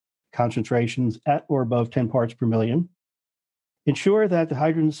sulfide concentrations at or above 10 parts per million, ensure that the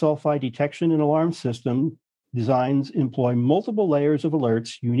hydrogen sulfide detection and alarm system designs employ multiple layers of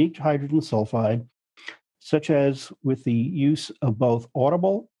alerts unique to hydrogen sulfide, such as with the use of both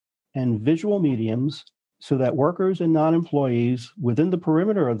audible and visual mediums, so that workers and non-employees within the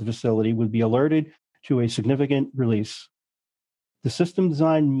perimeter of the facility would be alerted to a significant release. The system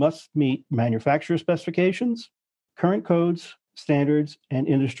design must meet manufacturer specifications, current codes, standards, and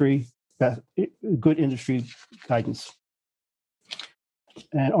good industry guidance.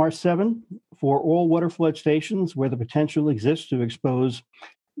 And R7, for all water flood stations where the potential exists to expose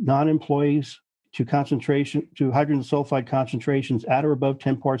non-employees to hydrogen sulfide concentrations at or above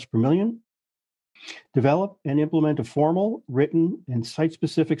 10 parts per million. Develop and implement a formal, written, and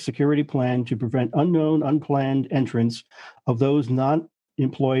site-specific security plan to prevent unknown, unplanned entrance of those not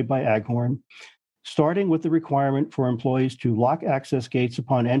employed by Aghorn, starting with the requirement for employees to lock access gates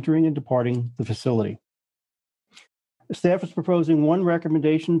upon entering and departing the facility. The staff is proposing one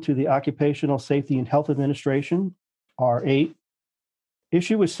recommendation to the Occupational Safety and Health Administration, R8,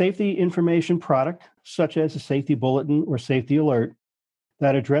 issue a safety information product, such as a safety bulletin or safety alert,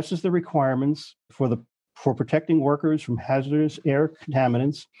 that addresses the requirements for protecting workers from hazardous air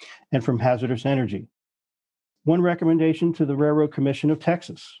contaminants and from hazardous energy. One recommendation to the Railroad Commission of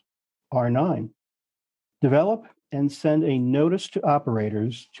Texas, R9, develop and send a notice to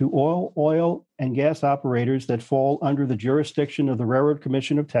operators, to oil and gas operators that fall under the jurisdiction of the Railroad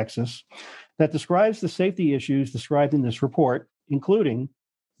Commission of Texas, that describes the safety issues described in this report, including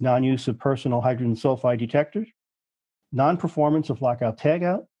non-use of personal hydrogen sulfide detectors, non-performance of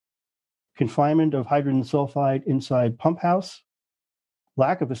lockout-tagout, confinement of hydrogen sulfide inside pump house,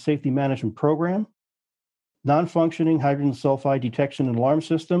 lack of a safety management program, non-functioning hydrogen sulfide detection and alarm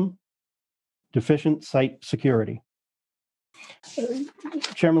system, deficient site security.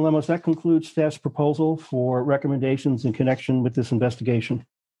 Chairman Lemos, that concludes staff's proposal for recommendations in connection with this investigation.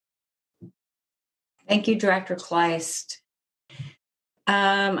 Thank you, Director Kleist.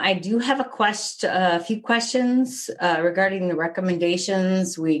 I do have a few questions regarding the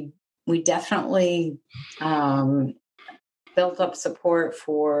recommendations. We definitely built up support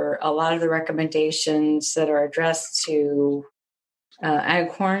for a lot of the recommendations that are addressed to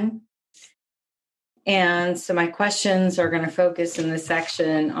Aghorn. And so my questions are going to focus in this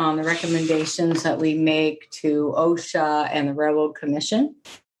section on the recommendations that we make to OSHA and the Railroad Commission.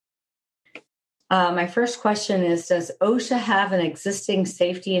 My first question is, does OSHA have an existing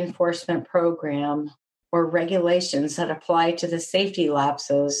safety enforcement program or regulations that apply to the safety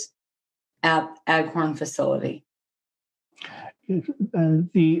lapses at Aghorn facility?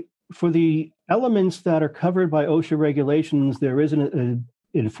 For the elements that are covered by OSHA regulations, there is an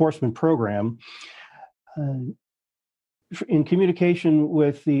enforcement program. In communication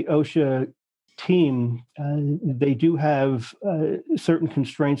with the OSHA team, they do have certain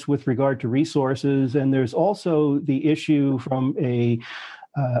constraints with regard to resources, and there's also the issue from a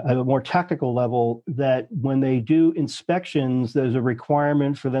more tactical level that when they do inspections, there's a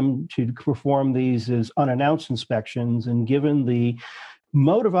requirement for them to perform these as unannounced inspections, and given the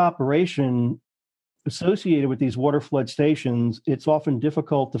mode of operation associated with these water flood stations, it's often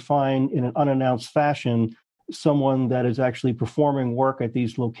difficult to find in an unannounced fashion someone that is actually performing work at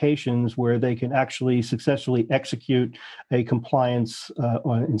these locations where they can actually successfully execute a compliance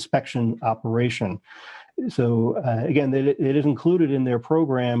or inspection operation. So again, it is included in their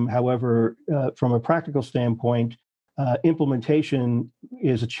program. However, from a practical standpoint, implementation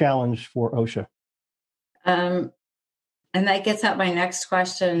is a challenge for OSHA. And that gets at my next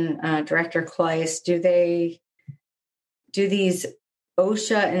question, Director Kleist. Do these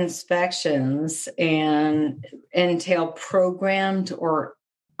OSHA inspections and entail programmed or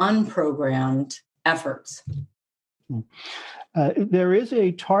unprogrammed efforts? There is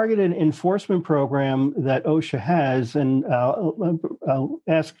a targeted enforcement program that OSHA has, and I'll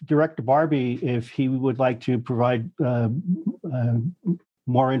ask Director Barbie if he would like to provide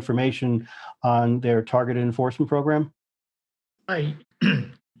more information on their targeted enforcement program.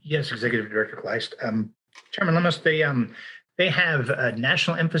 Yes, Executive Director Kleist. Chairman Lemos, they have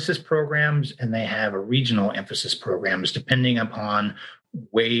national emphasis programs and they have regional emphasis programs, depending upon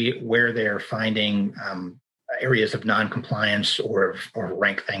where they're finding areas of non-compliance or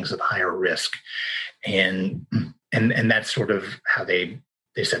rank things of higher risk, and that's sort of how they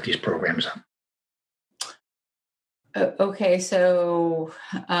set these programs up. Okay, so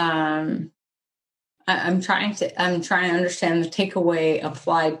I'm trying to understand the takeaway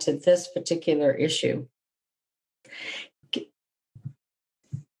applied to this particular issue.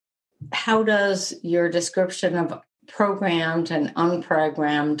 How does your description of programmed and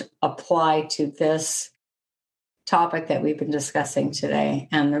unprogrammed apply to this topic that we've been discussing today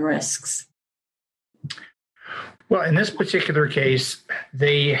and the risks? Well, in this particular case,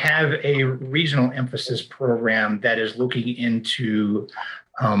 they have a regional emphasis program that is looking into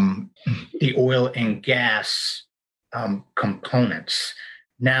the oil and gas components.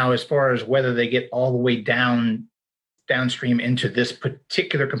 Now, as far as whether they get all the way downstream into this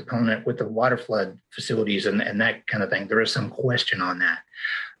particular component with the water flood facilities and that kind of thing, there is some question on that.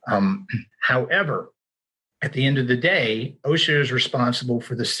 However, at the end of the day, OSHA is responsible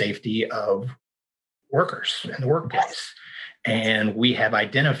for the safety of workers in the workplace. And we have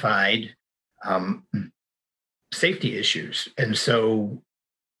identified safety issues. And so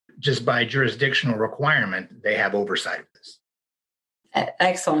just by jurisdictional requirement, they have oversight of this.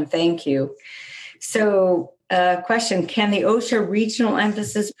 Excellent. Thank you. So, question, can the OSHA Regional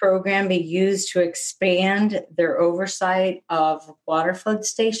Emphasis Program be used to expand their oversight of water flood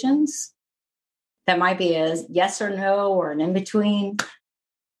stations? That might be a yes or no or an in-between.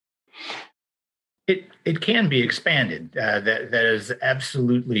 It can be expanded. That is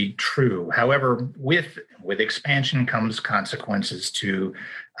absolutely true. However, with expansion comes consequences to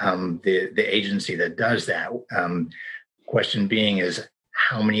the agency that does that. Question being is,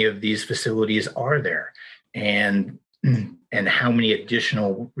 how many of these facilities are there, and how many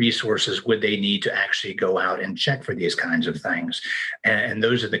additional resources would they need to actually go out and check for these kinds of things? And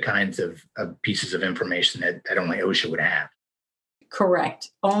those are the kinds of pieces of information that only OSHA would have.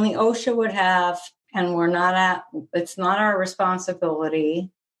 Correct. Only OSHA would have, and it's not our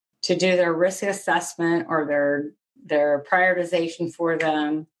responsibility to do their risk assessment or their prioritization for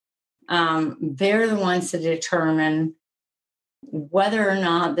them. They're the ones to determine whether or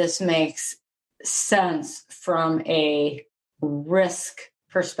not this makes sense from a risk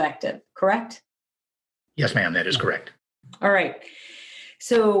perspective, correct? Yes, ma'am, that is correct. All right.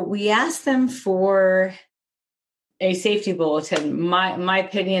 So we asked them for a safety bulletin. My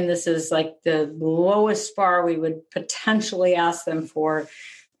opinion, this is like the lowest bar we would potentially ask them for.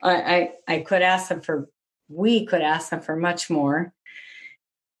 We could ask them for much more.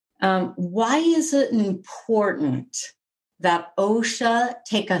 Why is it important that OSHA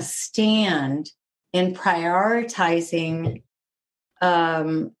take a stand in prioritizing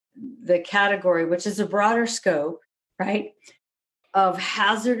the category, which is a broader scope, right, of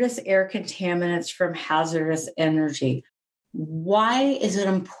hazardous air contaminants from hazardous energy? Why is it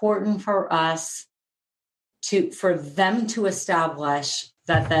important for us for them to establish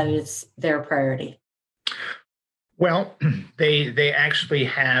that is their priority? Well, they actually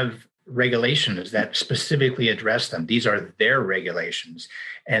have regulations that specifically address them. These are their regulations,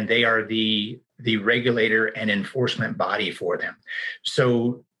 and they are the regulator and enforcement body for them.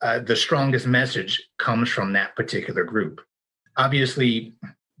 So the strongest message comes from that particular group. Obviously,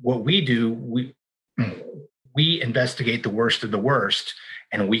 what we do, we investigate the worst of the worst,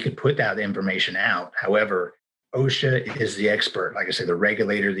 and we could put that information out. However, OSHA is the expert, like I said, the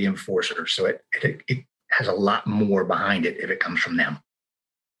regulator, the enforcer. So it has a lot more behind it if it comes from them.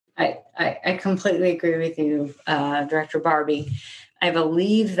 I completely agree with you, Director Barbie. I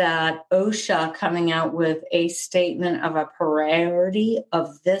believe that OSHA coming out with a statement of a priority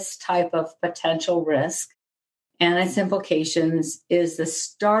of this type of potential risk and its implications is the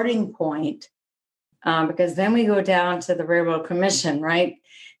starting point, because then we go down to the Railroad Commission, right?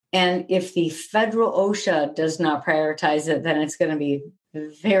 And if the federal OSHA does not prioritize it, then it's going to be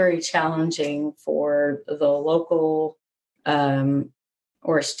very challenging for the local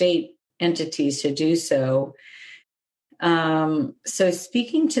or state entities to do so. So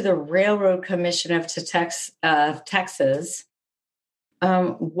speaking to the Railroad Commission of Texas,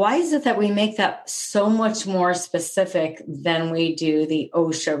 why is it that we make that so much more specific than we do the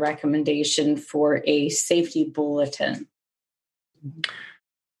OSHA recommendation for a safety bulletin?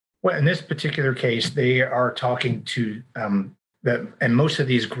 Well, in this particular case, they are talking to and most of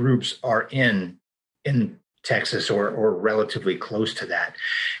these groups are in Texas or relatively close to that.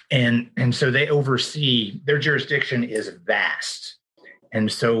 And so they oversee, their jurisdiction is vast.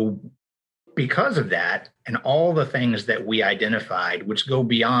 And so because of that, and all the things that we identified, which go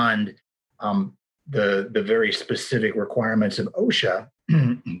beyond the very specific requirements of OSHA,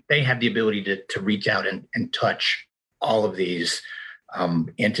 they have the ability to reach out and touch all of these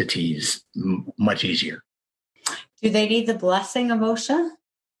entities much easier. Do they need the blessing of OSHA?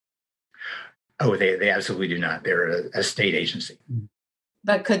 Oh, they absolutely do not. They're a state agency.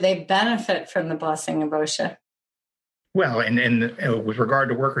 But could they benefit from the blessing of OSHA? Well, and with regard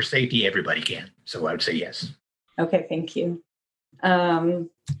to worker safety, everybody can. So I would say yes. Okay, thank you.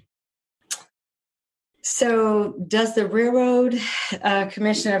 So does the Railroad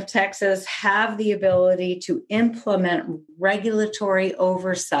Commission of Texas have the ability to implement regulatory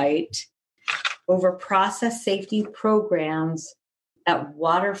oversight over process safety programs at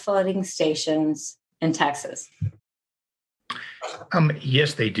water flooding stations in Texas?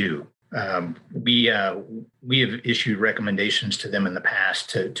 Yes, they do. We have issued recommendations to them in the past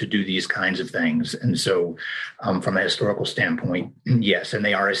to do these kinds of things. And so from a historical standpoint, yes, and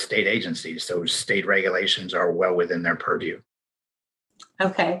they are a state agency. So state regulations are well within their purview.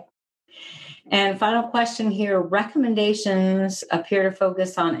 Okay. And final question here, recommendations appear to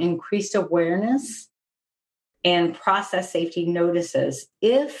focus on increased awareness and process safety notices.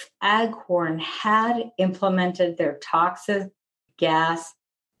 If Aghorn had implemented their toxic gas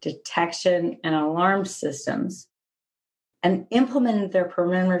detection and alarm systems and implemented their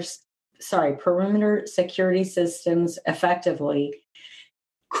perimeter security systems effectively,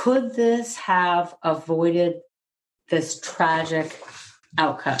 could this have avoided this tragic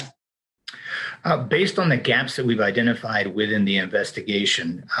outcome? Based on the gaps that we've identified within the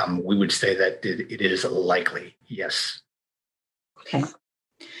investigation, we would say that it is likely, yes. Okay.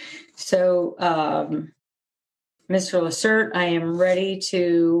 So, Mr. Lacerte, I am ready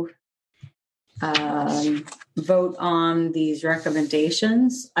to vote on these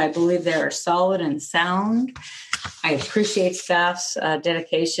recommendations. I believe they are solid and sound. I appreciate staff's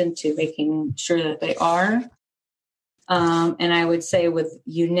dedication to making sure that they are. And I would say with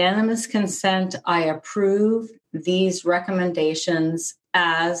unanimous consent, I approve these recommendations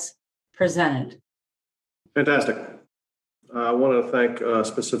as presented. Fantastic. I want to thank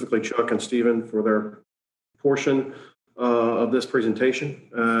specifically Chuck and Stephen for their portion of this presentation.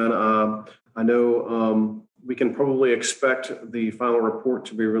 And I know we can probably expect the final report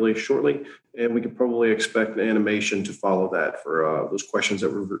to be released shortly, and we can probably expect an animation to follow that for those questions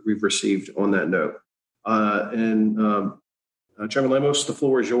that we've received on that note. Chairman Lemos, the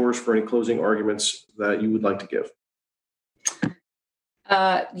floor is yours for any closing arguments that you would like to give.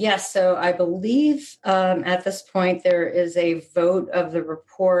 Yes, so I believe at this point there is a vote of the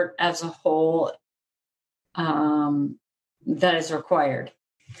report as a whole that is required.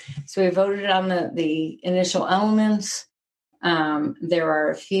 So we voted on the initial elements. There are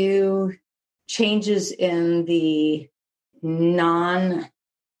a few changes in the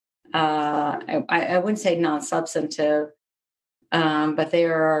I wouldn't say non-substantive, but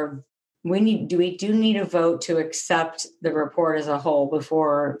we do need a vote to accept the report as a whole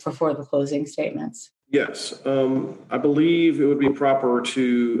before the closing statements. Yes, I believe it would be proper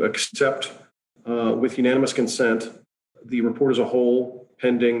to accept with unanimous consent the report as a whole,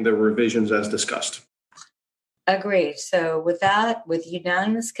 pending the revisions as discussed. Agreed. So with that, with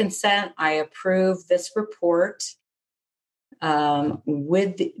unanimous consent, I approve this report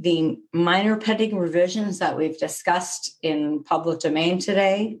with the minor pending revisions that we've discussed in public domain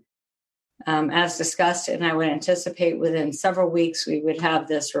today. As discussed, and I would anticipate within several weeks we would have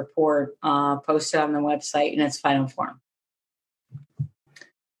this report posted on the website in its final form.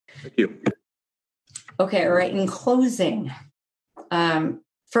 Thank you. Okay, all right. In closing,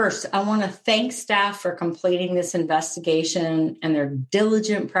 first, I want to thank staff for completing this investigation and their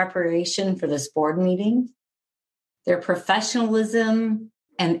diligent preparation for this board meeting. Their professionalism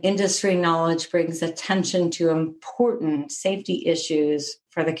and industry knowledge brings attention to important safety issues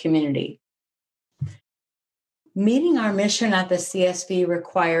for the community. Meeting our mission at the CSB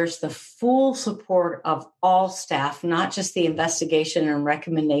requires the full support of all staff, not just the investigation and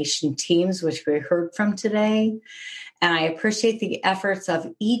recommendation teams, which we heard from today. And I appreciate the efforts of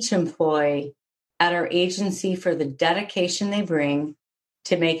each employee at our agency for the dedication they bring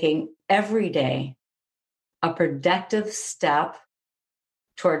to making every day a productive step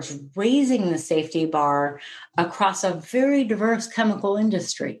towards raising the safety bar across a very diverse chemical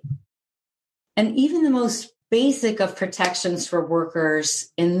industry. And even the most basic of protections for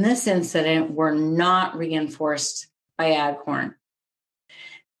workers in this incident were not reinforced by Aghorn.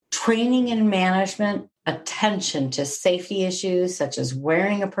 Training and management, attention to safety issues such as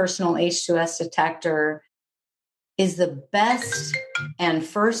wearing a personal H2S detector is the best and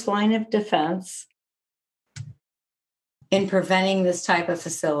first line of defense in preventing this type of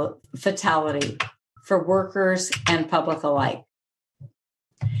fatality for workers and public alike.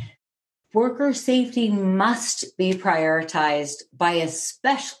 Worker safety must be prioritized by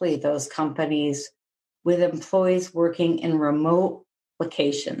especially those companies with employees working in remote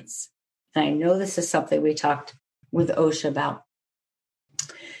locations. And I know this is something we talked with OSHA about.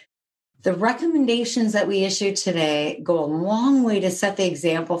 The recommendations that we issued today go a long way to set the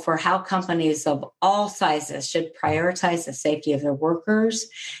example for how companies of all sizes should prioritize the safety of their workers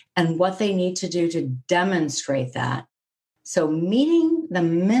and what they need to do to demonstrate that. So meeting the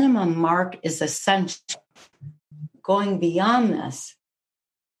minimum mark is essential. Going beyond this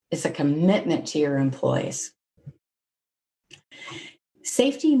is a commitment to your employees.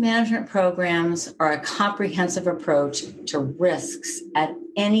 Safety management programs are a comprehensive approach to risks at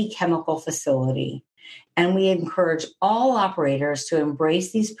any chemical facility, and we encourage all operators to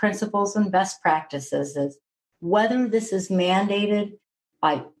embrace these principles and best practices, whether this is mandated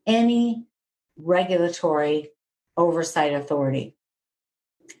by any regulatory oversight authority.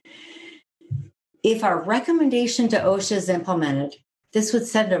 If our recommendation to OSHA is implemented, This would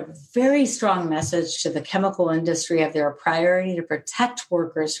send a very strong message to the chemical industry of their priority to protect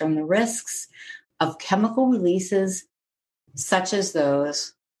workers from the risks of chemical releases such as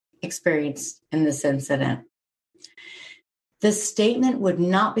those experienced in this incident. This statement would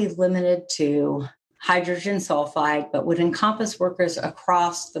not be limited to hydrogen sulfide, but would encompass workers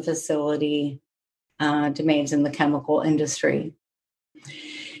across the facility domains in the chemical industry.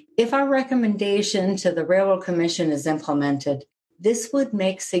 If our recommendation to the Railroad Commission is implemented, this would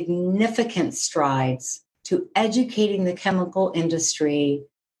make significant strides to educating the chemical industry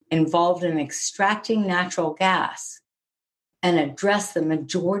involved in extracting natural gas and address the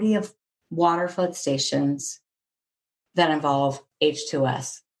majority of water flood stations that involve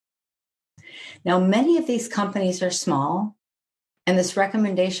H2S. Now, many of these companies are small, and this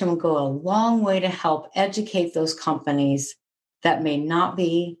recommendation will go a long way to help educate those companies that may not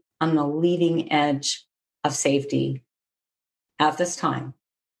be on the leading edge of safety at this time.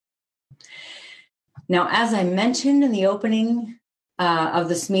 Now, as I mentioned in the opening of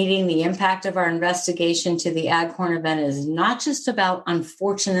this meeting, the impact of our investigation to the Aghorn event is not just about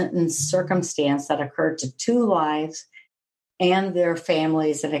unfortunate circumstance that occurred to 2 lives and their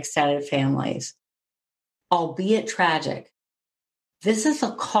families and extended families, albeit tragic. This is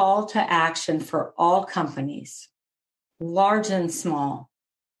a call to action for all companies, large and small,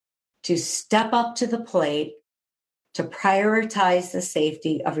 to step up to the plate to prioritize the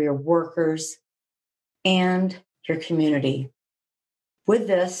safety of your workers and your community. With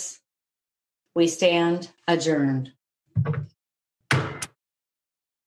this, we stand adjourned.